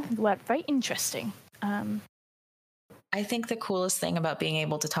trying to think of the word, very interesting. I think the coolest thing about being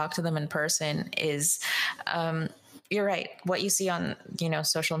able to talk to them in person is, you're right. What you see on,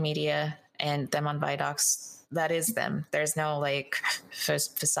 social media and them on Vidocs, that is them. There's no like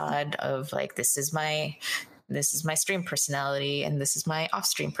facade of like, this is my stream personality and this is my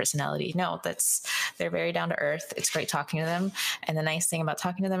off-stream personality. No, they're very down to earth. It's great talking to them. And the nice thing about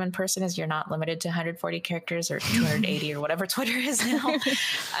talking to them in person is you're not limited to 140 characters or 280 or whatever Twitter is now.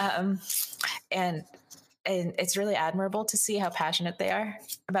 And it's really admirable to see how passionate they are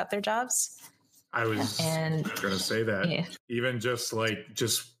about their jobs. I was going to say that even just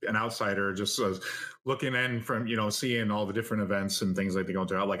an outsider, just looking in from, seeing all the different events and things like they go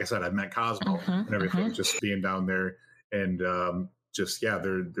to. Like I said, I've met Cosmo and everything, just being down there and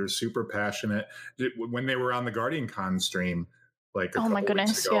they're super passionate. When they were on the GuardianCon stream, like a couple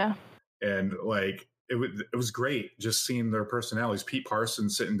weeks ago, yeah. And like it was great just seeing their personalities. Pete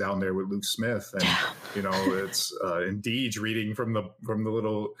Parsons sitting down there with Luke Smith, and it's and Deej reading from the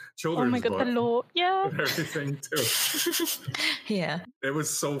little children's book. The law, yeah, and everything too. Yeah, it was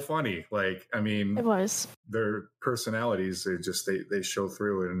so funny. Like, I mean, it was their personalities. They show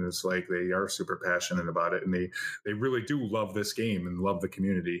through it, and it's like they are super passionate about it, and they really do love this game and love the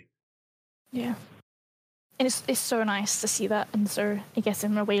community. Yeah. And it's so nice to see that, and so I guess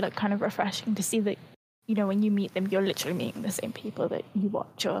in a way like kind of refreshing to see that when you meet them, you're literally meeting the same people that you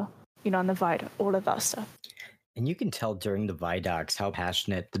watch or on the Vidoc, all of that stuff. And you can tell during the Vidocs how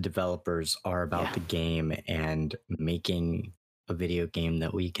passionate the developers are about the game and making a video game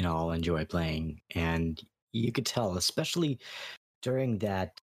that we can all enjoy playing. And you could tell, especially during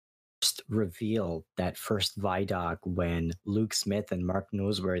that first reveal, that first Vidoc, when Luke Smith and Mark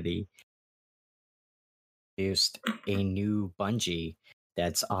Noseworthy introduced a new Bungie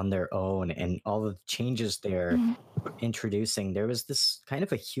that's on their own, and all the changes they're introducing. There was this kind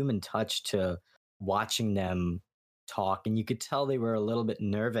of a human touch to watching them talk, and you could tell they were a little bit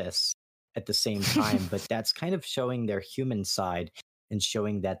nervous at the same time, but that's kind of showing their human side and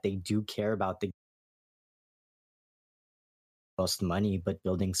showing that they do care about the most money, but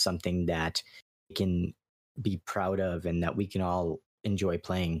building something that they can be proud of and that we can all enjoy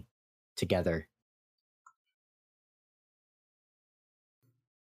playing together.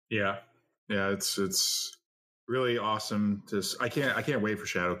 Yeah, it's really awesome. I can't wait for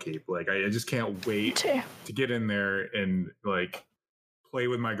Shadowkeep. Like I just can't wait to get in there and like play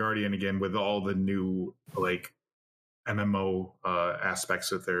with my Guardian again with all the new like MMO aspects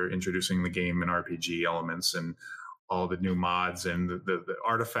that they're introducing in the game and RPG elements and all the new mods and the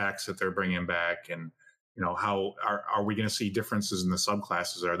artifacts that they're bringing back. And how are we going to see differences in the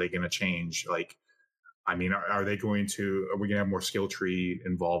subclasses? Are they going to change? Like, I mean, are we going to have more skill tree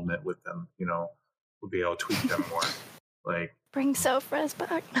involvement with them? We'll be able to tweak them more. Like, bring Self-Res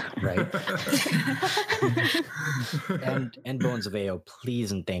back. Right. and Bones of AO,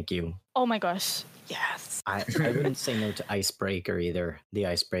 please and thank you. Oh my gosh. Yes. I wouldn't say no to Icebreaker either. The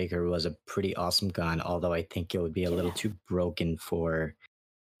Icebreaker was a pretty awesome gun, although I think it would be a little too broken for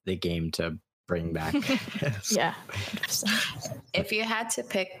the game to bring back. Yeah. 100%. If you had to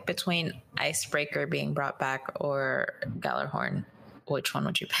pick between Icebreaker being brought back or Gallarhorn, which one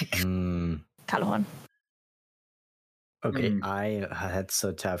would you pick? Gallarhorn. Okay, that's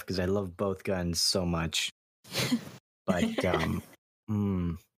so tough because I love both guns so much. But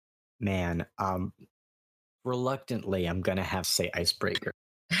man, reluctantly, I'm gonna have to say Icebreaker.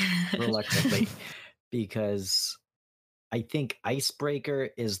 Reluctantly, because I think Icebreaker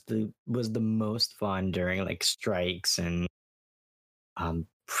was the most fun during like strikes and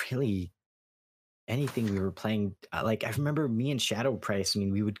really anything we were playing. Like I remember me and Shadow Price. I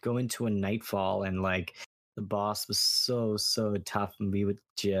mean, we would go into a Nightfall and like the boss was so tough, and we would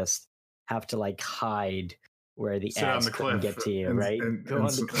just have to like hide where the ads couldn't get to you, right? Go on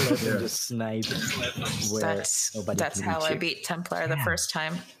the cliff and just snipe. That's how I beat Templar the first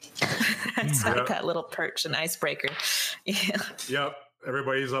time. That's like that little perch and Icebreaker. Yeah. Yep.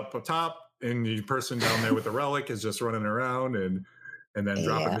 Everybody's up top, and the person down there with the relic is just running around and then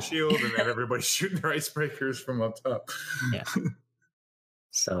dropping the shield, and then everybody's shooting their icebreakers from up top. Yeah.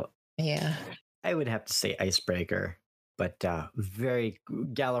 So I would have to say Icebreaker, but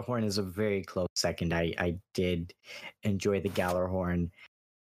Gallarhorn is a very close second. I did enjoy the Gallarhorn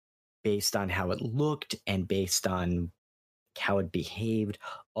based on how it looked and based on how it behaved.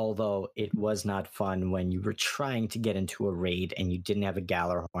 Although it was not fun when you were trying to get into a raid and you didn't have a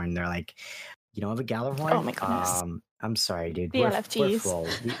Gallarhorn. They're like, you don't have a Gallarhorn? Oh my goodness. I'm sorry, dude. The We're LFGs. full.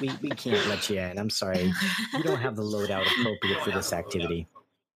 We can't let you in. I'm sorry. You don't have the loadout appropriate for this activity.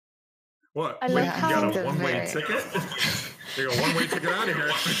 What? I Wait, love you how- got a one-way ticket? You got a one-way ticket out of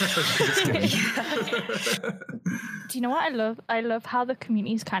here. Just kidding. Do you know what I love? I love how the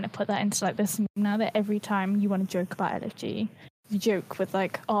community's kind of put that into like this now that every time you want to joke about LFG, you joke with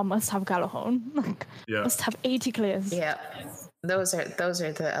like, oh, must have Galahorn. Like, Yeah. must have 80 clears. Yeah. Those are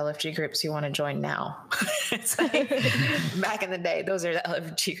the LFG groups you want to join now. It's like back in the day, those are the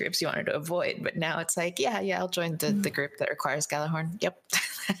LFG groups you wanted to avoid. But now it's like, yeah, I'll join the group that requires Galahorn. Yep.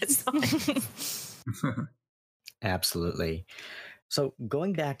 That's fine. Absolutely. So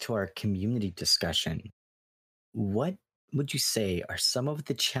going back to our community discussion, what would you say are some of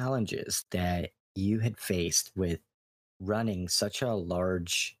the challenges that you had faced with running such a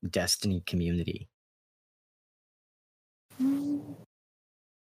large Destiny community?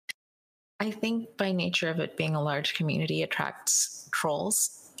 I think by nature of it being a large community attracts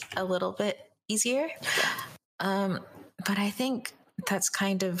trolls a little bit easier. But I think that's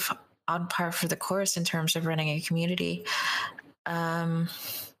kind of on par for the course in terms of running a community. I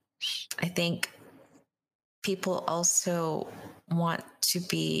think people also want to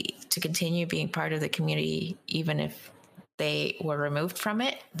continue being part of the community, even if they were removed from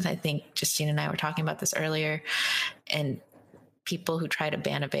it. I think Justine and I were talking about this earlier, and people who try to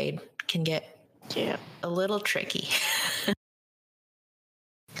ban evade can get a little tricky.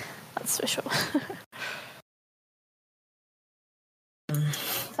 That's for sure.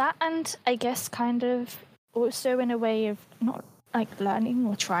 That, and I guess kind of also in a way of not like learning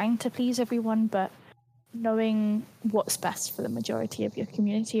or trying to please everyone, but knowing what's best for the majority of your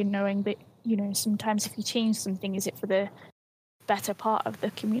community, and knowing that, you know, sometimes if you change something, is it for the better part of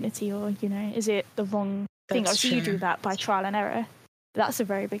the community, or, you know, is it the wrong thing? That's Obviously, you true. do that by trial and error. That's a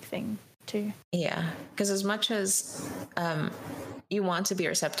very big thing too. Yeah, because as much as you want to be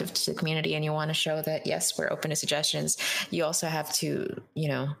receptive to the community and you want to show that, yes, we're open to suggestions, you also have to, you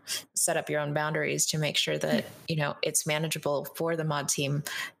know, set up your own boundaries to make sure that, you know, it's manageable for the mod team.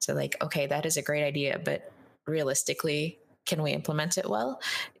 So like, okay, that is a great idea, but realistically, can we implement it well?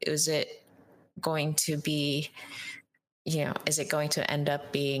 Is it going to be, you know, is it going to end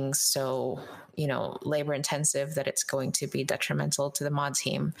up being so, you know, labor intensive that it's going to be detrimental to the mod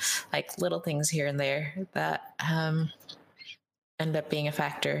team? Like little things here and there that end up being a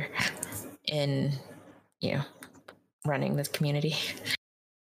factor in, you know, running the community.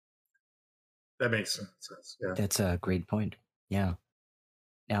 That makes sense. Yeah. That's a great point. Yeah.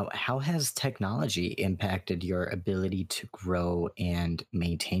 Now, how has technology impacted your ability to grow and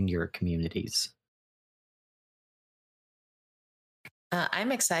maintain your communities?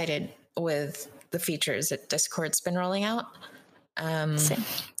 I'm excited with the features that Discord's been rolling out. Same.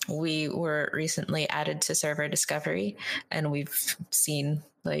 We were recently added to server discovery, and we've seen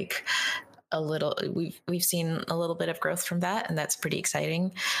like we've seen a little bit of growth from that, and that's pretty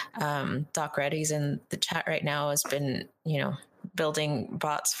exciting. Doc Reddy's in the chat right now has been, you know, building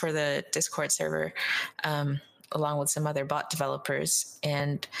bots for the Discord server, along with some other bot developers,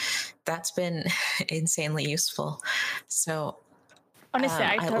 and that's been insanely useful. So Honestly,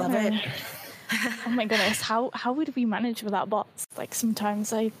 I don't love know. it. Oh my goodness, how would we manage without bots? Like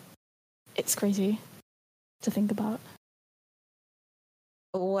sometimes it's crazy to think about.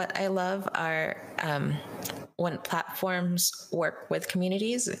 What I love are when platforms work with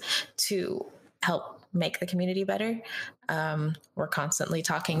communities to help make the community better. We're constantly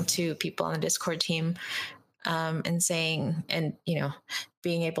talking to people on the Discord team and saying, and, you know,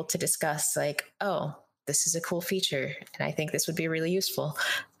 being able to discuss like, oh, this is a cool feature, and I think this would be really useful.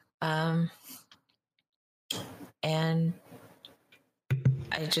 And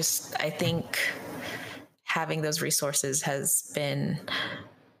I think having those resources has been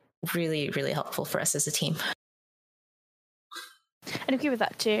really, really helpful for us as a team. I'd agree with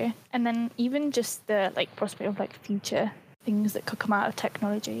that too. And then even just the like prospect of like future things that could come out of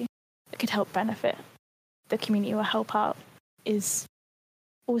technology that could help benefit the community or help out is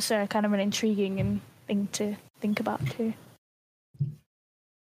also kind of an intriguing thing to think about too.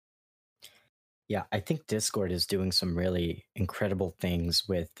 Yeah, I think Discord is doing some really incredible things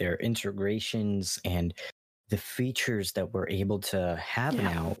with their integrations and the features that we're able to have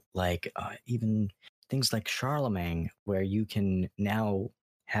now, like even things like Charlemagne, where you can now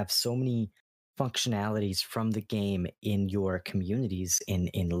have so many functionalities from the game in your communities, in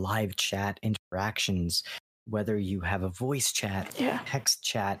live chat interactions, whether you have a voice chat, text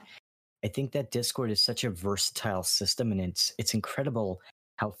chat, I think that Discord is such a versatile system, and it's incredible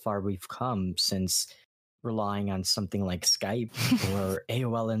how far we've come since relying on something like Skype or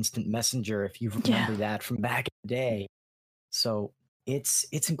AOL Instant Messenger, if you remember that from back in the day. So it's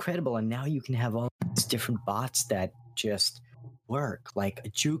incredible, and now you can have all these different bots that just work, like a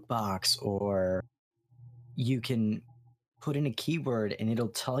jukebox, or you can put in a keyword and it'll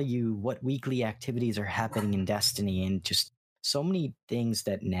tell you what weekly activities are happening in Destiny, and just so many things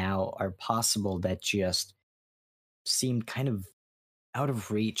that now are possible that just seemed kind of out of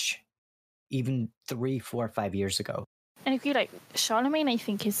reach even 3, 4, 5 years ago. And if you like, Charlemagne, I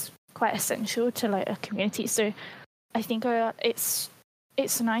think is quite essential to like a community. So I think it's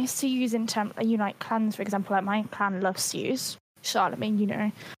nice to use in terms, like clans, for example. Like my clan loves to use Charlemagne. You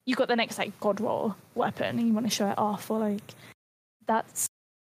know, you got the next like god roll weapon, and you want to show it off, or like that's.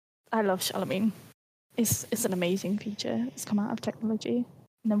 I love Charlemagne. It's an amazing feature. It's come out of technology,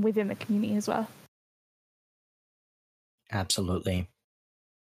 and then within the community as well. Absolutely.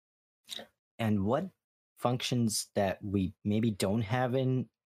 And what functions that we maybe don't have in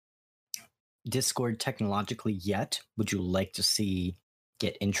Discord technologically yet would you like to see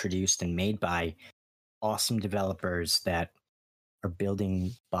get introduced and made by awesome developers that are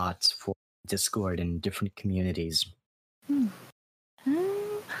building bots for Discord and different communities?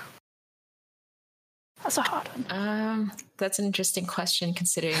 That's a hard one. That's an interesting question,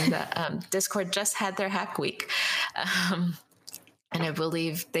 considering that Discord just had their hack week. And I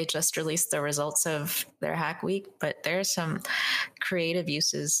believe they just released the results of their hack week, but there are some creative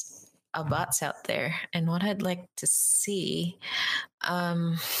uses of bots out there. And what I'd like to see,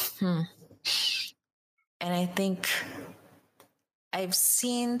 and I think I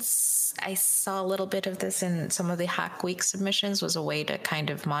saw a little bit of this in some of the hack week submissions, was a way to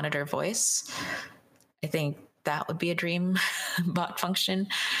kind of monitor voice. I think that would be a dream bot function,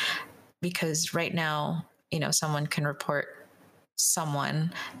 because right now, someone can report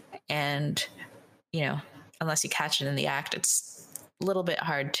someone, and unless you catch it in the act, it's a little bit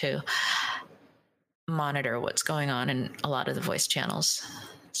hard to monitor what's going on in a lot of the voice channels.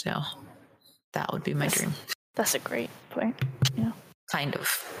 So that would be my dream. That's a great point. Yeah, kind of.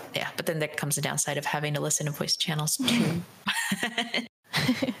 Yeah, but then there comes the downside of having to listen to voice channels too.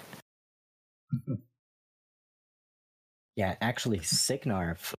 Yeah, actually,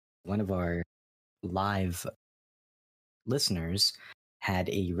 Signarf, one of our live listeners, had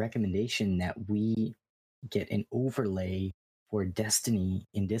a recommendation that we get an overlay for Destiny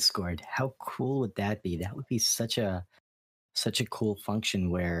in Discord. How cool would that be? That would be such a cool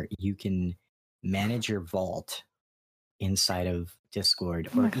function where you can manage your vault inside of Discord,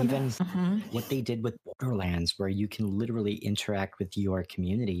 or even what they did with Borderlands, where you can literally interact with your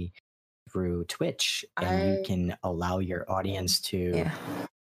community through Twitch, and you can allow your audience to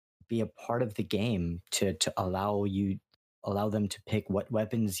be a part of the game, to allow them to pick what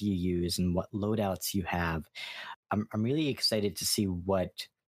weapons you use and what loadouts you have. I'm really excited to see what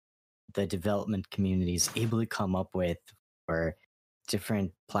the development community is able to come up with for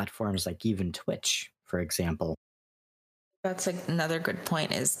different platforms, like even Twitch, for example. That's another good point.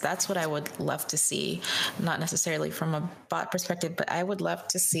 That's what I would love to see, not necessarily from a bot perspective, but I would love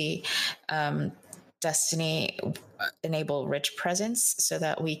to see Destiny enable rich presence so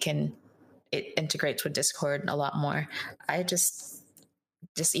that it integrates with Discord a lot more. I just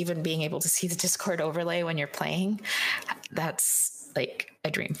even being able to see the Discord overlay when you're playing, that's like a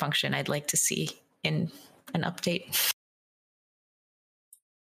dream function I'd like to see in an update.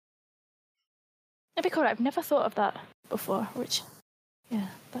 That'd be cool. I've never thought of that before, which, that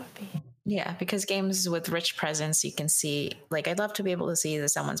would be. Yeah, because games with rich presence, you can see, like, I'd love to be able to see that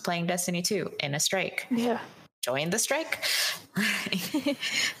someone's playing Destiny 2 in a strike. Yeah. Join the strike.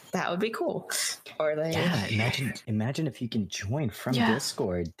 That would be cool. Or like, imagine if you can join from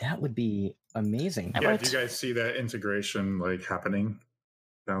Discord. That would be amazing. Yeah, do you guys see that integration like happening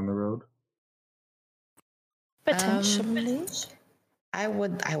down the road? Potentially. I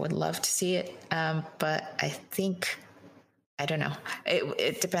would love to see it, but I think, I don't know.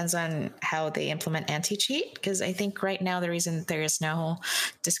 It depends on how they implement anti-cheat, because I think right now the reason there is no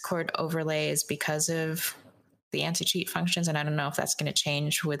Discord overlay is because of the anti-cheat functions, and I don't know if that's going to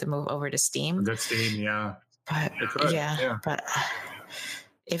change with the move over to Steam. That's Steam, yeah. But but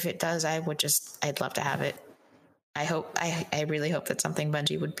if it does, I'd love to have it. I really hope that's something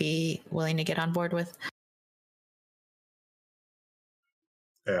Bungie would be willing to get on board with.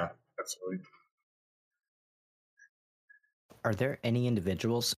 Yeah, absolutely. Are there any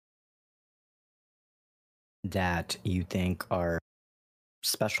individuals that you think are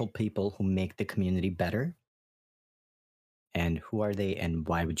special people who make the community better? And who are they, and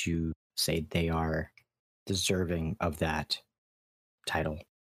why would you say they are deserving of that title?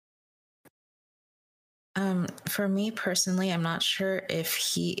 For me personally, I'm not sure if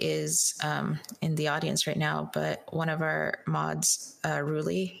he is in the audience right now, but one of our mods,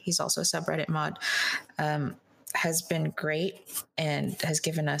 Ruli, he's also a subreddit mod, has been great and has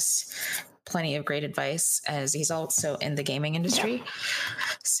given us plenty of great advice, as he's also in the gaming industry.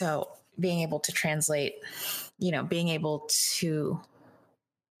 So being able to translate, being able to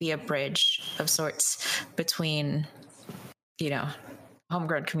be a bridge of sorts between,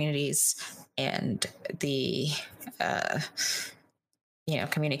 homegrown communities and the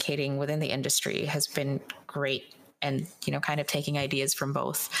communicating within the industry has been great. And kind of taking ideas from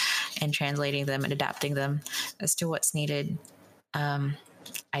both and translating them and adapting them as to what's needed.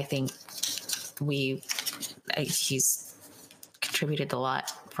 I think he's contributed a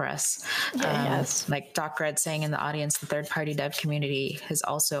lot for us. Yes. Like Doc Red saying in the audience, the third-party dev community has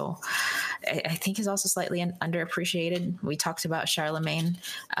also, I think, is also slightly underappreciated. We talked about Charlemagne.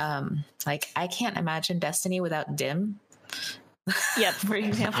 I can't imagine Destiny without Dim. Yep. For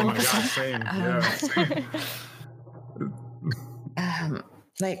example. Oh my God,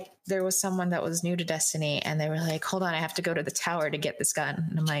 same. There was someone that was new to Destiny and they were like, hold on, I have to go to the tower to get this gun.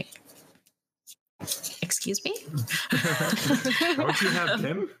 And I'm like, excuse me? Don't you have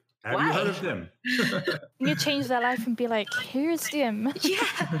Dim? Have Why? you heard of Dim? You change their life and be like, here's Dim. Yeah.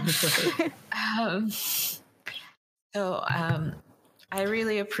 I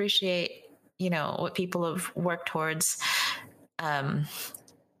really appreciate, what people have worked towards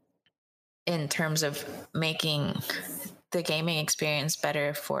in terms of making the gaming experience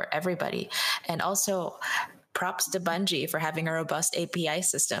better for everybody. And also props to Bungie for having a robust API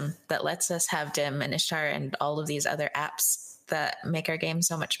system that lets us have Dim and Ishtar and all of these other apps that make our game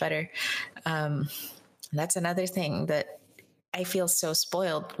so much better. That's another thing that I feel so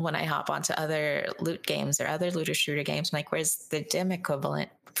spoiled when I hop onto other loot games or other looter shooter games. I'm like, where's the Dim equivalent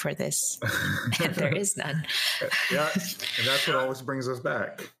for this? And there is none. Yeah, and that's what always brings us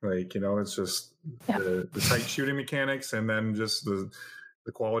back. It's just the tight shooting mechanics, and then just the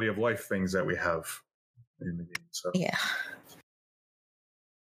quality of life things that we have in the game. So Yeah.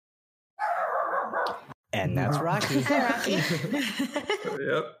 And that's Rocky. Hi, Rocky.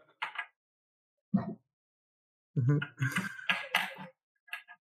 Yep.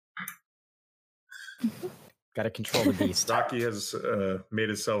 Got to control the beast. Rocky has made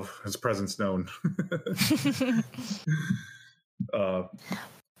his presence known.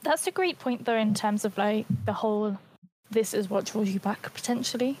 That's a great point, though, in terms of the whole this is what draws you back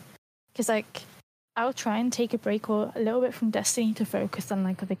potentially. Because I'll try and take a break or a little bit from Destiny to focus on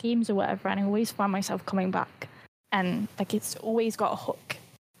other games or whatever, and I always find myself coming back, and it's always got a hook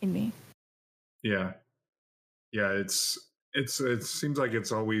in me. Yeah. It seems like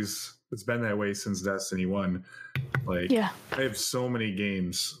it's been that way since Destiny 1. I have so many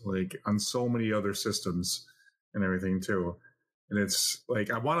games on so many other systems and everything too. And it's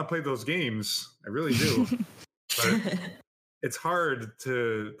I want to play those games. I really do. But it's hard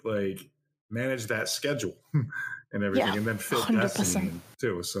to manage that schedule and everything, and then fit 100%. Destiny in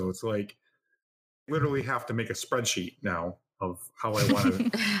too. So it's literally have to make a spreadsheet now of how I want to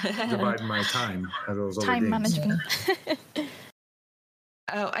divide my time at those other games. Time management.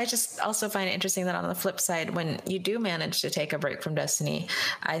 I just also find it interesting that on the flip side, when you do manage to take a break from Destiny,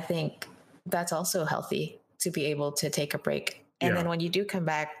 I think that's also healthy to be able to take a break. And then when you do come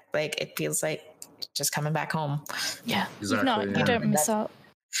back, it feels like just coming back home. Yeah, exactly. You don't miss out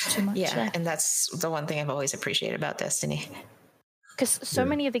too much. Yeah, and that's the one thing I've always appreciated about Destiny. Because so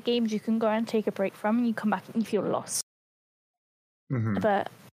many of the games you can go and take a break from, and you come back and you feel lost. Mm-hmm. But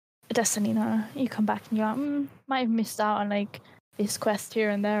Destiny, no, you come back and you're might have missed out on this quest here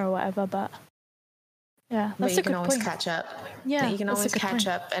and there or whatever, but yeah, that's but you can always catch up. Yeah, you can always catch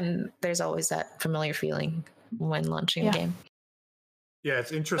up, and there's always that familiar feeling when launching the game. Yeah,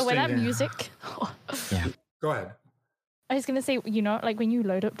 it's interesting. But when that music, Go ahead. I was gonna say, when you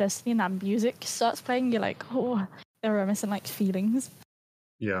load up Destiny and that music starts playing, you're like, oh, they're reminiscent feelings.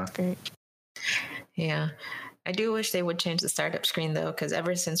 Yeah. Great. Yeah. I do wish they would change the startup screen though, because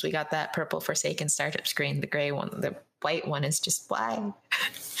ever since we got that purple Forsaken startup screen, the gray one, the white one is just why.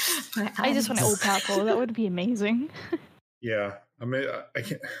 I just want it all purple. That would be amazing. Yeah, I mean,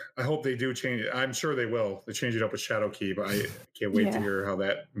 I hope they do change it. I'm sure they will. They change it up with Shadow Key, but I can't wait to hear how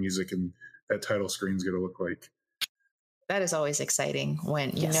that music and that title screen is going to look like. That is always exciting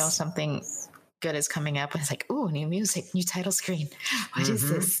when you know something good is coming up. And it's like, ooh, new music, new title screen. What is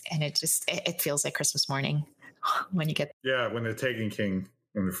this? And it feels like Christmas morning when you get. Yeah, when the Taken King,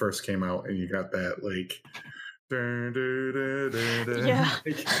 when it first came out, and you got that Yeah.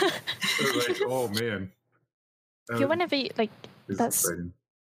 Like, oh man. You whenever like that's Exciting.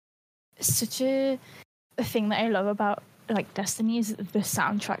 such a thing that I love about like Destiny is the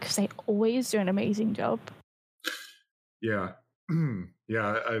soundtrack because they always do an amazing job. Yeah.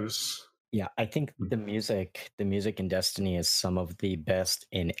 Yeah, I was. Yeah, I think the music in Destiny is some of the best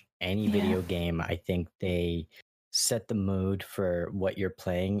in any video game. I think they set the mood for what you're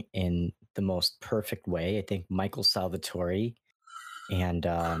playing in the most perfect way. I think Michael Salvatore and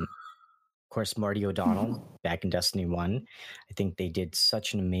of course Marty O'Donnell back in Destiny 1, I think they did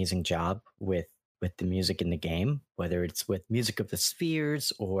such an amazing job with the music in the game, whether it's with Music of the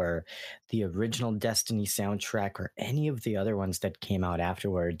Spheres or the original Destiny soundtrack or any of the other ones that came out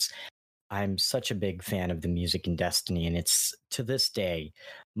afterwards. I'm such a big fan of the music in Destiny, and it's to this day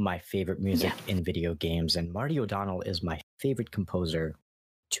my favorite music in video games. And Marty O'Donnell is my favorite composer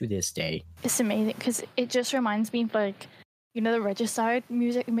to this day. It's amazing because it just reminds me of like, you know, the Regicide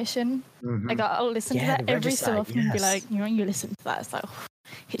music mission. Mhm. Like I'll listen to Yeah, that the every so Regicide, often and be yes. like, you know, you listen to that, it's like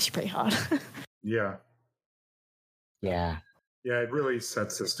hits you pretty hard. Yeah. Yeah. Yeah, it really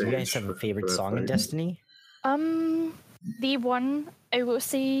sets the Do stage. you guys have a for favorite that song in fight. Destiny? The one I will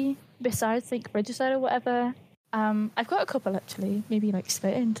say besides like Regicide or whatever, I've got a couple actually, maybe like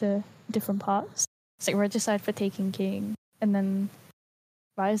split into different parts. It's like Regicide for Taking King, and then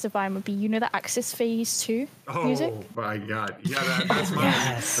Rise of Iron would be, you know, the Axis Phase 2 music. Oh my god. Yeah, that's mine.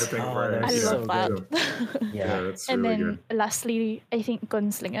 Yes. I think Oh, right. that I was yeah. love so that. good. Yeah, Yeah. that's And really then good. lastly, I think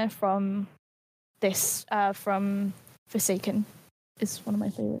Gunslinger from this from Forsaken is one of my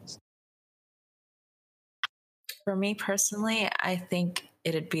favorites. For me personally, I think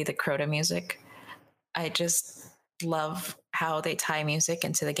it'd be the Crota music. I just love how they tie music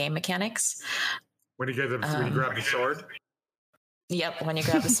into the game mechanics. When you grab the sword. Yep, when you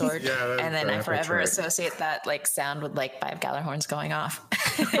grab the sword. Yeah, and then I that's forever right. associate that like sound with like 5 Gallarhorns going off.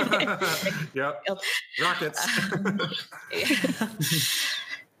 Yep. Rockets.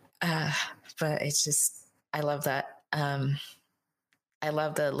 But it's just, I love that. I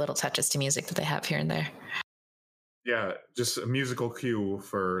love the little touches to music that they have here and there. Yeah, just a musical cue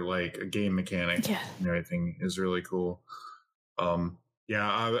for like a game mechanic and everything is really cool. Yeah,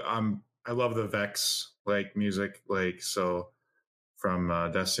 I love the Vex like music, like so from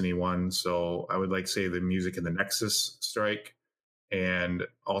Destiny 1. So I would like say the music in the Nexus Strike and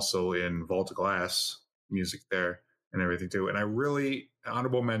also in Vault of Glass music there and everything too. And I really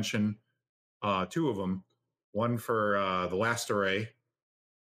honorable mention two of them. One for the Last Array.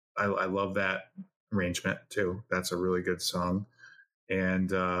 I love that arrangement too. That's a really good song. And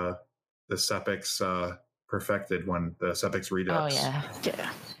the Sepix Perfected one, the Sepix Redux. Oh, yeah.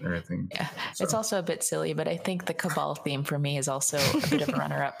 Everything. Yeah. So. It's also a bit silly, but I think the Cabal theme for me is also a bit of a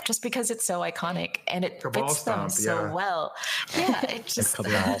runner-up, just because it's so iconic and it Cabal fits them Stomp, so yeah. well. Yeah, it's just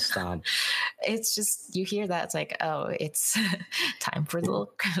Cabal Stomp. It's just, you hear that, it's like, oh, it's time for the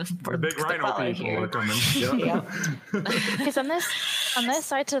big rhino people here. are coming. Because on their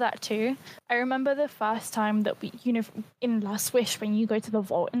side to that too, I remember the first time that we, you know, in Last Wish when you go to the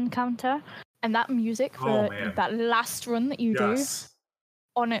vault encounter and that music for that last run that you do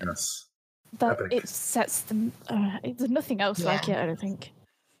on it, that Epic. it sets them. There's nothing else like it, I don't think.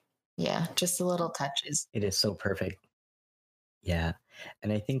 Yeah, just the little touches. It is so perfect. Yeah.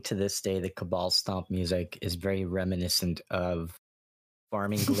 And I think to this day, the Cabal Stomp music is very reminiscent of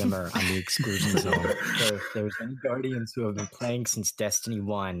farming Glimmer on the exclusion zone. So if there's any Guardians who have been playing since Destiny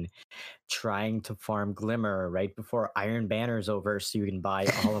 1, trying to farm Glimmer right before Iron Banner's over so you can buy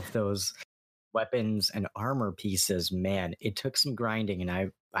all of those weapons and armor pieces, man, it took some grinding.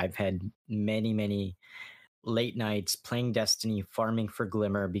 And I've had many late nights playing Destiny, farming for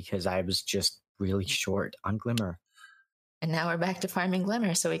Glimmer because I was just really short on Glimmer. And now we're back to farming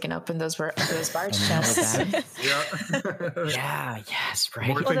Glimmer so we can open those barge chests. Yeah, yes,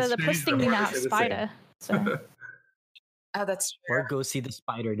 right. Although the plus thing now is Spider. So. Oh, that's true. Or go see the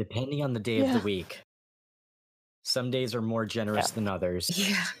Spider, depending on the day of the week. Some days are more generous than others.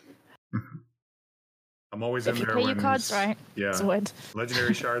 Yeah. I'm always if in you there play when your cards right. Yeah. It's wood.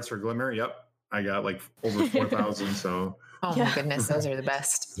 Legendary shards for Glimmer. Yep. I got like over 4,000. So. Oh my goodness, those are the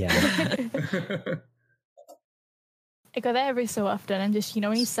best. Yeah. I go there every so often and just, you know,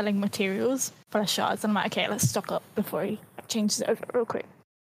 when he's selling materials for the shards, I'm like, okay, let's stock up before he changes it over real quick.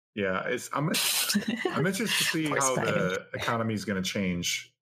 Yeah, I'm interested to see how the economy is going to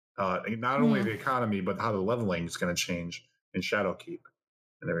change. Not only the economy, but how the leveling is going to change in Shadowkeep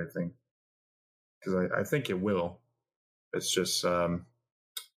and everything. Because I think it will. It's just I'm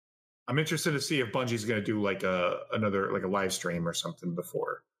interested to see if Bungie's going to do like another like a live stream or something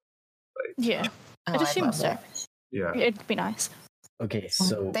before. Like, Oh, I'd I'd assume love so. that. Yeah. It'd be nice. Okay,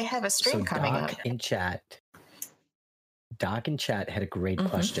 so They have a stream coming Doc up. in chat. Doc in chat had a great Mhm.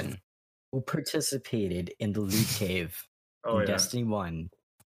 question. Who participated in the loot cave Oh in yeah. Destiny 1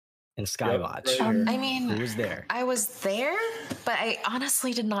 and Skywatch? right here. I mean, Who was there? I was there, but I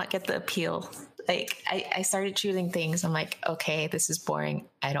honestly did not get the appeal. Like, I started choosing things. I'm like, okay, this is boring.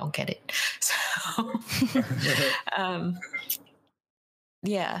 I don't get it. So,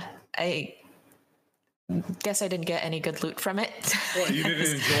 yeah, I guess I didn't get any good loot from it. Well, you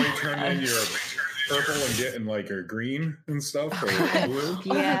didn't enjoy turning in your purple and getting like a green and stuff, or blue? Oh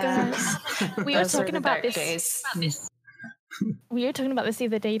my goodness. We were Those were talking the about dark this. days. We were talking about this the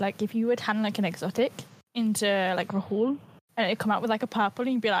other day. Like, if you would hand like an exotic into like a hole and it'd come out with like a purple,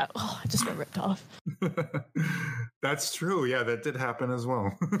 and you'd be like, "Oh, I just got ripped off." That's true. Yeah, that did happen as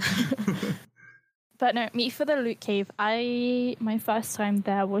well. But no, me for the loot cave. My first time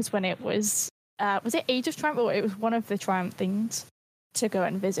there was when it was it Age of Triumph, or it was one of the Triumph things to go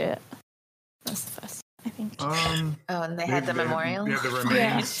and visit. That's the first, I think. Oh, and they had the memorial. Yeah, the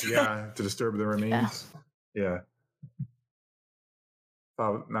remains. Yeah, to disturb the remains. Yeah.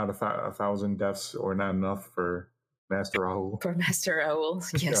 Not a 1,000 deaths, or not enough for Master Raul. For Master Raul,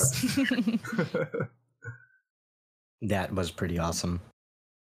 yes. That was pretty awesome.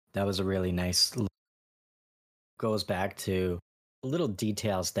 That was a really nice. Goes back to little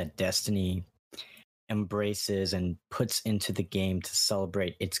details that Destiny embraces and puts into the game to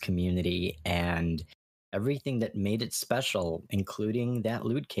celebrate its community and everything that made it special, including that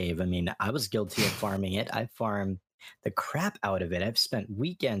loot cave. I mean, I was guilty of farming it. I farmed the crap out of it. I've spent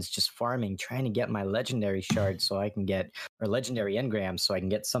weekends just farming, trying to get my legendary shards so I can get, or legendary engrams so I can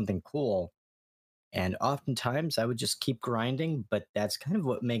get something cool. And oftentimes I would just keep grinding, but that's kind of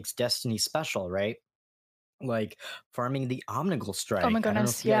what makes Destiny special, right? Like farming the Omnigul Strike. Oh my I don't know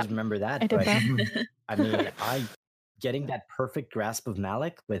goodness, if you guys remember that, I did but that. I mean, getting that perfect grasp of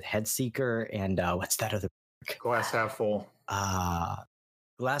Malik with Headseeker and what's that other? Glass half full.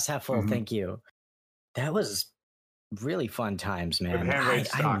 Glass half full. Mhm. Thank you. That was really fun times, man. Hand rate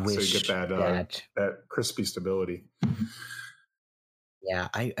I stock, so wish you get that crispy stability. Yeah,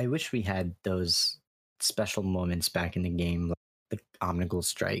 I wish we had those special moments back in the game, like the Omnigul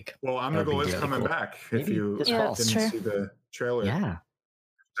Strike. Well, That would be Omnigul is really coming cool. back. Maybe If you this Yeah, fall. that's didn't true. see the trailer. Yeah.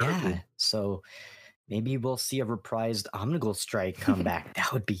 That would Yeah. be- So maybe we'll see a reprised Omnigul Strike come back.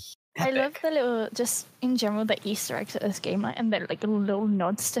 That would be I epic. love the little, just in general, the Easter eggs at this game, like, and the like little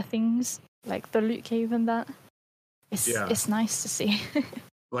nods to things, like the loot cave and that. It's nice to see.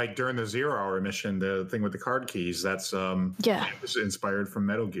 Like during the 0 Hour mission, the thing with the card keys, that's Yeah. it was inspired from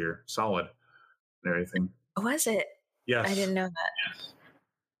Metal Gear Solid and everything. Was it? Yes. I didn't know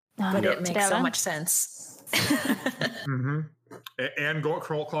that. But Yeah. it makes so much sense. Mm-hmm. And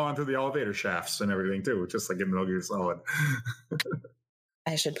clawing through the elevator shafts and everything too, just like in Metal Gear Solid.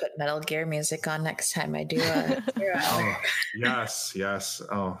 I should put Metal Gear music on next time I do a 0 Hour. Yes.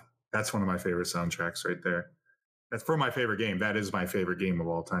 Oh, that's one of my favorite soundtracks right there. That's for my favorite game. That is my favorite game of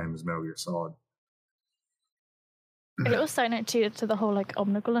all time, is Metal Gear Solid. A little side note to the whole like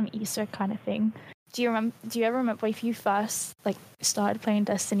Omnigul and Easter kind of thing. Do you ever remember if you first like started playing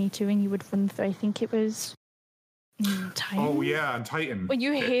Destiny 2 and you would run through? I think it was Titan. Oh yeah, on Titan. When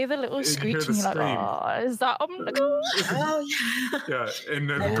you hear the little screech and you're like, "Oh, is that Omnigul?" Oh yeah. Yeah, and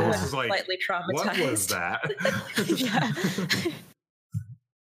then Everyone Ghost is like, slightly traumatized. "What was that?" Yeah.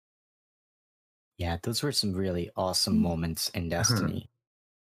 Yeah, those were some really awesome moments in Destiny.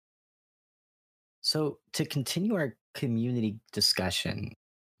 So, to continue our community discussion,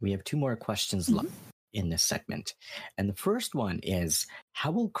 we have two more questions left in this segment. And the first one is, how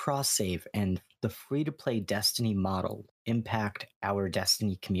will cross-save and the free-to-play Destiny model impact our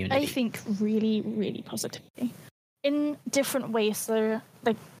Destiny community? I think really, really positively. In different ways. So,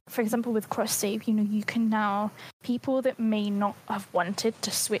 like, for example, with cross save, you can now, people that may not have wanted to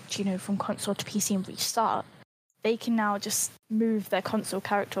switch, from console to PC and restart, they can now just move their console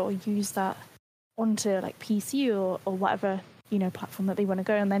character or use that onto like PC or whatever, platform that they want to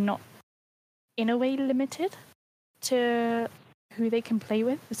go, and they're not in a way limited to who they can play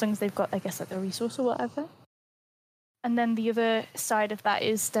with, as long as they've got, I guess, like the resource or whatever. And then the other side of that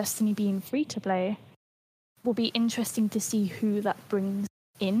is Destiny being free to play. Will be interesting to see who that brings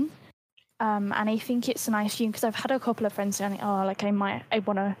in. And I think it's a nice because I've had a couple of friends saying, I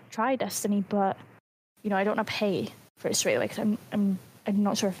want to try Destiny, but I don't want to pay for it straight away because I'm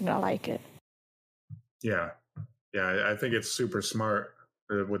not sure if I'm gonna like it. Yeah, I think it's super smart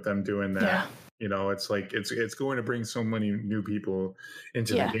with them doing that. Yeah. It's like it's going to bring so many new people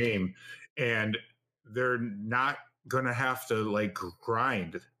into the game, and they're not going to have to like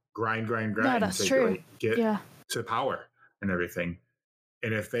grind grind No, that's to true. like get Yeah. to power and everything.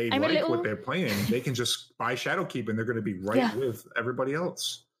 And if they I'm like what they're playing, they can just buy Shadowkeep and they're going to be right with everybody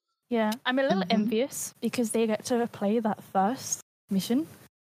else. Yeah, I'm a little envious because they get to play that first mission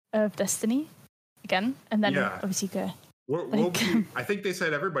of Destiny again, and then obviously go. We'll be, I think they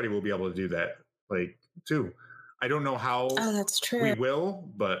said everybody will be able to do that, like, too. I don't know how that's true. we will,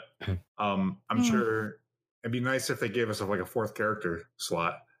 but I'm sure it'd be nice if they gave us like a 4th character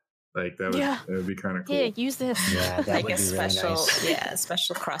slot. Like that would be kind of cool. Yeah, use this. Yeah, that like would a be special, really nice. a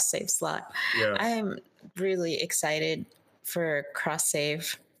special cross save slot. Yeah, I'm really excited for cross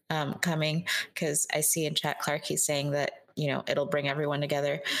save coming because I see in chat Clark he's saying that it'll bring everyone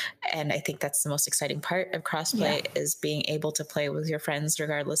together, and I think that's the most exciting part of crossplay is being able to play with your friends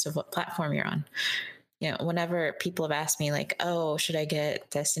regardless of what platform you're on. Whenever people have asked me like, oh, should I get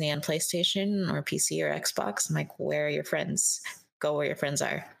Destiny on PlayStation or PC or Xbox, I'm like, where are your friends? Go where your friends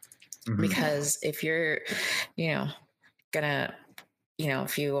are. Because if you're gonna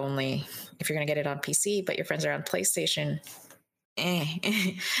if you're gonna get it on PC but your friends are on PlayStation,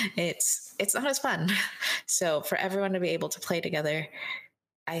 it's not as fun. So for everyone to be able to play together,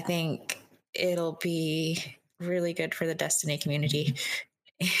 I think it'll be really good for the Destiny community,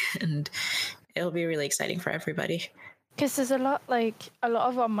 and it'll be really exciting for everybody. Because there's a lot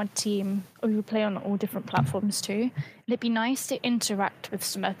of our mod team who play on all different platforms too. And it'd be nice to interact with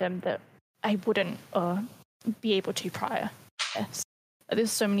some of them that I wouldn't be able to prior. Yes.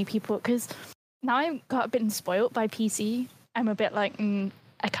 There's so many people, because now I've got a bit spoiled by PC. I'm a bit like,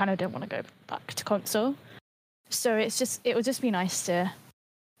 I kind of don't want to go back to console. So it would just be nice to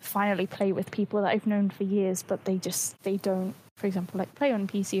finally play with people that I've known for years, but they don't, for example, like play on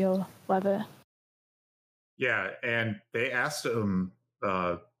PC or whatever. Yeah, and they asked them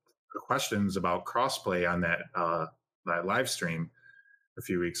questions about crossplay on that live stream a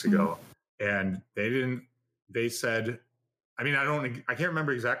few weeks ago, and they said, I mean, I can't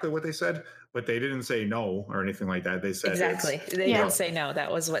remember exactly what they said, but they didn't say no or anything like that. They said exactly. They didn't say no.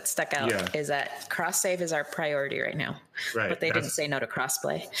 That was what stuck out, is that cross save is our priority right now. Right. But they didn't say no to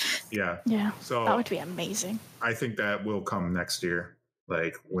crossplay. Yeah. Yeah. So that would be amazing. I think that will come next year,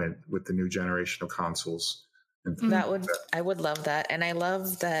 like with the new generation of consoles. I would love that. And I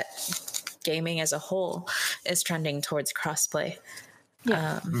love that gaming as a whole is trending towards crossplay.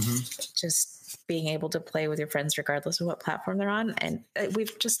 Yeah. Just being able to play with your friends regardless of what platform they're on. And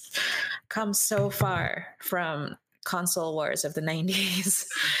we've just come so far from console wars of the 90s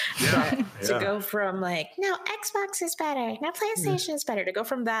to go from like, no, Xbox is better, no, PlayStation is better, to go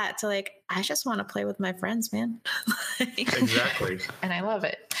from that to like, I just want to play with my friends, man. Exactly. And I love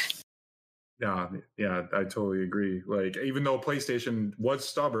it. Yeah, I totally agree. Like, even though PlayStation was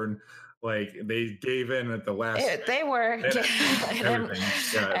stubborn, like they gave in at the last. They were,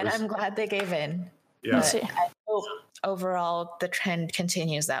 and I'm glad they gave in. Yeah, but I hope overall the trend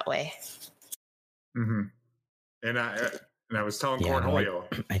continues that way. And I was telling Cornholio,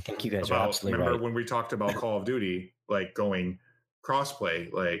 I think you guys are absolutely right. Remember when we talked about Call of Duty, like going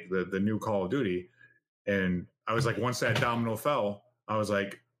crossplay, like the new Call of Duty, and I was like, once that domino fell, I was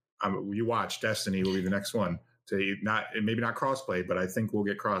like, you watch, Destiny will be the next one to maybe not crossplay, but I think we'll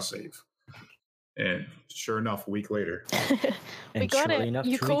get cross save. And sure enough, a week later, we got it. Enough,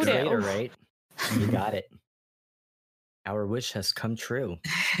 you called it later, right? You got it. Our wish has come true.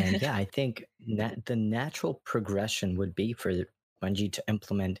 And yeah, I think the natural progression would be for Bungie to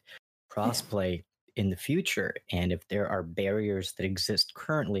implement crossplay in the future. And if there are barriers that exist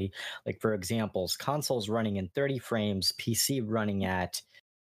currently, like for examples, consoles running in 30 frames, PC running at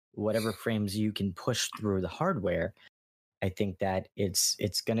whatever frames you can push through the hardware, I think that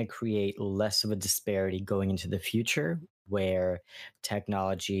it's going to create less of a disparity going into the future, where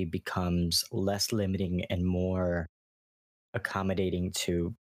technology becomes less limiting and more accommodating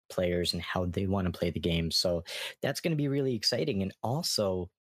to players and how they want to play the game. So that's going to be really exciting. And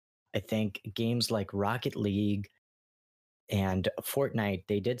also, I think games like Rocket League and Fortnite,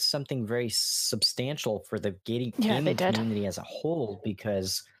 they did something very substantial for the gaming community as a whole,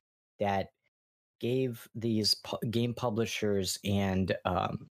 because that gave these game publishers and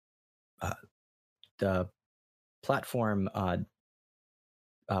the platform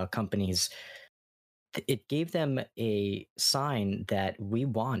companies, it gave them a sign that we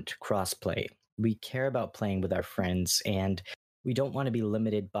want crossplay. We care about playing with our friends, and we don't want to be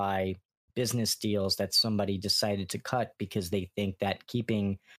limited by business deals that somebody decided to cut because they think that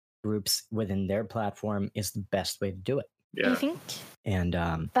keeping groups within their platform is the best way to do it. Yeah. I think. And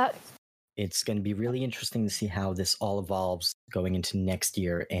it's going to be really interesting to see how this all evolves going into next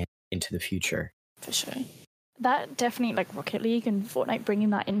year and into the future. For sure. that definitely, like Rocket League and Fortnite,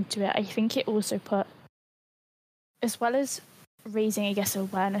 bringing that into it, I think it also put, as well as raising, I guess,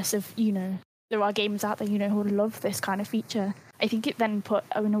 awareness of, there are gamers out there, who love this kind of feature. I think it then put,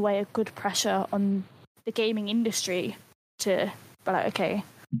 in a way, a good pressure on the gaming industry to be like, okay,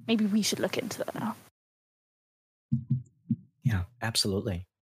 maybe we should look into that now. Yeah, absolutely.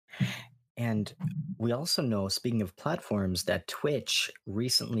 And we also know, speaking of platforms, that Twitch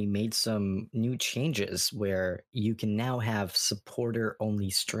recently made some new changes where you can now have supporter-only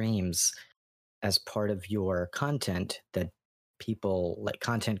streams as part of your content that people, like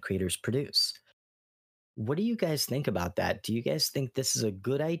content creators, produce. What do you guys think about that? Do you guys think this is a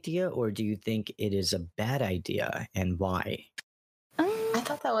good idea, or do you think it is a bad idea, and why? I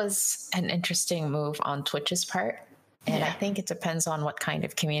thought that was an interesting move on Twitch's part. And I think it depends on what kind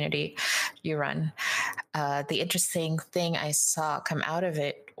of community you run. The interesting thing I saw come out of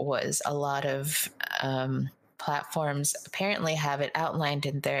it was a lot of platforms apparently have it outlined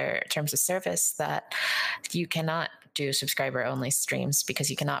in their terms of service that you cannot do subscriber only streams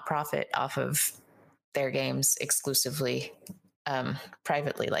because you cannot profit off of their games exclusively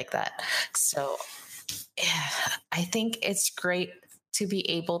privately like that. So yeah, I think it's great to be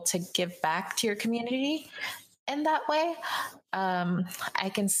able to give back to your community in that way.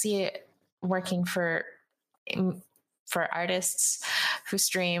 I can see it working for artists who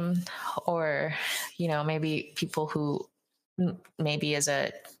stream, or maybe people who maybe as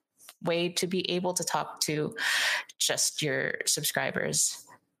a way to be able to talk to just your subscribers.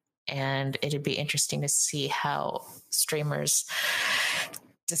 And it'd be interesting to see how streamers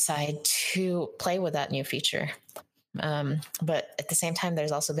decide to play with that new feature. But at the same time,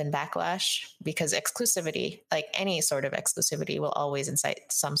 there's also been backlash because exclusivity, like any sort of exclusivity, will always incite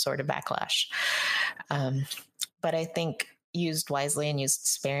some sort of backlash. But I think used wisely and used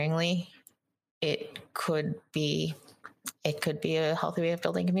sparingly, it could be a healthy way of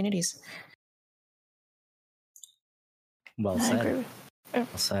building communities. Well said. Well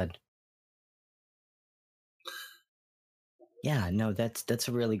said. Yeah, no, that's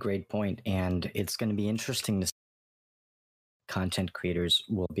a really great point, and it's going to be interesting to see content creators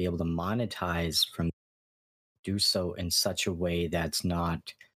will be able to monetize from do so in such a way that's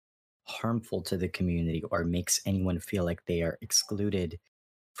not harmful to the community or makes anyone feel like they are excluded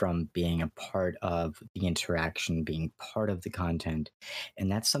from being a part of the interaction, being part of the content.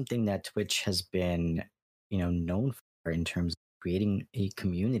 And that's something that Twitch has been, known for in terms of creating a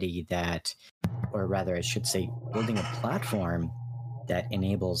community that, or rather, I should say, building a platform that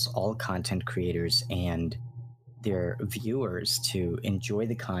enables all content creators and their viewers to enjoy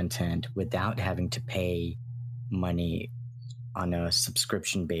the content without having to pay money on a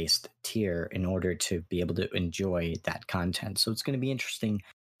subscription based tier in order to be able to enjoy that content. So it's going to be interesting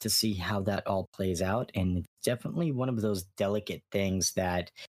to see how that all plays out. And it's definitely one of those delicate things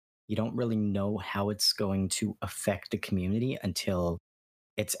that you don't really know how it's going to affect the community until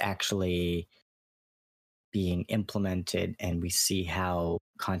it's actually being implemented and we see how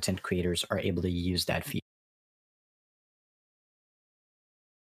content creators are able to use that feature.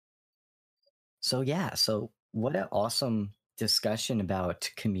 So yeah, so what an awesome discussion about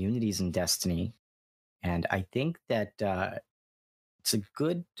communities in Destiny. And I think that it's a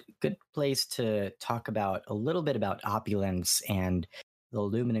good place to talk about a little bit about Opulence and the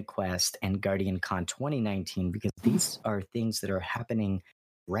Lumina Quest and GuardianCon 2019, because these are things that are happening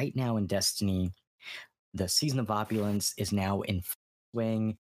right now in Destiny. The season of Opulence is now in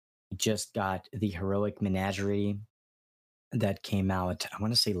swing. We just got the Heroic Menagerie that came out, I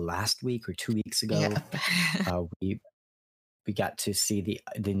want to say last week or 2 weeks ago. Yeah. We got to see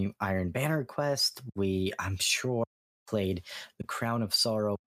the new Iron Banner quest. I'm sure, played the Crown of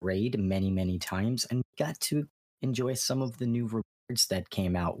Sorrow raid many times and got to enjoy some of the new rewards that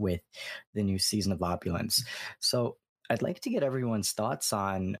came out with the new season of Opulence. So I'd like to get everyone's thoughts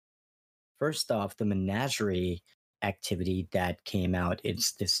on, first off, the Menagerie activity that came out.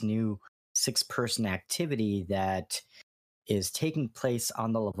 It's this new 6-person activity that is taking place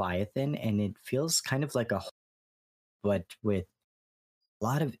on the Leviathan, and it feels kind of like but with a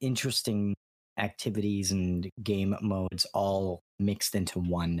lot of interesting activities and game modes all mixed into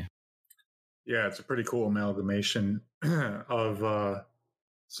one. Yeah, it's a pretty cool amalgamation of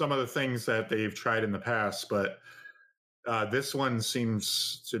some of the things that they've tried in the past, but this one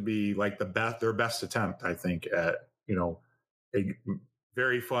seems to be like their best attempt, I think, at a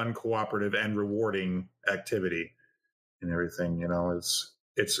very fun, cooperative, and rewarding activity and everything.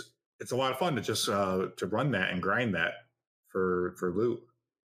 It's a lot of fun to just to run that and grind that for loot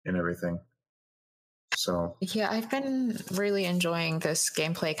and everything. So yeah, I've been really enjoying this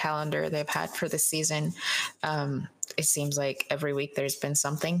gameplay calendar they've had for this season. It seems like every week there's been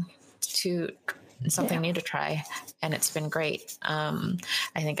something new to try, and it's been great. I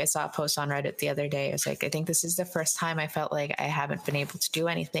think I saw a post on Reddit the other day. I was like, I think this is the first time I felt like I haven't been able to do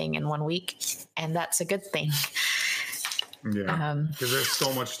anything in 1 week, and that's a good thing. yeah, because there's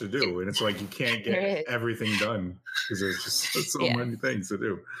so much to do, and it's like you can't get everything done because there's just so many things to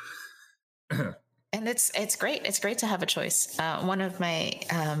do. And it's great. It's great to have a choice. One of my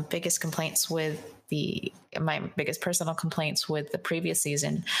biggest complaints with my biggest personal complaints with the previous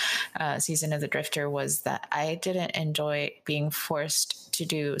season of the Drifter, was that I didn't enjoy being forced to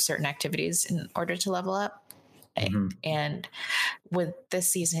do certain activities in order to level up. Mm-hmm. And with this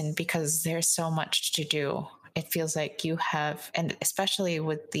season, because there's so much to do, it feels like you have, and especially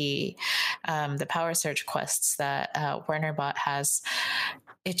with the power surge quests that WarnerBot has,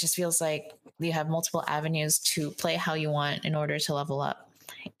 it just feels like you have multiple avenues to play how you want in order to level up,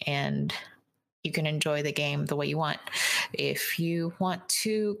 and you can enjoy the game the way you want. If you want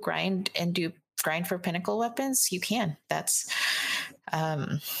to grind for pinnacle weapons, you can. That's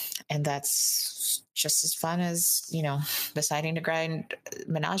just as fun as, deciding to grind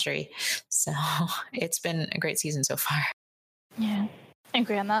Menagerie. So it's been a great season so far. Yeah, I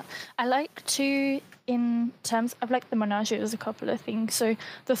agree on that. I like to, in terms of like the Menagerie, there's a couple of things. So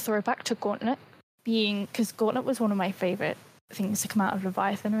the throwback to Gauntlet because Gauntlet was one of my favorite things to come out of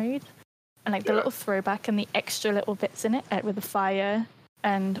Leviathan Raid. And like the little throwback and the extra little bits in it, like with the fire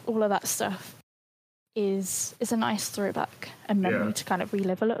and all of that stuff, is a nice throwback and memory to kind of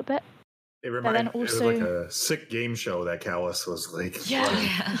relive a little bit. It reminded me, it was like a sick game show that Callus was like,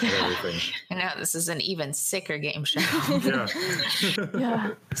 everything. And now this is an even sicker game show.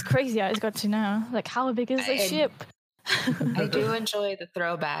 Yeah, it's crazy how it's got to now. Like, how big is this ship? I do enjoy the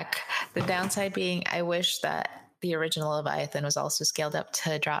throwback. The downside being, I wish that the original Leviathan was also scaled up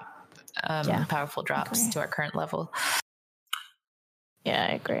to drop powerful drops to our current level. Yeah,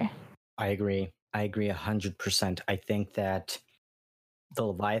 I agree. I agree 100%. I think that the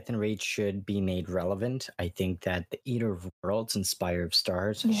Leviathan raid should be made relevant. I think that the Eater of Worlds and Spire of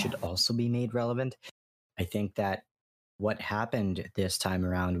Stars should also be made relevant. I think that what happened this time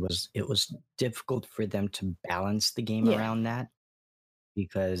around was it was difficult for them to balance the game around that,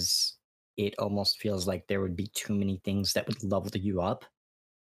 because it almost feels like there would be too many things that would level you up.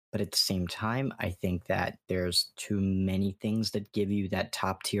 But at the same time, I think that there's too many things that give you that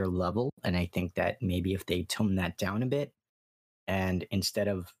top tier level. And I think that maybe if they tone that down a bit, and instead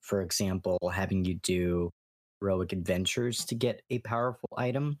of, for example, having you do heroic adventures to get a powerful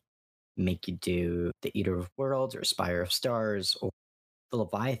item, make you do the Eater of Worlds or Spire of Stars or the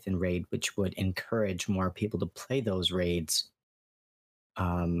Leviathan raid, which would encourage more people to play those raids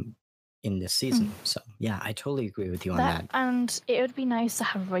in this season. So yeah, I totally agree with you on that. And it would be nice to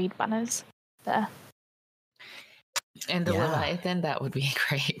have raid banners there. And the Leviathan, that would be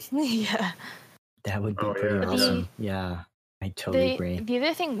great. Yeah. That would be pretty awesome. Yeah, I totally agree. The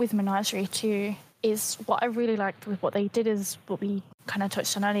other thing with Menagerie too is what I really liked with what they did is what we kind of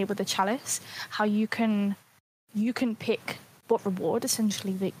touched on earlier with the chalice, how you can pick what reward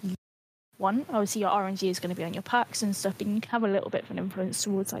essentially that you want. Obviously your RNG is going to be on your packs and stuff, but you can have a little bit of an influence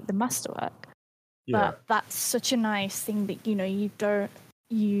towards like the masterwork. But that's such a nice thing that you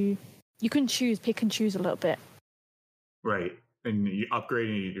can pick and choose a little bit. Right. And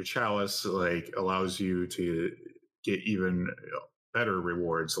upgrading your chalice like allows you to get even better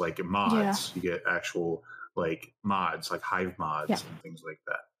rewards, like mods. You get actual like mods, like hive mods and things like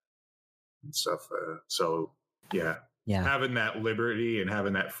that and stuff. So having that liberty and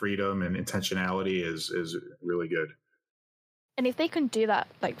having that freedom and intentionality is really good. And if they can do that,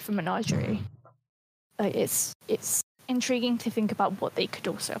 like for Menagerie, like it's intriguing to think about what they could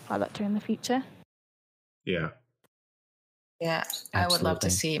also apply that to in the future. Yeah, absolutely. I would love to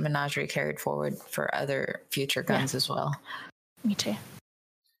see Menagerie carried forward for other future guns as well. Me too.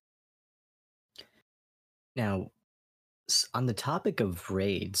 Now, on the topic of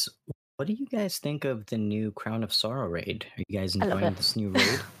raids, what do you guys think of the new Crown of Sorrow raid? Are you guys enjoying this new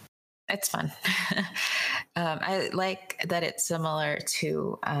raid? It's fun. I like that it's similar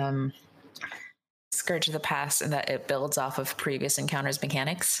to Scourge of the Past and that it builds off of previous encounters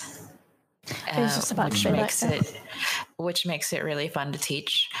mechanics. Which makes it really fun to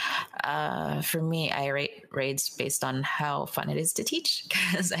teach. For me, I rate raids based on how fun it is to teach,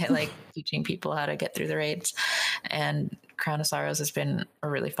 because I like teaching people how to get through the raids, and Crown of Sorrows has been a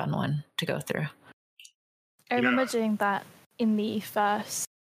really fun one to go through. I remember doing that in the first,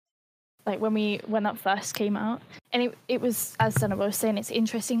 like when that first came out, and it was, as Sana was saying, it's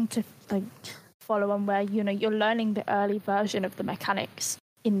interesting to like follow on where, you're learning the early version of the mechanics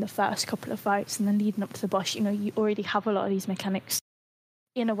in the first couple of fights, and then leading up to the boss, you already have a lot of these mechanics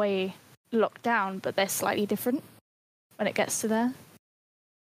in a way locked down, but they're slightly different when it gets to there.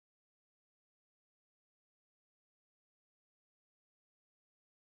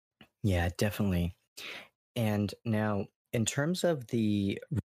 Yeah, definitely. And now, in terms of the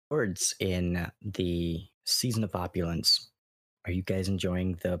rewards in the Season of Opulence, are you guys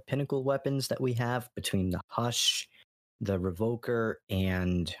enjoying the pinnacle weapons that we have between the Hush, the Revoker,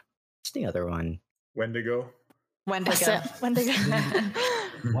 and what's the other one? Wendigo. Wendigo.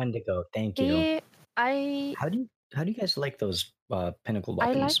 Wendigo, thank you. I How do you guys like those pinnacle I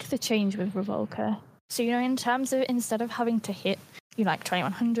weapons? like the change with Revoker. So, in terms of instead of having to hit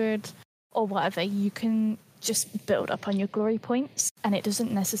 2100 or whatever, you can just build up on your glory points, and it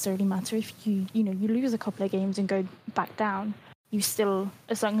doesn't necessarily matter if you lose a couple of games and go back down. You still,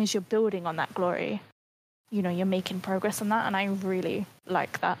 as long as you're building on that glory, you're making progress on that, and I really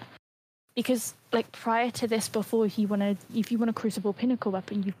like that. Because prior to this, before if you want a Crucible Pinnacle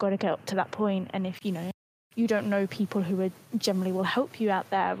weapon, you've got to get up to that point, and if you don't know people who generally will help you out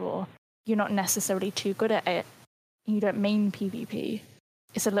there, or you're not necessarily too good at it, and you don't main PvP,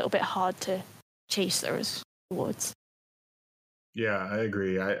 it's a little bit hard to chase those rewards. Yeah, I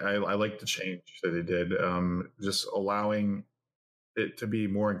agree. I like the change that they did. Just allowing it to be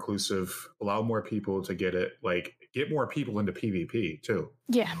more inclusive, allow more people to get it, get more people into PvP too.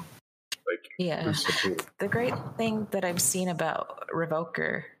 Yeah. Yeah. The great thing that I've seen about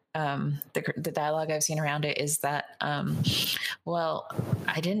Revoker, the dialogue I've seen around it is that, well,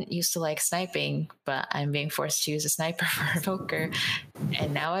 I didn't used to like sniping, but I'm being forced to use a sniper for Revoker,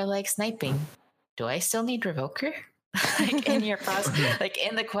 and now I like sniping. Do I still need Revoker? In your process,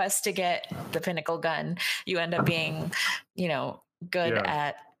 in the quest to get the pinnacle gun, you end up being, good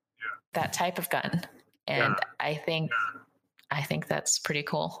at that type of gun, and I think that's pretty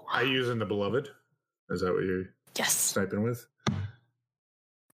cool. Are you using the Beloved? Is that what you're sniping with?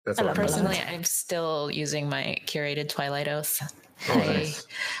 That's what personally, I'm still using my curated Twilight Oath. Nice.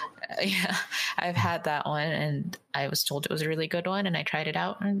 Yeah, I've had that one, and I was told it was a really good one, and I tried it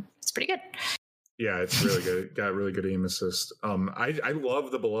out, and it's pretty good. Yeah, it's really good. It got really good aim assist. I love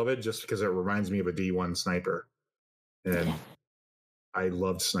the Beloved just because it reminds me of a D1 sniper, and I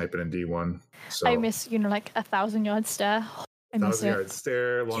loved sniping in D1. So I miss 1,000-yard stare. 1,000-yard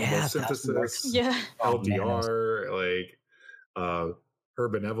stare, longbow synthesis, LDR, her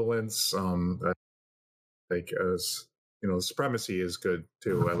benevolence. Supremacy is good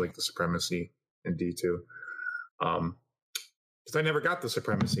too. I like the supremacy in D2. Because I never got the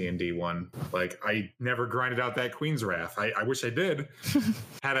supremacy in D1. I never grinded out that Queen's Wrath. I wish I did.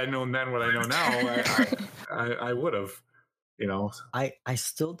 Had I known then what I know now, I would have. I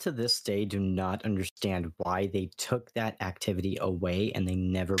still to this day do not understand why they took that activity away and they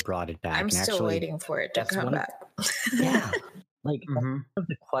never brought it back. I'm still waiting for it to come back. One of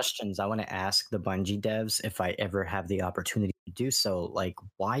the questions I want to ask the Bungie devs, if I ever have the opportunity to do so,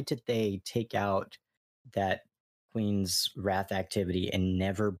 why did they take out that Queen's Wrath activity and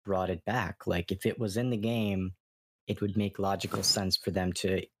never brought it back? If it was in the game, it would make logical sense for them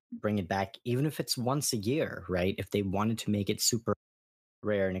to bring it back, even if it's once a year, right? If they wanted to make it super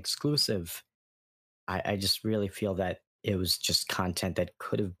rare and exclusive, I just really feel that it was just content that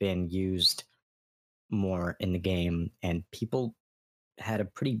could have been used more in the game, and people had a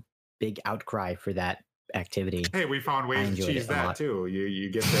pretty big outcry for that activity. Hey, we found ways to cheese that too. You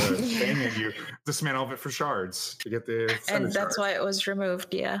get the thing and you dismantle it for shards to get the and that's shards. why it was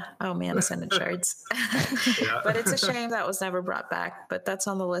removed. Yeah. Oh man, Ascendant shards. But it's a shame that was never brought back. But that's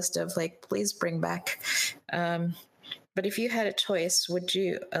on the list of please bring back. But if you had a choice, would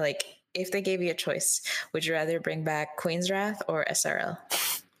you if they gave you a choice, would you rather bring back Queen's Wrath or SRL?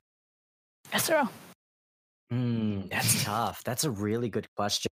 SRL. That's tough. That's a really good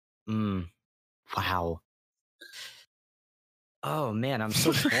question. Wow. Oh man, I'm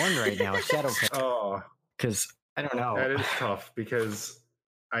so torn right now. Shadowpain. Oh, because I don't know. That is tough because,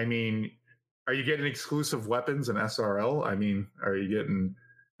 are you getting exclusive weapons in SRL? Are you getting?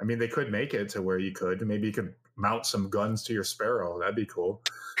 They could make it to where you could. Maybe you could mount some guns to your Sparrow. That'd be cool.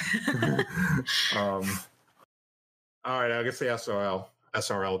 All right, I guess the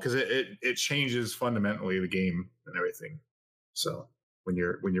SRL, because it changes fundamentally the game and everything. So when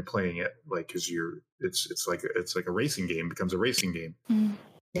you're playing it, because it's like a racing game, becomes a racing game.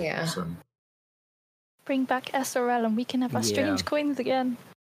 Yeah. So. Bring back SRL and we can have our strange coins again.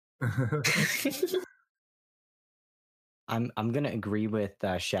 I'm gonna agree with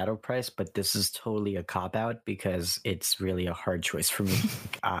Shadow Price, but this is totally a cop out because it's really a hard choice for me.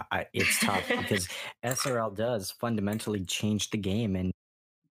 It's tough because SRL does fundamentally change the game in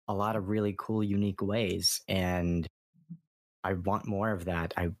a lot of really cool, unique ways, and I want more of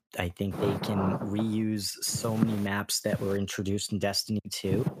that. I think they can reuse so many maps that were introduced in Destiny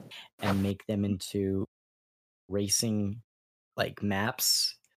 2 and make them into racing like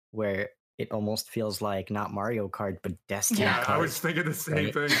maps where it almost feels like not Mario Kart but Destiny Yeah, Kart. I was thinking the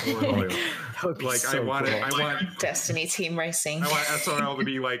same right? thing. Like, That would be like so cool. I want Destiny team racing. I want SRL to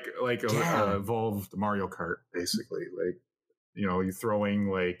be like Yeah. a evolved Mario Kart, basically. Like, you know, you throwing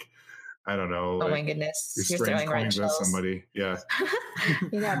like, I don't know. Oh like, my goodness. your You're strange throwing red coins at shells. somebody. Yeah.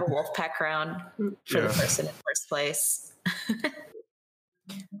 You have a wolf pack round for the person in first place.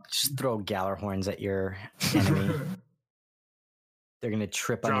 Just throw Gallarhorns at your enemy. They're gonna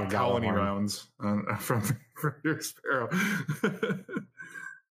trip on your Drop colony Gallarhorn. rounds from your Sparrow.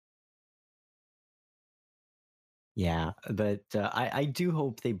 Yeah, but I do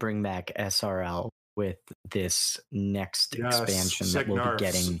hope they bring back SRL with this next expansion that sick we'll nerfs, be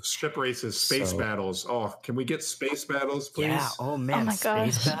getting. ship races, space battles. Oh, can we get space battles, please? Yeah. Oh man, my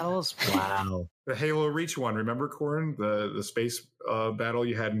space gosh. battles. Wow. The Halo Reach one. Remember, Corin, the space battle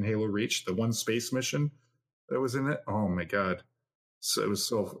you had in Halo Reach, the one space mission that was in it. Oh my god, so it was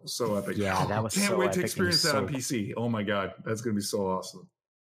so epic. Yeah, that was Can't so wait epic to and experience that so on PC. Oh my god, that's gonna be so awesome.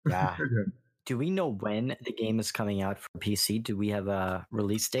 Yeah. Do we know when the game is coming out for PC? Do we have a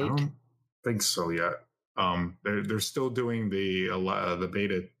release I date? don't think so yet. They're still doing the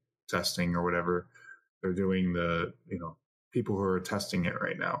beta testing or whatever. They're doing the people who are testing it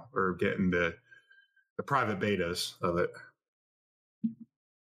right now or getting the private betas of it.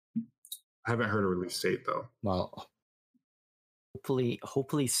 I haven't heard a release date though. Well,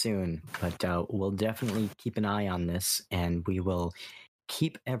 hopefully soon, but we'll definitely keep an eye on this and we will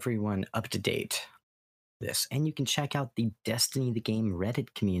keep everyone up to date with this. And you can check out the Destiny the Game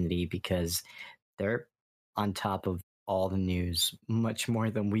Reddit community because they're on top of all the news much more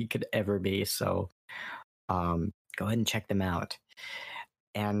than we could ever be. So go ahead and check them out.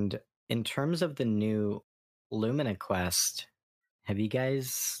 And in terms of the new Lumina quest, have you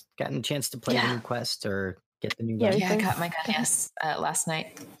guys gotten a chance to play the new quest or get the new gun? Yeah, I got my gun last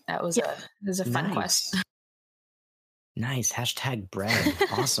night. That was a fun quest. Nice. #bread.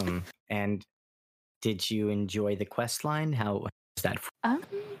 Awesome. And did you enjoy the quest line? How was that?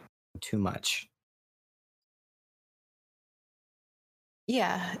 Too much?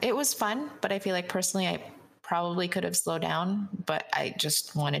 Yeah, it was fun, but I feel like personally I probably could have slowed down, but I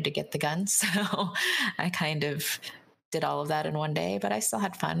just wanted to get the gun. So I kind of did all of that in one day, but I still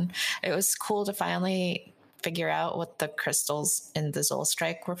had fun. It was cool to finally figure out what the crystals in the Zol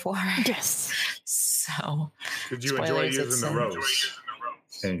Strike were for. Yes. So did you enjoy using the rose?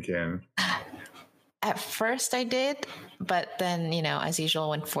 Can at first I did, but then, as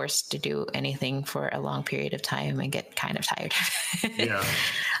usual, when forced to do anything for a long period of time, I get kind of tired of it. Yeah.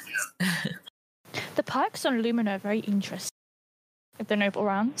 The perks on Lumina are very interesting. With the noble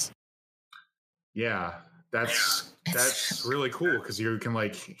rounds. Yeah, that's really cool because you can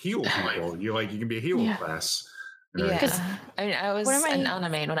like heal people. You can be a healer class. Yeah, I mean, I was an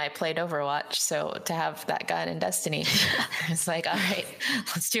anime when I played Overwatch, so to have that gun in Destiny, it's like, all right,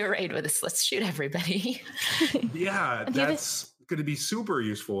 let's do a raid with this. Let's shoot everybody. Yeah, that's going to be super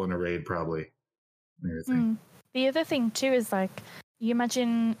useful in a raid, probably. The other thing too is like, you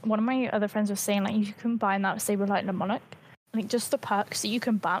imagine one of my other friends was saying like you can combine that with Saberlight and a Monarch. Like just the perks that you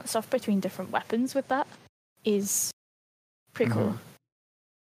can bounce off between different weapons with that is pretty cool.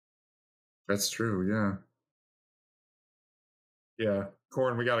 That's true. Yeah. Yeah,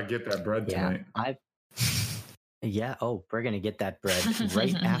 Corin, we got to get that bread tonight. We're going to get that bread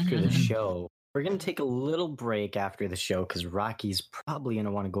right after the show. We're going to take a little break after the show because Rocky's probably going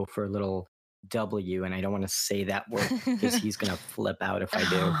to want to go for a little W, and I don't want to say that word because he's going to flip out if I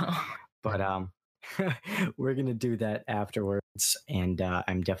do. But we're going to do that afterwards, and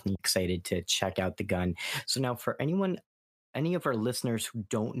I'm definitely excited to check out the gun. So now for any of our listeners who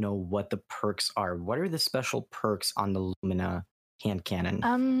don't know what the perks are, what are the special perks on the Lumina hand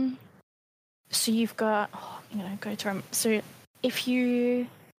cannon? So you've got go to them. So if you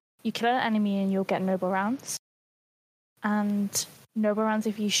kill an enemy and you'll get noble rounds, and noble rounds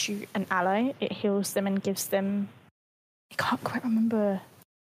if you shoot an ally, it heals them and gives them. I can't quite remember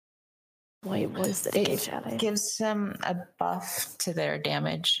what it was that it gives ally. Gives them a buff to their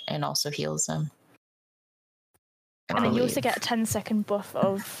damage and also heals them. And then you also get a 10-second buff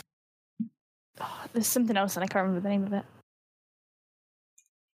of. There's something else and I can't remember the name of it.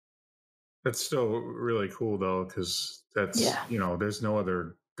 That's still really cool though, because that's there's no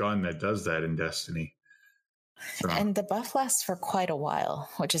other gun that does that in Destiny. So. And the buff lasts for quite a while,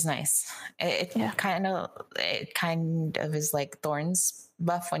 which is nice. It kind of is like Thorn's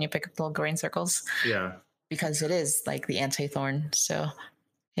buff when you pick up the little green circles. Yeah, because it is like the anti-Thorn, so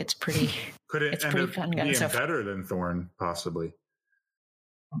it's pretty. Could it end up being better than Thorn, possibly?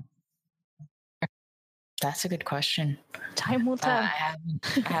 That's a good question. Time will tell. I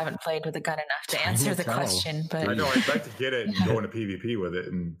haven't played with a gun enough to answer the question, but I know I'd like to get it and go into PvP with it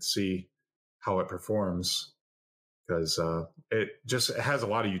and see how it performs, because it has a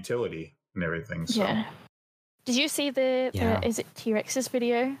lot of utility and everything. So. Yeah. Did you see the is it T-Rex's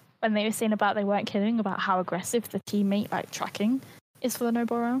video when they were saying about they weren't kidding about how aggressive the teammate like tracking is for the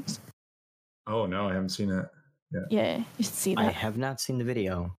no-ball rounds? Oh no, I haven't seen it. Yeah, you should see that. I have not seen the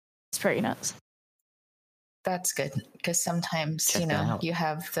video. It's pretty nuts. That's good, because sometimes you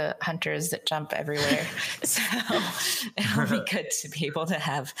have the hunters that jump everywhere, so it'll be good to be able to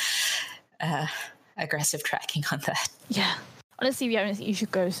have aggressive tracking on that. Yeah, honestly, if you haven't seen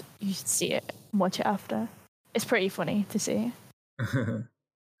it, you should see it and watch it after. It's pretty funny to see.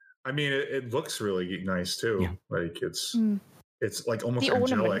 I mean, it looks really nice too. Yeah. Like it's like almost the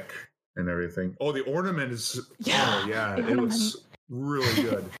angelic ornament. And everything. Oh, the ornament is it looks really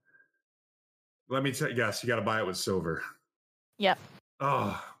good. Let me tell you, yes, you got to buy it with silver. Yep.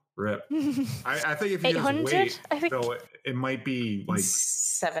 Oh, rip. I think if you just wait, though, it might be like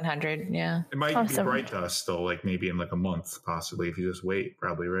 700. Yeah. It might be bright dust though, like maybe in like a month, possibly, if you just wait.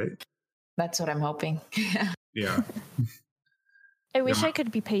 Probably, right? That's what I'm hoping. Yeah. I wish I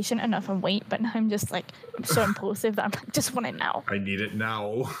could be patient enough and wait, but I'm just like so impulsive that I just want it now. I need it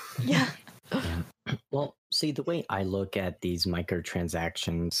now. Yeah. Well, see, the way I look at these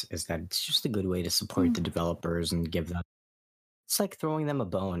microtransactions is that it's just a good way to support the developers and give them. It's like throwing them a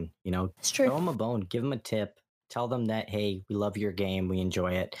bone, It's true. Throw them a bone, give them a tip, tell them that, hey, we love your game, we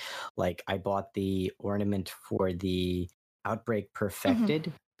enjoy it. Like I bought the ornament for the Outbreak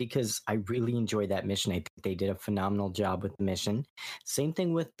Perfected because I really enjoyed that mission. I think they did a phenomenal job with the mission. Same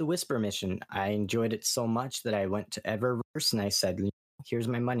thing with the Whisper mission. I enjoyed it so much that I went to Eververse and I said, here's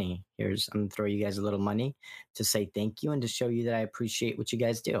my money. I'm going to throw you guys a little money to say thank you and to show you that I appreciate what you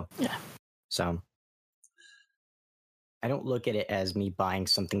guys do. Yeah. So I don't look at it as me buying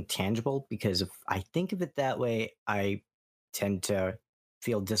something tangible, because if I think of it that way, I tend to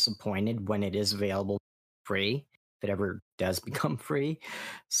feel disappointed when it is available free, if it ever does become free.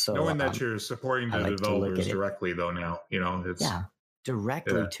 So knowing that you're supporting the developers directly though now, it's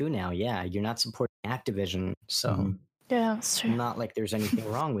directly too now. Yeah. You're not supporting Activision. So yeah, that's true. Not like there's anything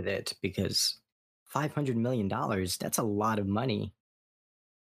wrong with it, because $500 million, that's a lot of money.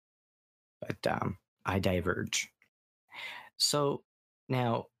 But I diverge. So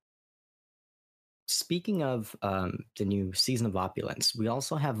now, speaking of the new Season of Opulence, we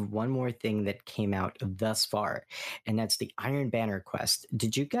also have one more thing that came out thus far, and that's the Iron Banner quest.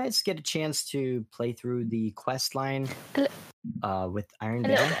 Did you guys get a chance to play through the quest line with Iron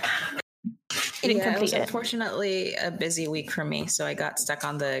Banner? Yeah, it was unfortunately a busy week for me, so I got stuck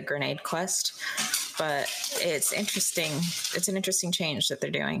on the grenade quest. But it's interesting. It's an interesting change that they're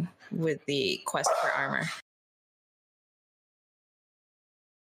doing with the quest for armor.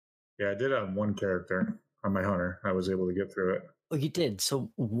 Yeah, I did have one character on my hunter. I was able to get through it. Oh, you did.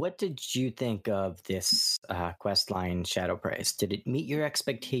 So what did you think of this quest line, Shadow Price? Did it meet your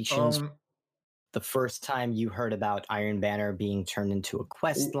expectations the first time you heard about Iron Banner being turned into a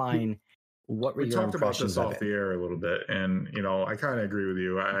quest line? What were your impressions of it? We talked about this off the air a little bit, and I kind of agree with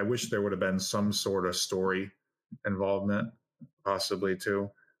you. I wish there would have been some sort of story involvement, possibly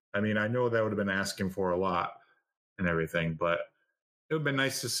too. I mean, I know that would have been asking for a lot and everything, but it would have been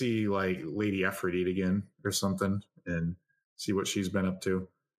nice to see like Lady Aphrodite again or something and see what she's been up to.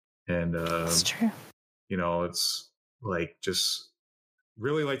 And that's true. It's like just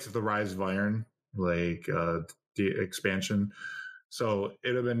really liked the Rise of Iron, like the expansion. So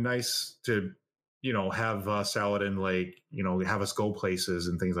it'd have been nice to, have Saladin, like, have us go places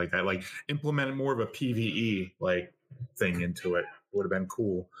and things like that, like implement more of a PvE like thing into it. Would have been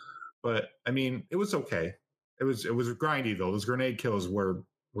cool. But I mean, it was okay. It was grindy though. Those grenade kills were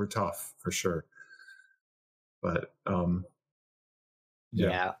tough for sure. But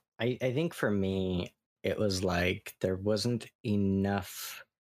yeah, I think for me, it was like there wasn't enough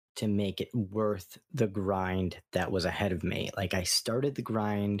to make it worth the grind that was ahead of me. Like I started the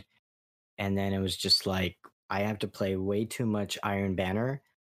grind and then it was just like, I have to play way too much Iron Banner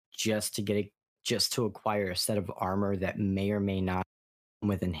just to acquire a set of armor that may or may not come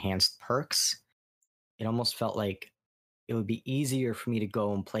with enhanced perks. It almost felt like it would be easier for me to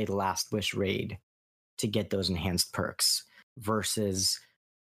go and play the Last Wish raid to get those enhanced perks versus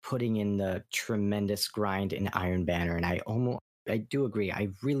putting in the tremendous grind in Iron Banner. And I do agree. I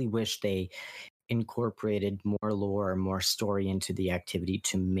really wish they incorporated more lore, more story into the activity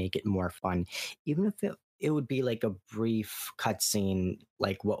to make it more fun. Even if it would be like a brief cutscene,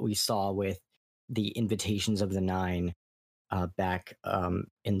 like what we saw with the Invitations of the Nine back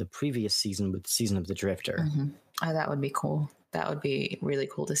in the previous season with Season of the Drifter. Mm-hmm. Oh, that would be cool. That would be really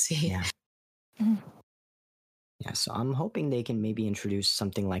cool to see. Yeah. Yeah, so I'm hoping they can maybe introduce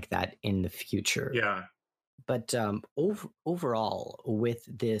something like that in the future. Yeah. But overall, with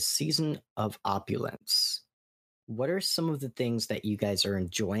this season of Opulence, what are some of the things that you guys are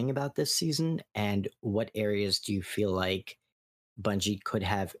enjoying about this season, and what areas do you feel like Bungie could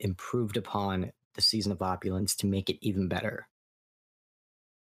have improved upon the season of Opulence to make it even better?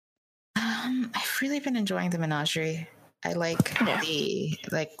 I've really been enjoying the menagerie. I like the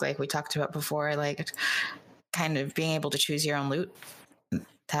like we talked about before. I like kind of being able to choose your own loot.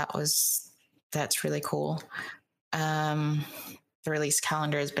 That's really cool. The release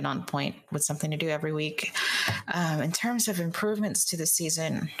calendar has been on point with something to do every week. In terms of improvements to the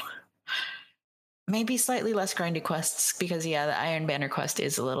season, maybe slightly less grindy quests because the Iron Banner quest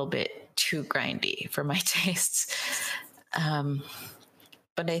is a little bit too grindy for my tastes.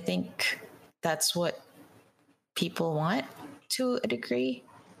 But I think that's what people want to a degree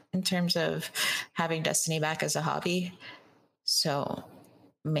in terms of having Destiny back as a hobby. So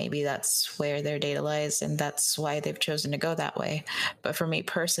maybe that's where their data lies, and that's why they've chosen to go that way. But for me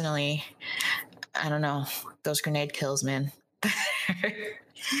personally, I don't know, those grenade kills, man.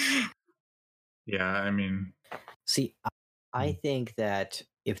 Yeah, I mean, see, I think that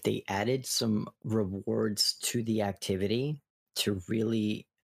if they added some rewards to the activity to really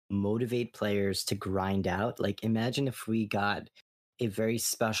motivate players to grind out, like imagine if we got a very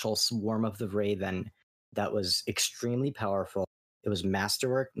special Swarm of the Raven that was extremely powerful. It was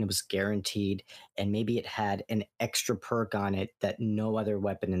masterwork and it was guaranteed, and maybe it had an extra perk on it that no other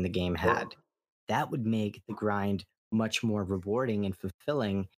weapon in the game had. That would make the grind much more rewarding and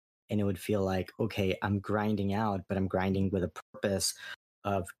fulfilling, and it would feel like, okay, I'm grinding out, but I'm grinding with a purpose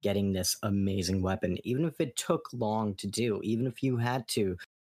of getting this amazing weapon. Even if it took long to do, even if you had to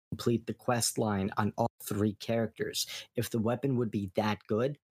complete the quest line on all 3 characters, if the weapon would be that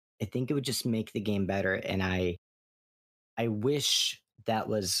good, I think it would just make the game better. And I wish that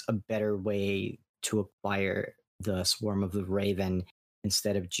was a better way to acquire the Swarm of the Raven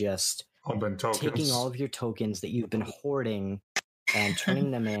instead of just taking all of your tokens that you've been hoarding and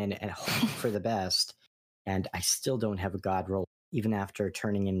turning them in and hoping for the best. And I still don't have a god roll, even after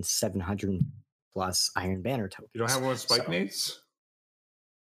turning in 700 plus Iron Banner tokens. You don't have one with spike nades?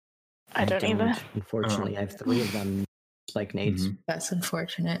 I don't either. Unfortunately, I have 3 of them spike nades. Mm-hmm. That's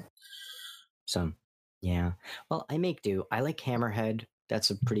unfortunate. So, yeah. Well, I make do. I like Hammerhead. That's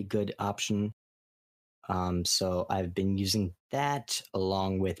a pretty good option. So I've been using that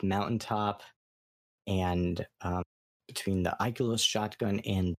along with Mountaintop, and between the Iculus shotgun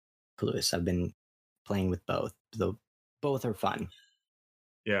and Iculus, I've been playing with both. Though both are fun.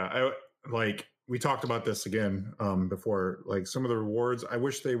 Yeah, we talked about this again before. Like some of the rewards, I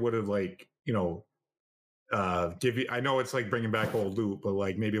wish they would have give you. I know it's like bringing back old loot, but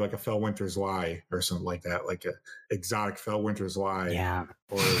like maybe like a Fellwinter's Lie or something like that, like a exotic Fellwinter's Lie, yeah,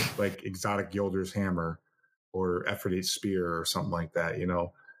 or like exotic Gilder's Hammer, or Ephrodite's Spear, or something like that.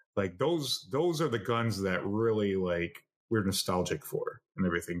 Like those are the guns that really like we're nostalgic for and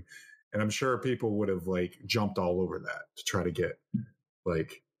everything. And I'm sure people would have like jumped all over that to try to get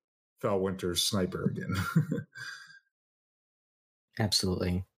like Fellwinter's Sniper again.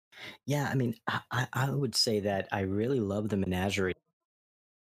 absolutely. Yeah, I mean, I would say that I really love the Menagerie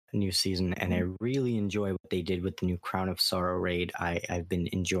new season, and I really enjoy what they did with the new Crown of Sorrow raid. I've been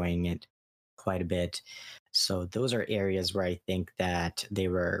enjoying it quite a bit. So those are areas where I think that they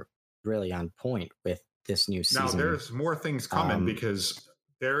were really on point with this new season. Now there's more things coming because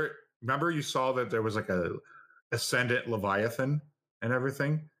remember you saw that there was like a Ascendant Leviathan and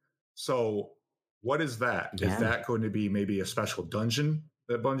everything. So what is that? Yeah. Is that going to be maybe a special dungeon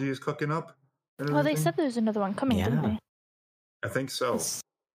that Bungie is cooking up? Well, they said there was another one coming, didn't they? I think so.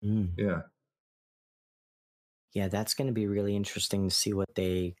 Yeah. Yeah, that's going to be really interesting to see what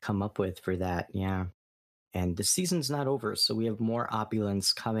they come up with for that. Yeah. And the season's not over, so we have more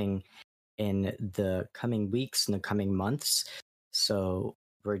opulence coming in the coming weeks and the coming months. So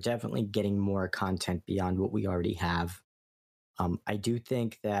we're definitely getting more content beyond what we already have. I do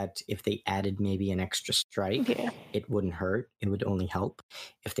think that if they added maybe an extra strike, it wouldn't hurt. It would only help.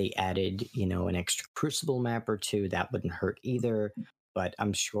 If they added, an extra crucible map or two, that wouldn't hurt either. But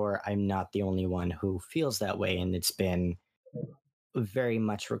I'm sure I'm not the only one who feels that way. And it's been very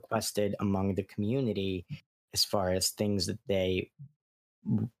much requested among the community as far as things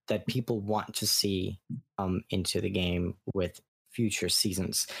that people want to see into the game with future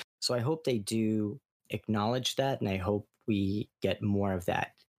seasons. So I hope they do acknowledge that, and I hope we get more of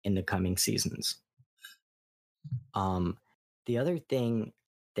that in the coming seasons. The other thing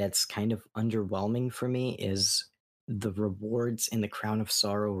that's kind of underwhelming for me is the rewards in the Crown of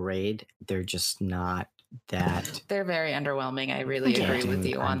Sorrow raid. They're just not that. They're very underwhelming. I really agree with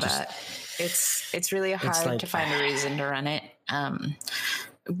you on that. It's really hard to find a reason to run it.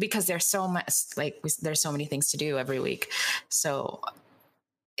 Because there's so much, there's so many things to do every week. So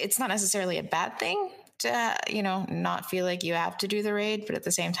it's not necessarily a bad thing to, not feel like you have to do the raid, but at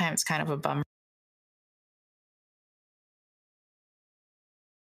the same time, it's kind of a bummer.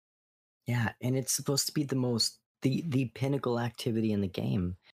 Yeah, and it's supposed to be the pinnacle activity in the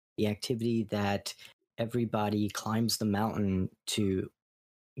game, the activity that everybody climbs the mountain to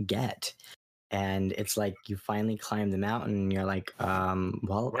get. And it's like you finally climb the mountain and you're like,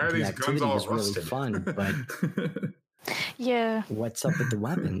 well, the activity was really fun, but yeah, what's up with the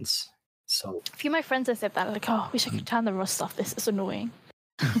weapons? So a few of my friends have said that, like, oh, I wish I could turn the rust off. This is annoying.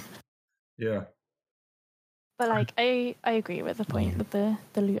 Yeah. But like, I agree with the point with the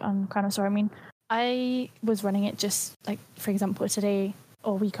loot on Crown of Sorrow. I mean, I was running it just like, for example, today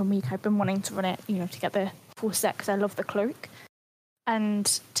or week on week, I've been wanting to run it, to get the full set because I love the cloak. And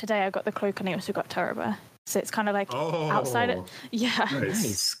today I got the cloak and I also got Terror. So it's kind of like outside it. Yeah.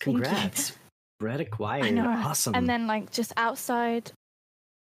 Nice. Congrats. Bread acquired. I know. Awesome. And then like just outside.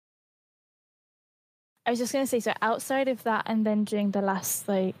 I was just going to say, so outside of that and then doing the last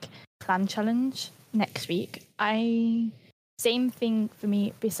like clan challenge next week, same thing for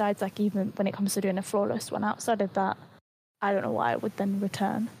me besides like even when it comes to doing a flawless one. Outside of that, I don't know why I would then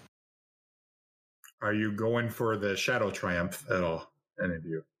return. Are you going for the Shadow Triumph at all? Any of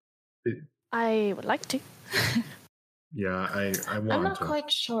you? I would like to. Yeah, I want to. I'm not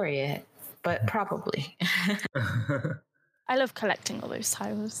quite sure yet, but probably. I love collecting all those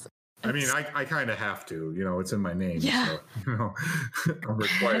tiles. I mean, I kind of have to. It's in my name. Yeah. So, I'm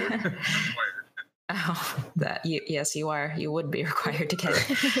required. Yes, you are. You would be required to get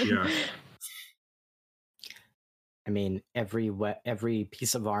it. Yeah. I mean, every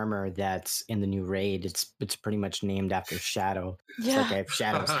piece of armor that's in the new raid, it's pretty much named after Shadow. Yeah. It's like I have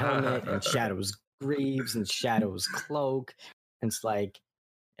Shadow's helmet and Shadow's greaves and Shadow's cloak. And it's like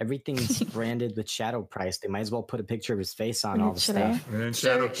everything's branded with Shadow price. They might as well put a picture of his face on all the stuff. And then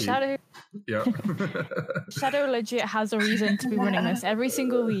Shadow. Yeah. Shadow legit has a reason to be running this every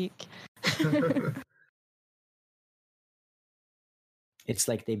single week. It's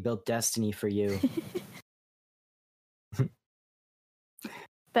like they built Destiny for you.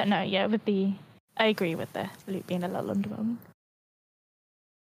 But no, yeah, I agree with the loot being a little underwhelming.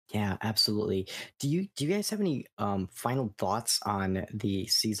 Yeah, absolutely. Do you guys have any final thoughts on the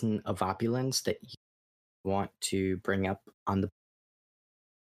season of Opulence that you want to bring up on the?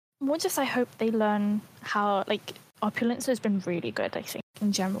 More just, I hope they learn how Opulence has been really good, I think,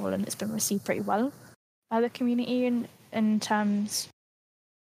 in general, and it's been received pretty well by the community in terms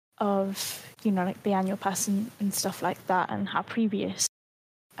of the annual pass and stuff like that, and how previous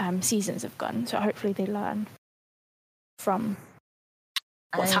seasons have gone. So hopefully they learn from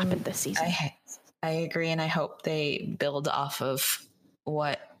what's happened this season. I agree, and I hope they build off of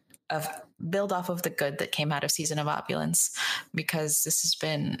the good that came out of Season of Opulence, because this has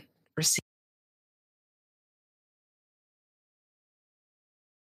been received.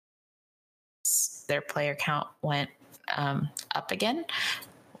 Their player count went up again,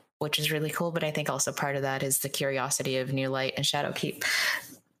 which is really cool. But I think also part of that is the curiosity of New Light and Shadowkeep.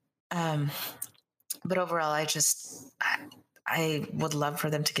 But overall, I would love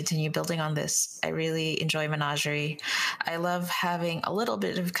for them to continue building on this. I really enjoy Menagerie. I love having a little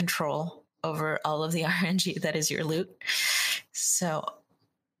bit of control over all of the RNG that is your loot. So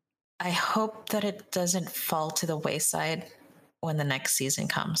I hope that it doesn't fall to the wayside when the next season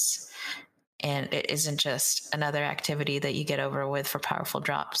comes. And it isn't just another activity that you get over with for powerful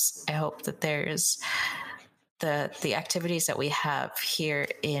drops. I hope that there's the activities that we have here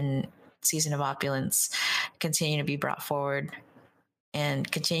in Season of Opulence continue to be brought forward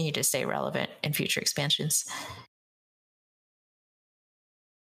and continue to stay relevant in future expansions.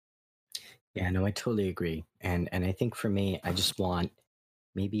 Yeah, no, I totally agree. And I think for me, I just want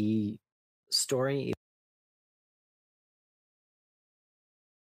maybe story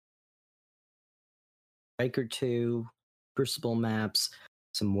strike or two, crucible maps,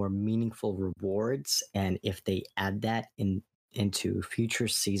 some more meaningful rewards, and if they add that into future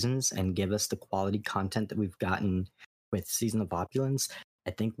seasons and give us the quality content that we've gotten with Season of Opulence,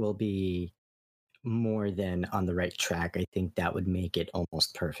 I think we'll be more than on the right track. I think that would make it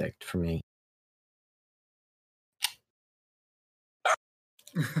almost perfect for me.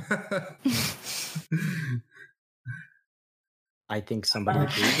 I think somebody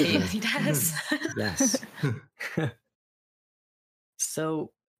agrees with me. He does. Yes.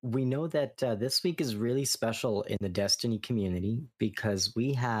 So we know that this week is really special in the Destiny community because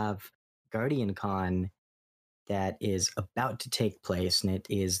we have GuardianCon that is about to take place, and it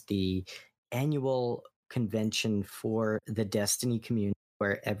is the annual convention for the Destiny community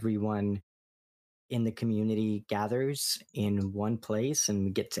where everyone in the community gathers in one place and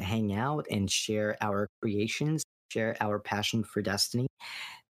we get to hang out and share our creations, share our passion for Destiny.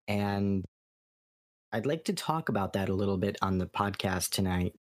 And I'd like to talk about that a little bit on the podcast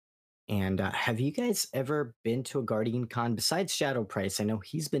tonight. And have you guys ever been to a Guardian Con besides Shadow Price? I know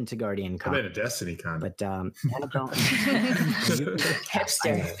he's been to Guardian Con. I've been to Destiny Con. But Annabelle,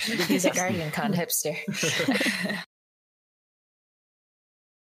 hipster. He's a Guardian Con hipster.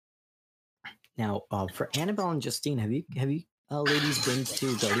 Now, for Annabelle and Justine, have you ladies been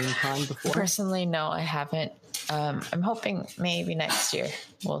to Guardian Con before? Personally, no, I haven't. I'm hoping maybe next year.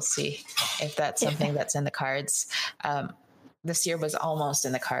 We'll see if that's something that's in the cards. This year was almost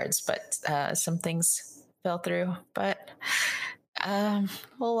in the cards, but some things fell through. But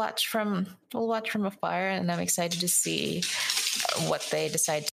we'll watch from afar, and I'm excited to see what they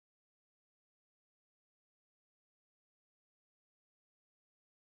decide.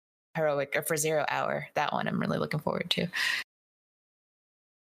 Heroic or for 0 Hour, that one I'm really looking forward to.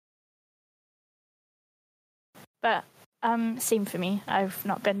 But same for me. I've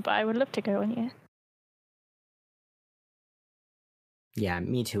not been, but I would love to go one year. Yeah,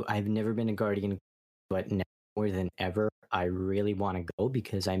 me too. I've never been a Guardian, but now more than ever, I really want to go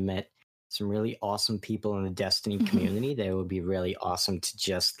because I met some really awesome people in the Destiny community that would be really awesome to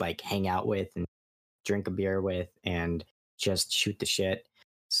just like hang out with and drink a beer with and just shoot the shit.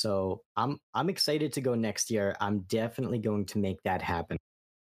 So I'm excited to go next year. I'm definitely going to make that happen.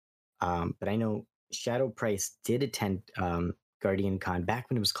 But I know Shadow Price did attend Guardian Con back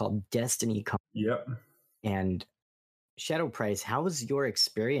when it was called Destiny Con. Yep. And Shadow Price, how was your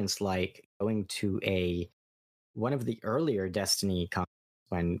experience like going to one of the earlier Destiny Con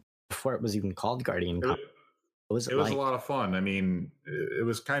before it was even called Guardian Con? What was it was like? A lot of fun. I mean, it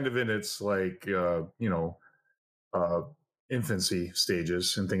was kind of in its like infancy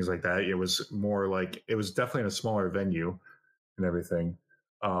stages and things like that. It was more like it was definitely in a smaller venue and everything.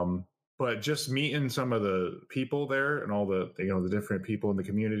 But just meeting some of the people there and all the the different people in the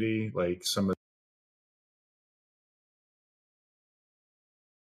community, like some of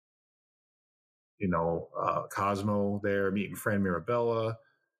Cosmo there, meeting Fran Mirabella,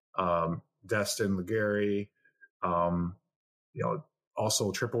 Destin Legary,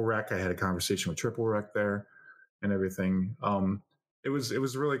 also Triple Wreck. I had a conversation with Triple Wreck there and everything. It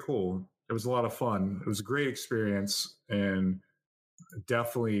was really cool. It was a lot of fun. It was a great experience, and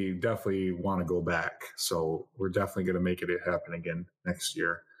definitely want to go back. So we're definitely going to make it happen again next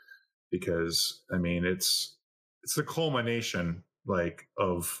year because I mean it's the culmination like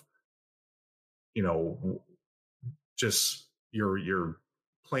of just you're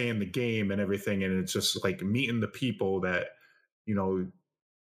playing the game and everything, and it's just like meeting the people that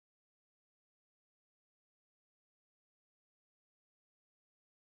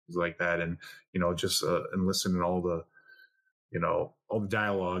like that, and just and listening to all the all the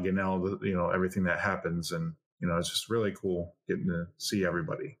dialogue and all the everything that happens, and it's just really cool getting to see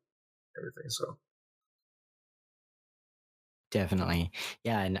everybody, everything. So Definitely.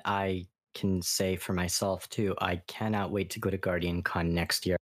 Yeah, and I can say for myself too, I cannot wait to go to Guardian Con next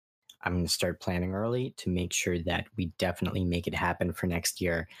year. I'm going to start planning early to make sure that we definitely make it happen for next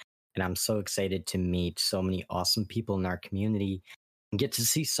year. And I'm so excited to meet so many awesome people in our community and get to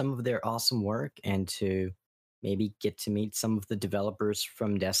see some of their awesome work and to maybe get to meet some of the developers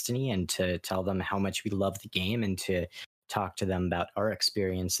from Destiny and to tell them how much we love the game and to talk to them about our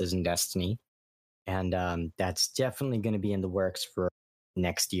experiences in Destiny. And that's definitely going to be in the works for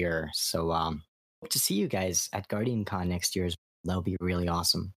next year. So hope to see you guys at GuardianCon next year. That'll be really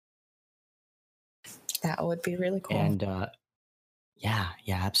awesome. That would be really cool. And yeah,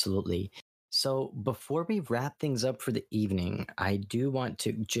 absolutely. So before we wrap things up for the evening, I do want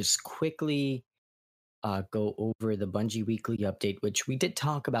to just quickly go over the Bungie Weekly Update, which we did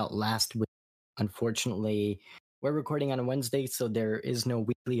talk about last week. Unfortunately, we're recording on a Wednesday, so there is no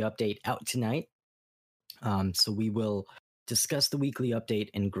weekly update out tonight. So we will discuss the weekly update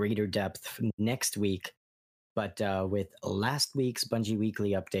in greater depth next week. But with last week's Bungie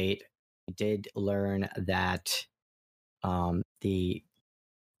Weekly Update, we did learn that the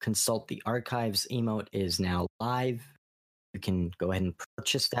Consult the Archives emote is now live. You can go ahead and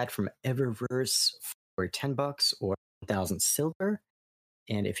purchase that from Eververse for $10 or 1,000 silver.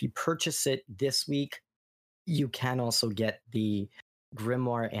 And if you purchase it this week, you can also get the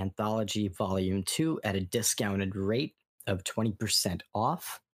Grimoire Anthology Volume 2 at a discounted rate of 20%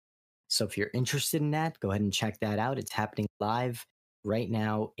 off. So if you're interested in that, go ahead and check that out. It's happening live right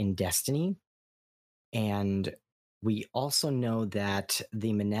now in Destiny. And we also know that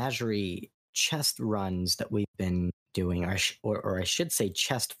the Menagerie chest runs that we've been doing, or I should say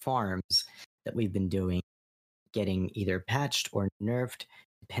chest farms that we've been doing, getting either patched or nerfed,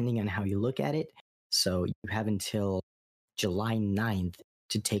 depending on how you look at it. So you have until July 9th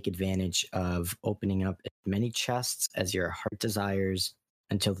to take advantage of opening up as many chests as your heart desires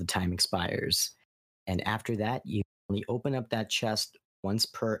until the time expires. And after that, you only open up that chest once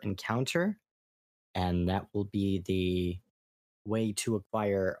per encounter, and that will be the way to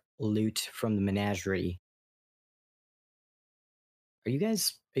acquire loot from the Menagerie. Are you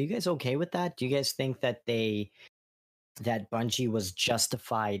guys okay with that? Do you guys think that Bungie was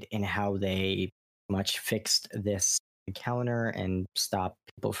justified in how they much fixed this encounter and stopped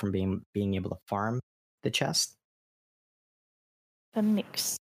people from being able to farm the chest? A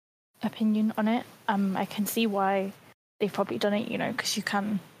mixed opinion on it. I can see why they've probably done it, because you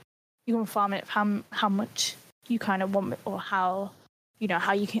can farm it how much you kind of want, or how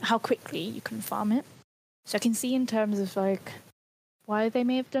quickly you can farm it. So I can see in terms of like why they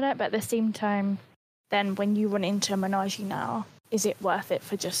may have done it, but at the same time, then when you run into a Menagerie now, is it worth it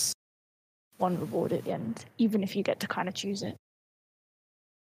for just one reward at the end, even if you get to kind of choose it?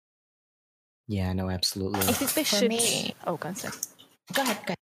 Yeah, no, absolutely. I think they should. Oh, go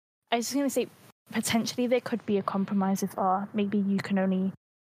ahead. I was just going to say, potentially there could be a compromise if maybe you can only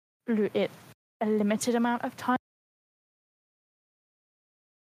loot it a limited amount of time.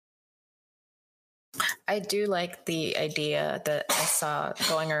 I do like the idea that I saw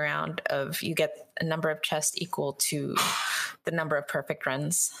going around of you get a number of chests equal to the number of perfect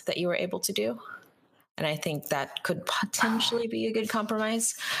runs that you were able to do. And I think that could potentially be a good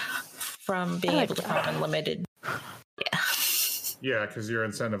compromise from being able to farm unlimited. Yeah. Yeah, because you're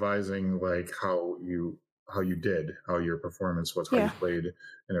incentivizing like how your performance was, how you played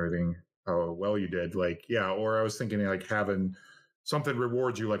and everything, how well you did. Like, yeah, or I was thinking like having something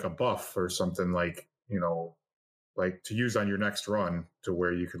reward you like a buff or something like, like to use on your next run to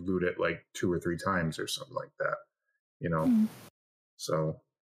where you could loot it like 2 or 3 times or something like that, So,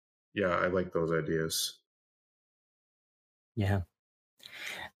 yeah, I like those ideas. Yeah,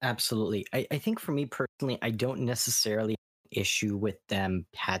 absolutely. I think for me personally, I don't necessarily issue with them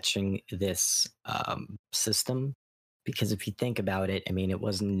patching this system, because if you think about it, I mean, it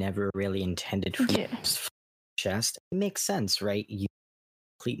was never really intended for chest. It makes sense, right? You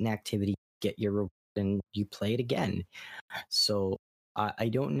complete an activity, get your reward, and you play it again. So I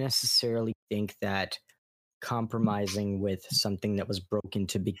don't necessarily think that compromising with something that was broken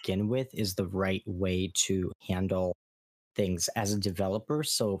to begin with is the right way to handle things as a developer.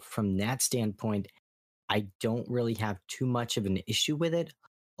 So from that standpoint, I don't really have too much of an issue with it.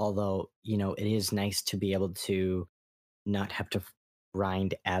 Although, it is nice to be able to not have to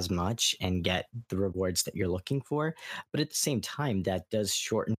grind as much and get the rewards that you're looking for. But at the same time, that does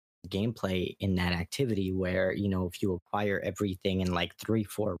shorten gameplay in that activity where, if you acquire everything in like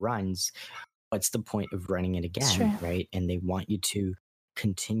 3-4 runs, what's the point of running it again, right? And they want you to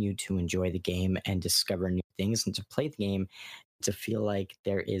continue to enjoy the game and discover new things and to play the game, to feel like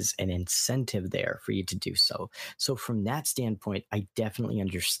there is an incentive there for you to do so. So from that standpoint, I definitely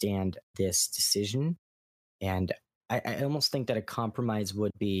understand this decision. And I almost think that a compromise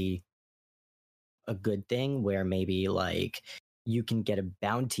would be a good thing, where maybe like you can get a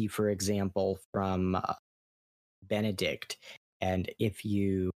bounty, for example, from Benedict. And if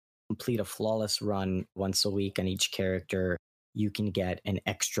you complete a flawless run once a week on each character, you can get an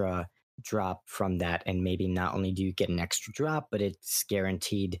extra drop from that. And maybe not only do you get an extra drop, but it's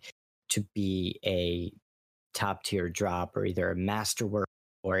guaranteed to be a top tier drop, or either a masterwork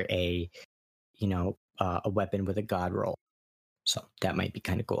or a weapon with a god roll. So that might be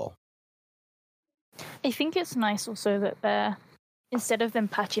kind of cool. I think it's nice also that they're, instead of them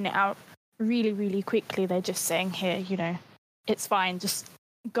patching it out really, really quickly, they're just saying, here, it's fine, just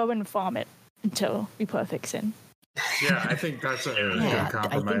go and farm it until we put a fix in. Yeah, I think that's a good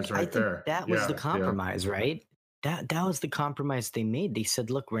compromise right there. That was the compromise, right? That was the compromise they made. They said,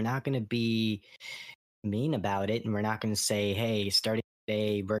 look, we're not going to be mean about it, and we're not going to say, hey, starting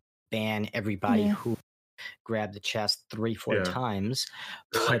today, we're ban everybody who grabbed the chest 3-4 times.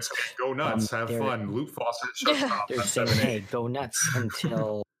 They're like saying, go nuts, have fun, loot faucet, shut stop. They're saying, hey, go nuts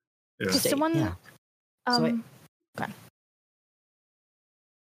until someone so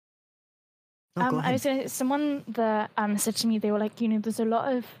I was gonna, someone that said to me, they were like, there's a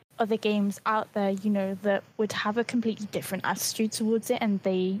lot of other games out there, that would have a completely different attitude towards it, and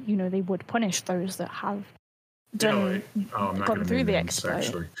they, they would punish those that have gone through the exploit.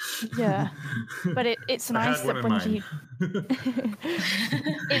 Actually. Yeah, but it's nice that Bungie.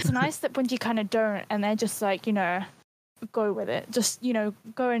 It's nice that Bungie kind of don't, and they're just like, go with it. Just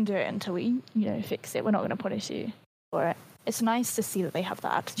go and do it until we fix it. We're not going to punish you for it. It's nice to see that they have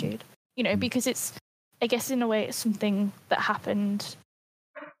that attitude. Because it's, I guess in a way, it's something that happened.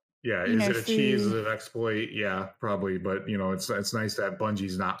 Yeah, is it a cheese of exploit? Yeah, probably. But it's nice that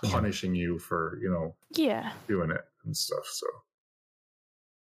Bungie's not punishing you for doing it and stuff. So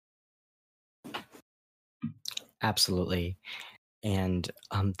absolutely. And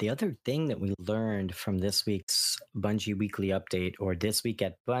the other thing that we learned from this week's Bungie Weekly Update, or this week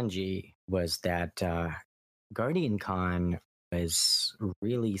at Bungie, was that GuardianCon was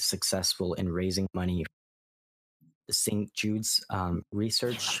really successful in raising money for the St. Jude's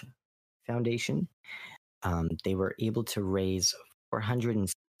Research Foundation. They were able to raise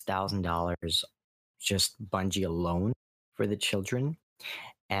 $406,000 just Bungie alone for the children.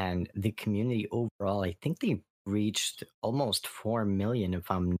 And the community overall, I think they reached almost 4 million, if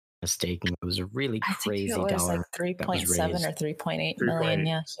I'm not mistaken. It was a really crazy dollar. It was like 3.7 or 3.8 million.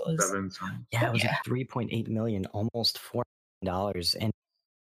 Yeah, so it was, it was like 3.8 million, almost $4 million. And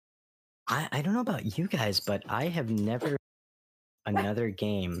I don't know about you guys, but I have never another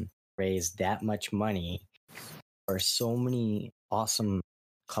game raised that much money for so many awesome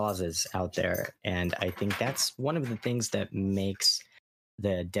causes out there. And I think that's one of the things that makes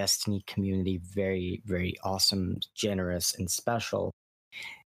the Destiny community very, very awesome, generous, and special,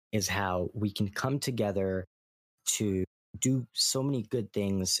 is how we can come together to do so many good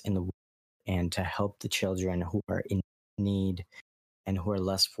things in the world and to help the children who are in need and who are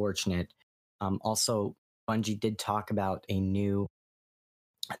less fortunate. Also, Bungie did talk about a new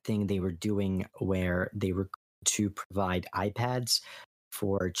thing they were doing where they were to provide iPads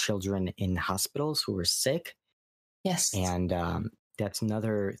for children in hospitals who were sick. Yes. And that's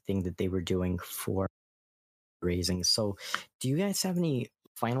another thing that they were doing for raising. So do you guys have any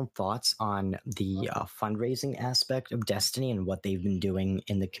final thoughts on the fundraising aspect of Destiny and what they've been doing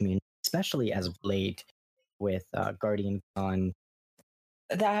in the community, especially as of late with GuardianCon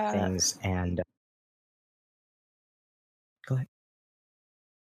things? And go ahead.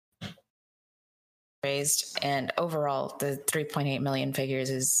 Raised, and overall the 3.8 million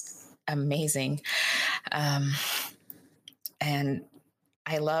figures is amazing. And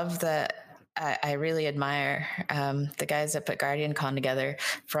I love that. I really admire the guys that put GuardianCon together,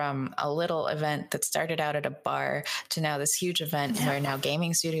 from a little event that started out at a bar to now this huge event where now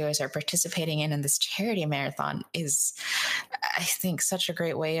gaming studios are participating in, and this charity marathon is, I think, such a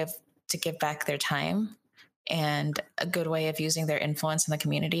great way to give back their time and a good way of using their influence in the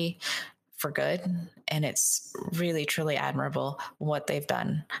community for good. And it's really, truly admirable what they've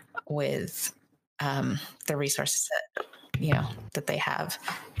done with the resources that they have.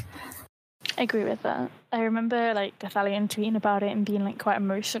 I agree with that. I remember Athalion tweeting about it and being quite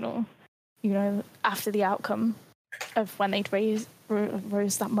emotional, after the outcome of when they'd raised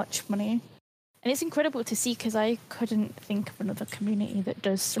that much money. And it's incredible to see, because I couldn't think of another community that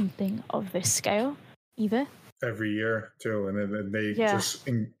does something of this scale either. Every year too, and then they just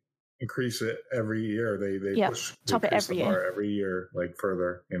increase it every year. They push top it every year. Every year,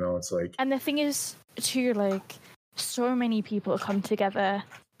 further. It's like. And the thing is, too, so many people come together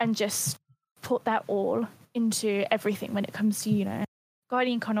and just put that all into everything when it comes to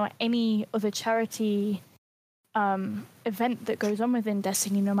GuardianCon or any other charity event that goes on within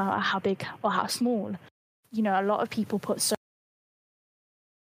Destiny, no matter how big or how small. A lot of people put so.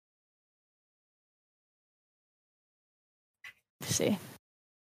 See.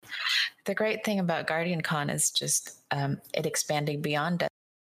 The great thing about GuardianCon is just it expanding beyond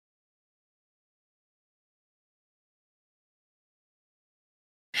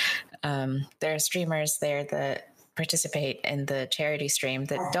there are streamers there that participate in the charity stream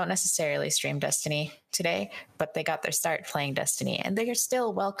that don't necessarily stream Destiny today, but they got their start playing Destiny, and they are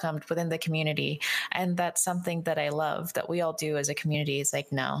still welcomed within the community. And that's something that I love that we all do as a community. Is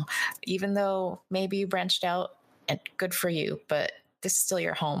no, even though maybe you branched out, and good for you, but this is still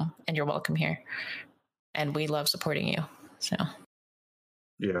your home and you're welcome here. And we love supporting you. So.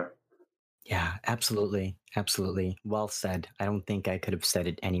 Yeah. Yeah, absolutely. Absolutely. Well said. I don't think I could have said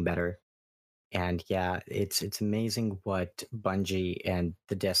it any better. And yeah, it's amazing what Bungie and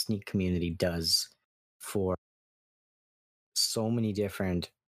the Destiny community does for so many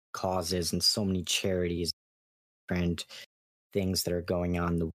different causes and so many charities, different things that are going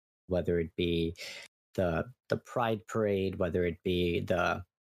on, whether it be the Pride Parade, whether it be the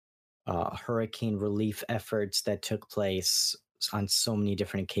hurricane relief efforts that took place on so many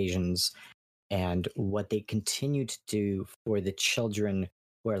different occasions, and what they continue to do for the children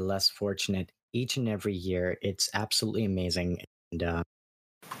who are less fortunate each and every year. It's absolutely amazing. And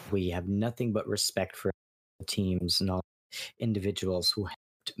we have nothing but respect for teams and all individuals who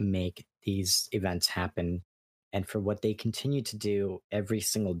helped make these events happen and for what they continue to do every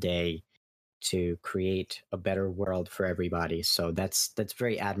single day to create a better world for everybody. So that's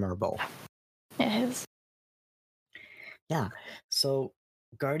very admirable. It is. Yeah. So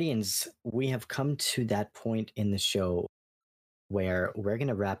Guardians, we have come to that point in the show where we're going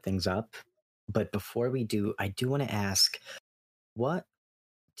to wrap things up. But before we do, I do want to ask, what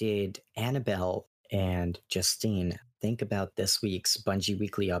did Annabelle and Justine think about this week's Bungie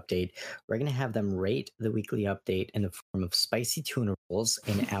Weekly Update? We're going to have them rate the weekly update in the form of spicy tuna rolls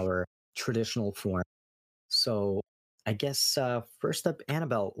in our traditional form. So I guess first up,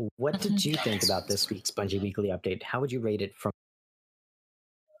 Annabelle, what did you think about this week's Bungie Weekly Update? How would you rate it from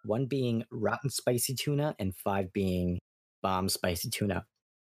 1 being rotten spicy tuna and 5 being bomb spicy tuna?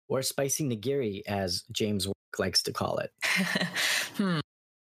 Or spicy nigiri, as James Work likes to call it.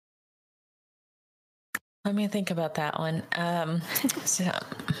 Let me think about that one. So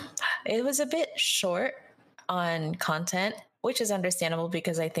it was a bit short on content, which is understandable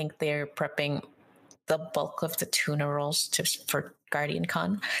because I think they're prepping the bulk of the tuna rolls just for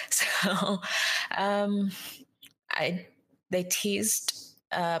GuardianCon. So they teased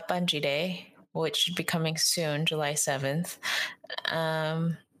Bungie Day, which should be coming soon, July 7th.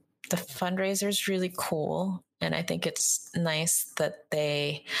 The fundraiser is really cool, and I think it's nice that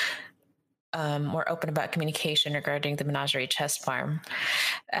they were open about communication regarding the Menagerie Chest Farm.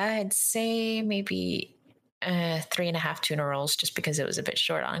 I'd say maybe 3.5 tuna rolls, just because it was a bit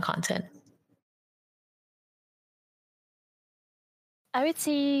short on content. I would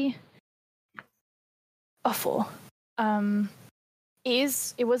say a 4.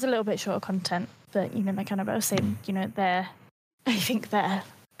 It was a little bit shorter content, but like Annabelle was saying, I think they're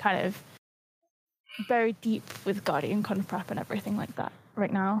kind of very deep with GuardianCon prep and everything like that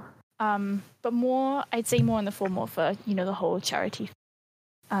right now. But more, I'd say more in the form of the whole charity.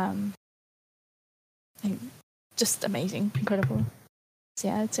 Just amazing, incredible. So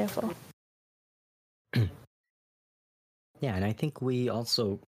yeah, I'd say a 4. Yeah, and I think we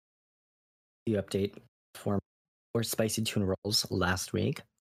also the update for spicy tuna rolls last week.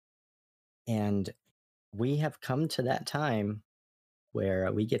 And we have come to that time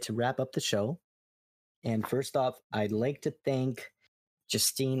where we get to wrap up the show. And first off, I'd like to thank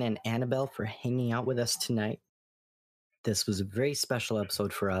Justine and Annabelle for hanging out with us tonight. This was a very special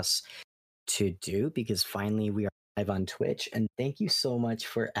episode for us to do because finally we are live on Twitch. And thank you so much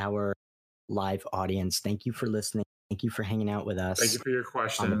for our live audience. Thank you for listening. Thank you for hanging out with us. Thank you for your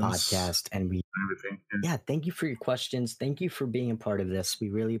questions on the podcast. And everything. Yeah, thank you for your questions. Thank you for being a part of this. We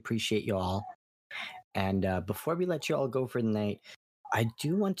really appreciate you all. And before we let you all go for the night, I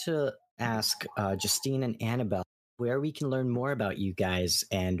do want to ask Justine and Annabelle where we can learn more about you guys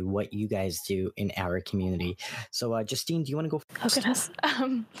and what you guys do in our community. So, Justine, do you want to go first? Oh, goodness.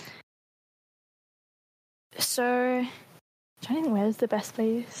 So, I'm trying to think where's the best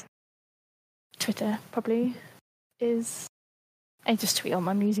place. Twitter, probably, is... I just tweet all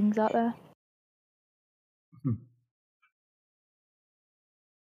my musings out there.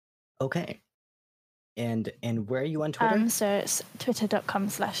 Okay. And where are you on Twitter? So it's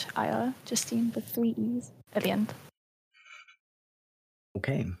twitter.com/IR, Justine with 3 E's at the end.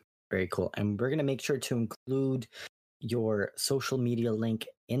 Okay, very cool. And we're going to make sure to include your social media link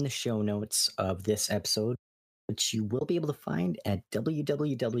in the show notes of this episode, which you will be able to find at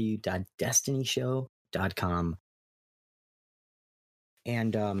www.destinyshow.com.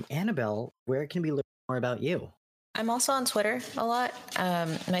 And Annabelle, where can we learn more about you? I'm also on Twitter a lot.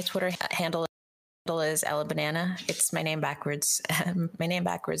 My Twitter handle is Ella Banana. It's my name backwards. My name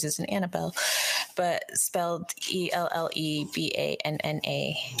backwards is an Annabelle, but spelled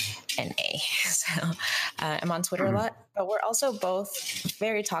ELLEBANNANA. So I'm on Twitter a lot, but we're also both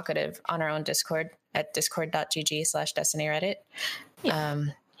very talkative on our own Discord at discord.gg/destinyreddit. Yeah.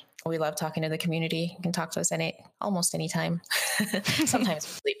 We love talking to the community. You can talk to us almost any time.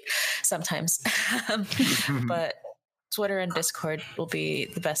 Sometimes we sleep, sometimes. But Twitter and Discord will be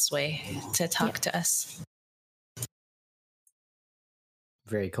the best way to talk to us.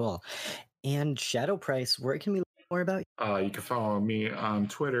 Very cool. And Shadow Price, where can we learn more about you? You can follow me on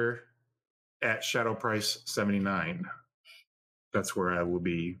Twitter at ShadowPrice79. That's where I will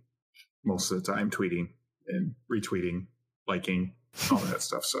be most of the time, tweeting and retweeting, liking, all that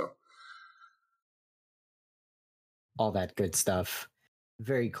stuff. So All that good stuff.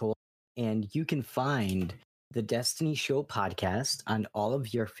 Very cool. And you can find the Destiny Show podcast on all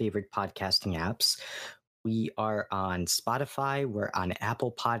of your favorite podcasting apps. We are on Spotify, we're on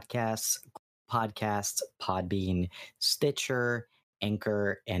Apple Podcasts, Podbean, Stitcher,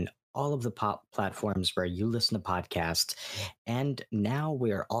 Anchor, and all of the platforms where you listen to podcasts. And now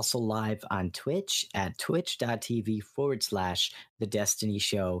we are also live on Twitch at twitch.tv/The Destiny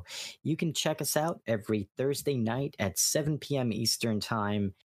Show. You can check us out every Thursday night at 7 p.m. Eastern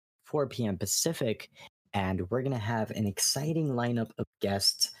Time, 4 p.m. Pacific. And we're going to have an exciting lineup of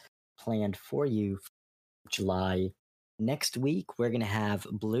guests planned for you for July. Next week, we're going to have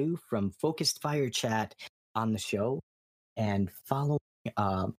Blue from Focused Fire Chat on the show. And following,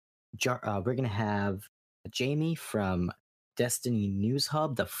 we're going to have Jamie from Destiny News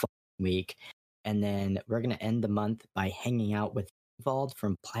Hub the following week. And then we're going to end the month by hanging out with Evolved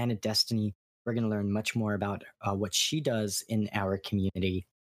from Planet Destiny. We're going to learn much more about what she does in our community.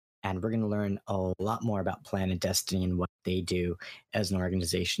 And we're going to learn a lot more about Planet Destiny and what they do as an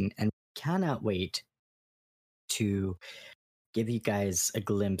organization. And cannot wait to give you guys a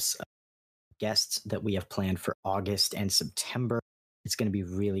glimpse of guests that we have planned for August and September. It's going to be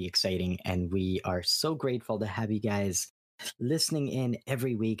really exciting. And we are so grateful to have you guys listening in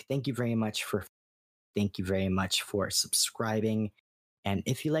every week. Thank you very much for subscribing. And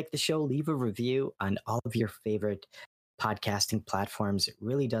if you like the show, leave a review on all of your favorite podcasting platforms. It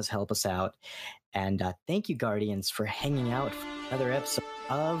really does help us out. And thank you, Guardians, for hanging out for another episode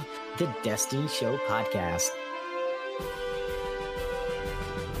of the Destiny Show podcast.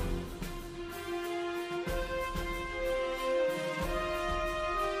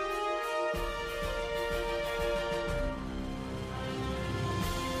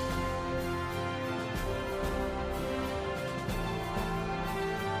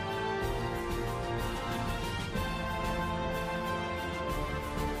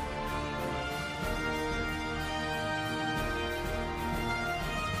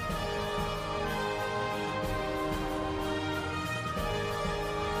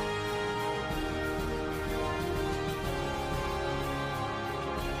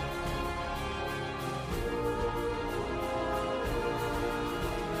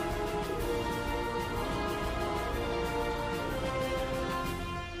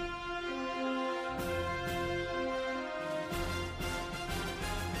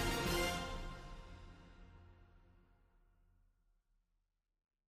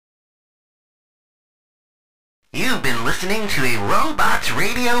 You've been listening to a Robots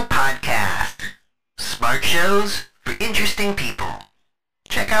Radio podcast. Smart shows for interesting people.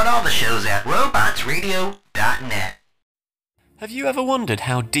 Check out all the shows at robotsradio.net. Have you ever wondered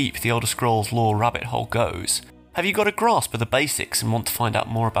how deep the Elder Scrolls lore rabbit hole goes? Have you got a grasp of the basics and want to find out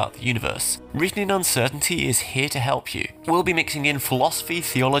more about the universe? Written in Uncertainty is here to help you. We'll be mixing in philosophy,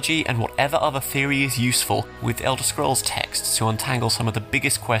 theology, and whatever other theory is useful with Elder Scrolls texts to untangle some of the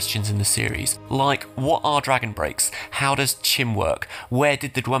biggest questions in the series, like what are dragon breaks, how does Chim work, where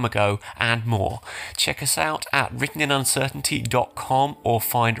did the Dwemer go, and more. Check us out at writteninuncertainty.com or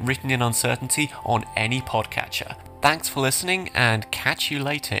find Written in Uncertainty on any podcatcher. Thanks for listening, and catch you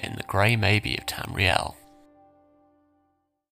later in the grey maybe of Tamriel.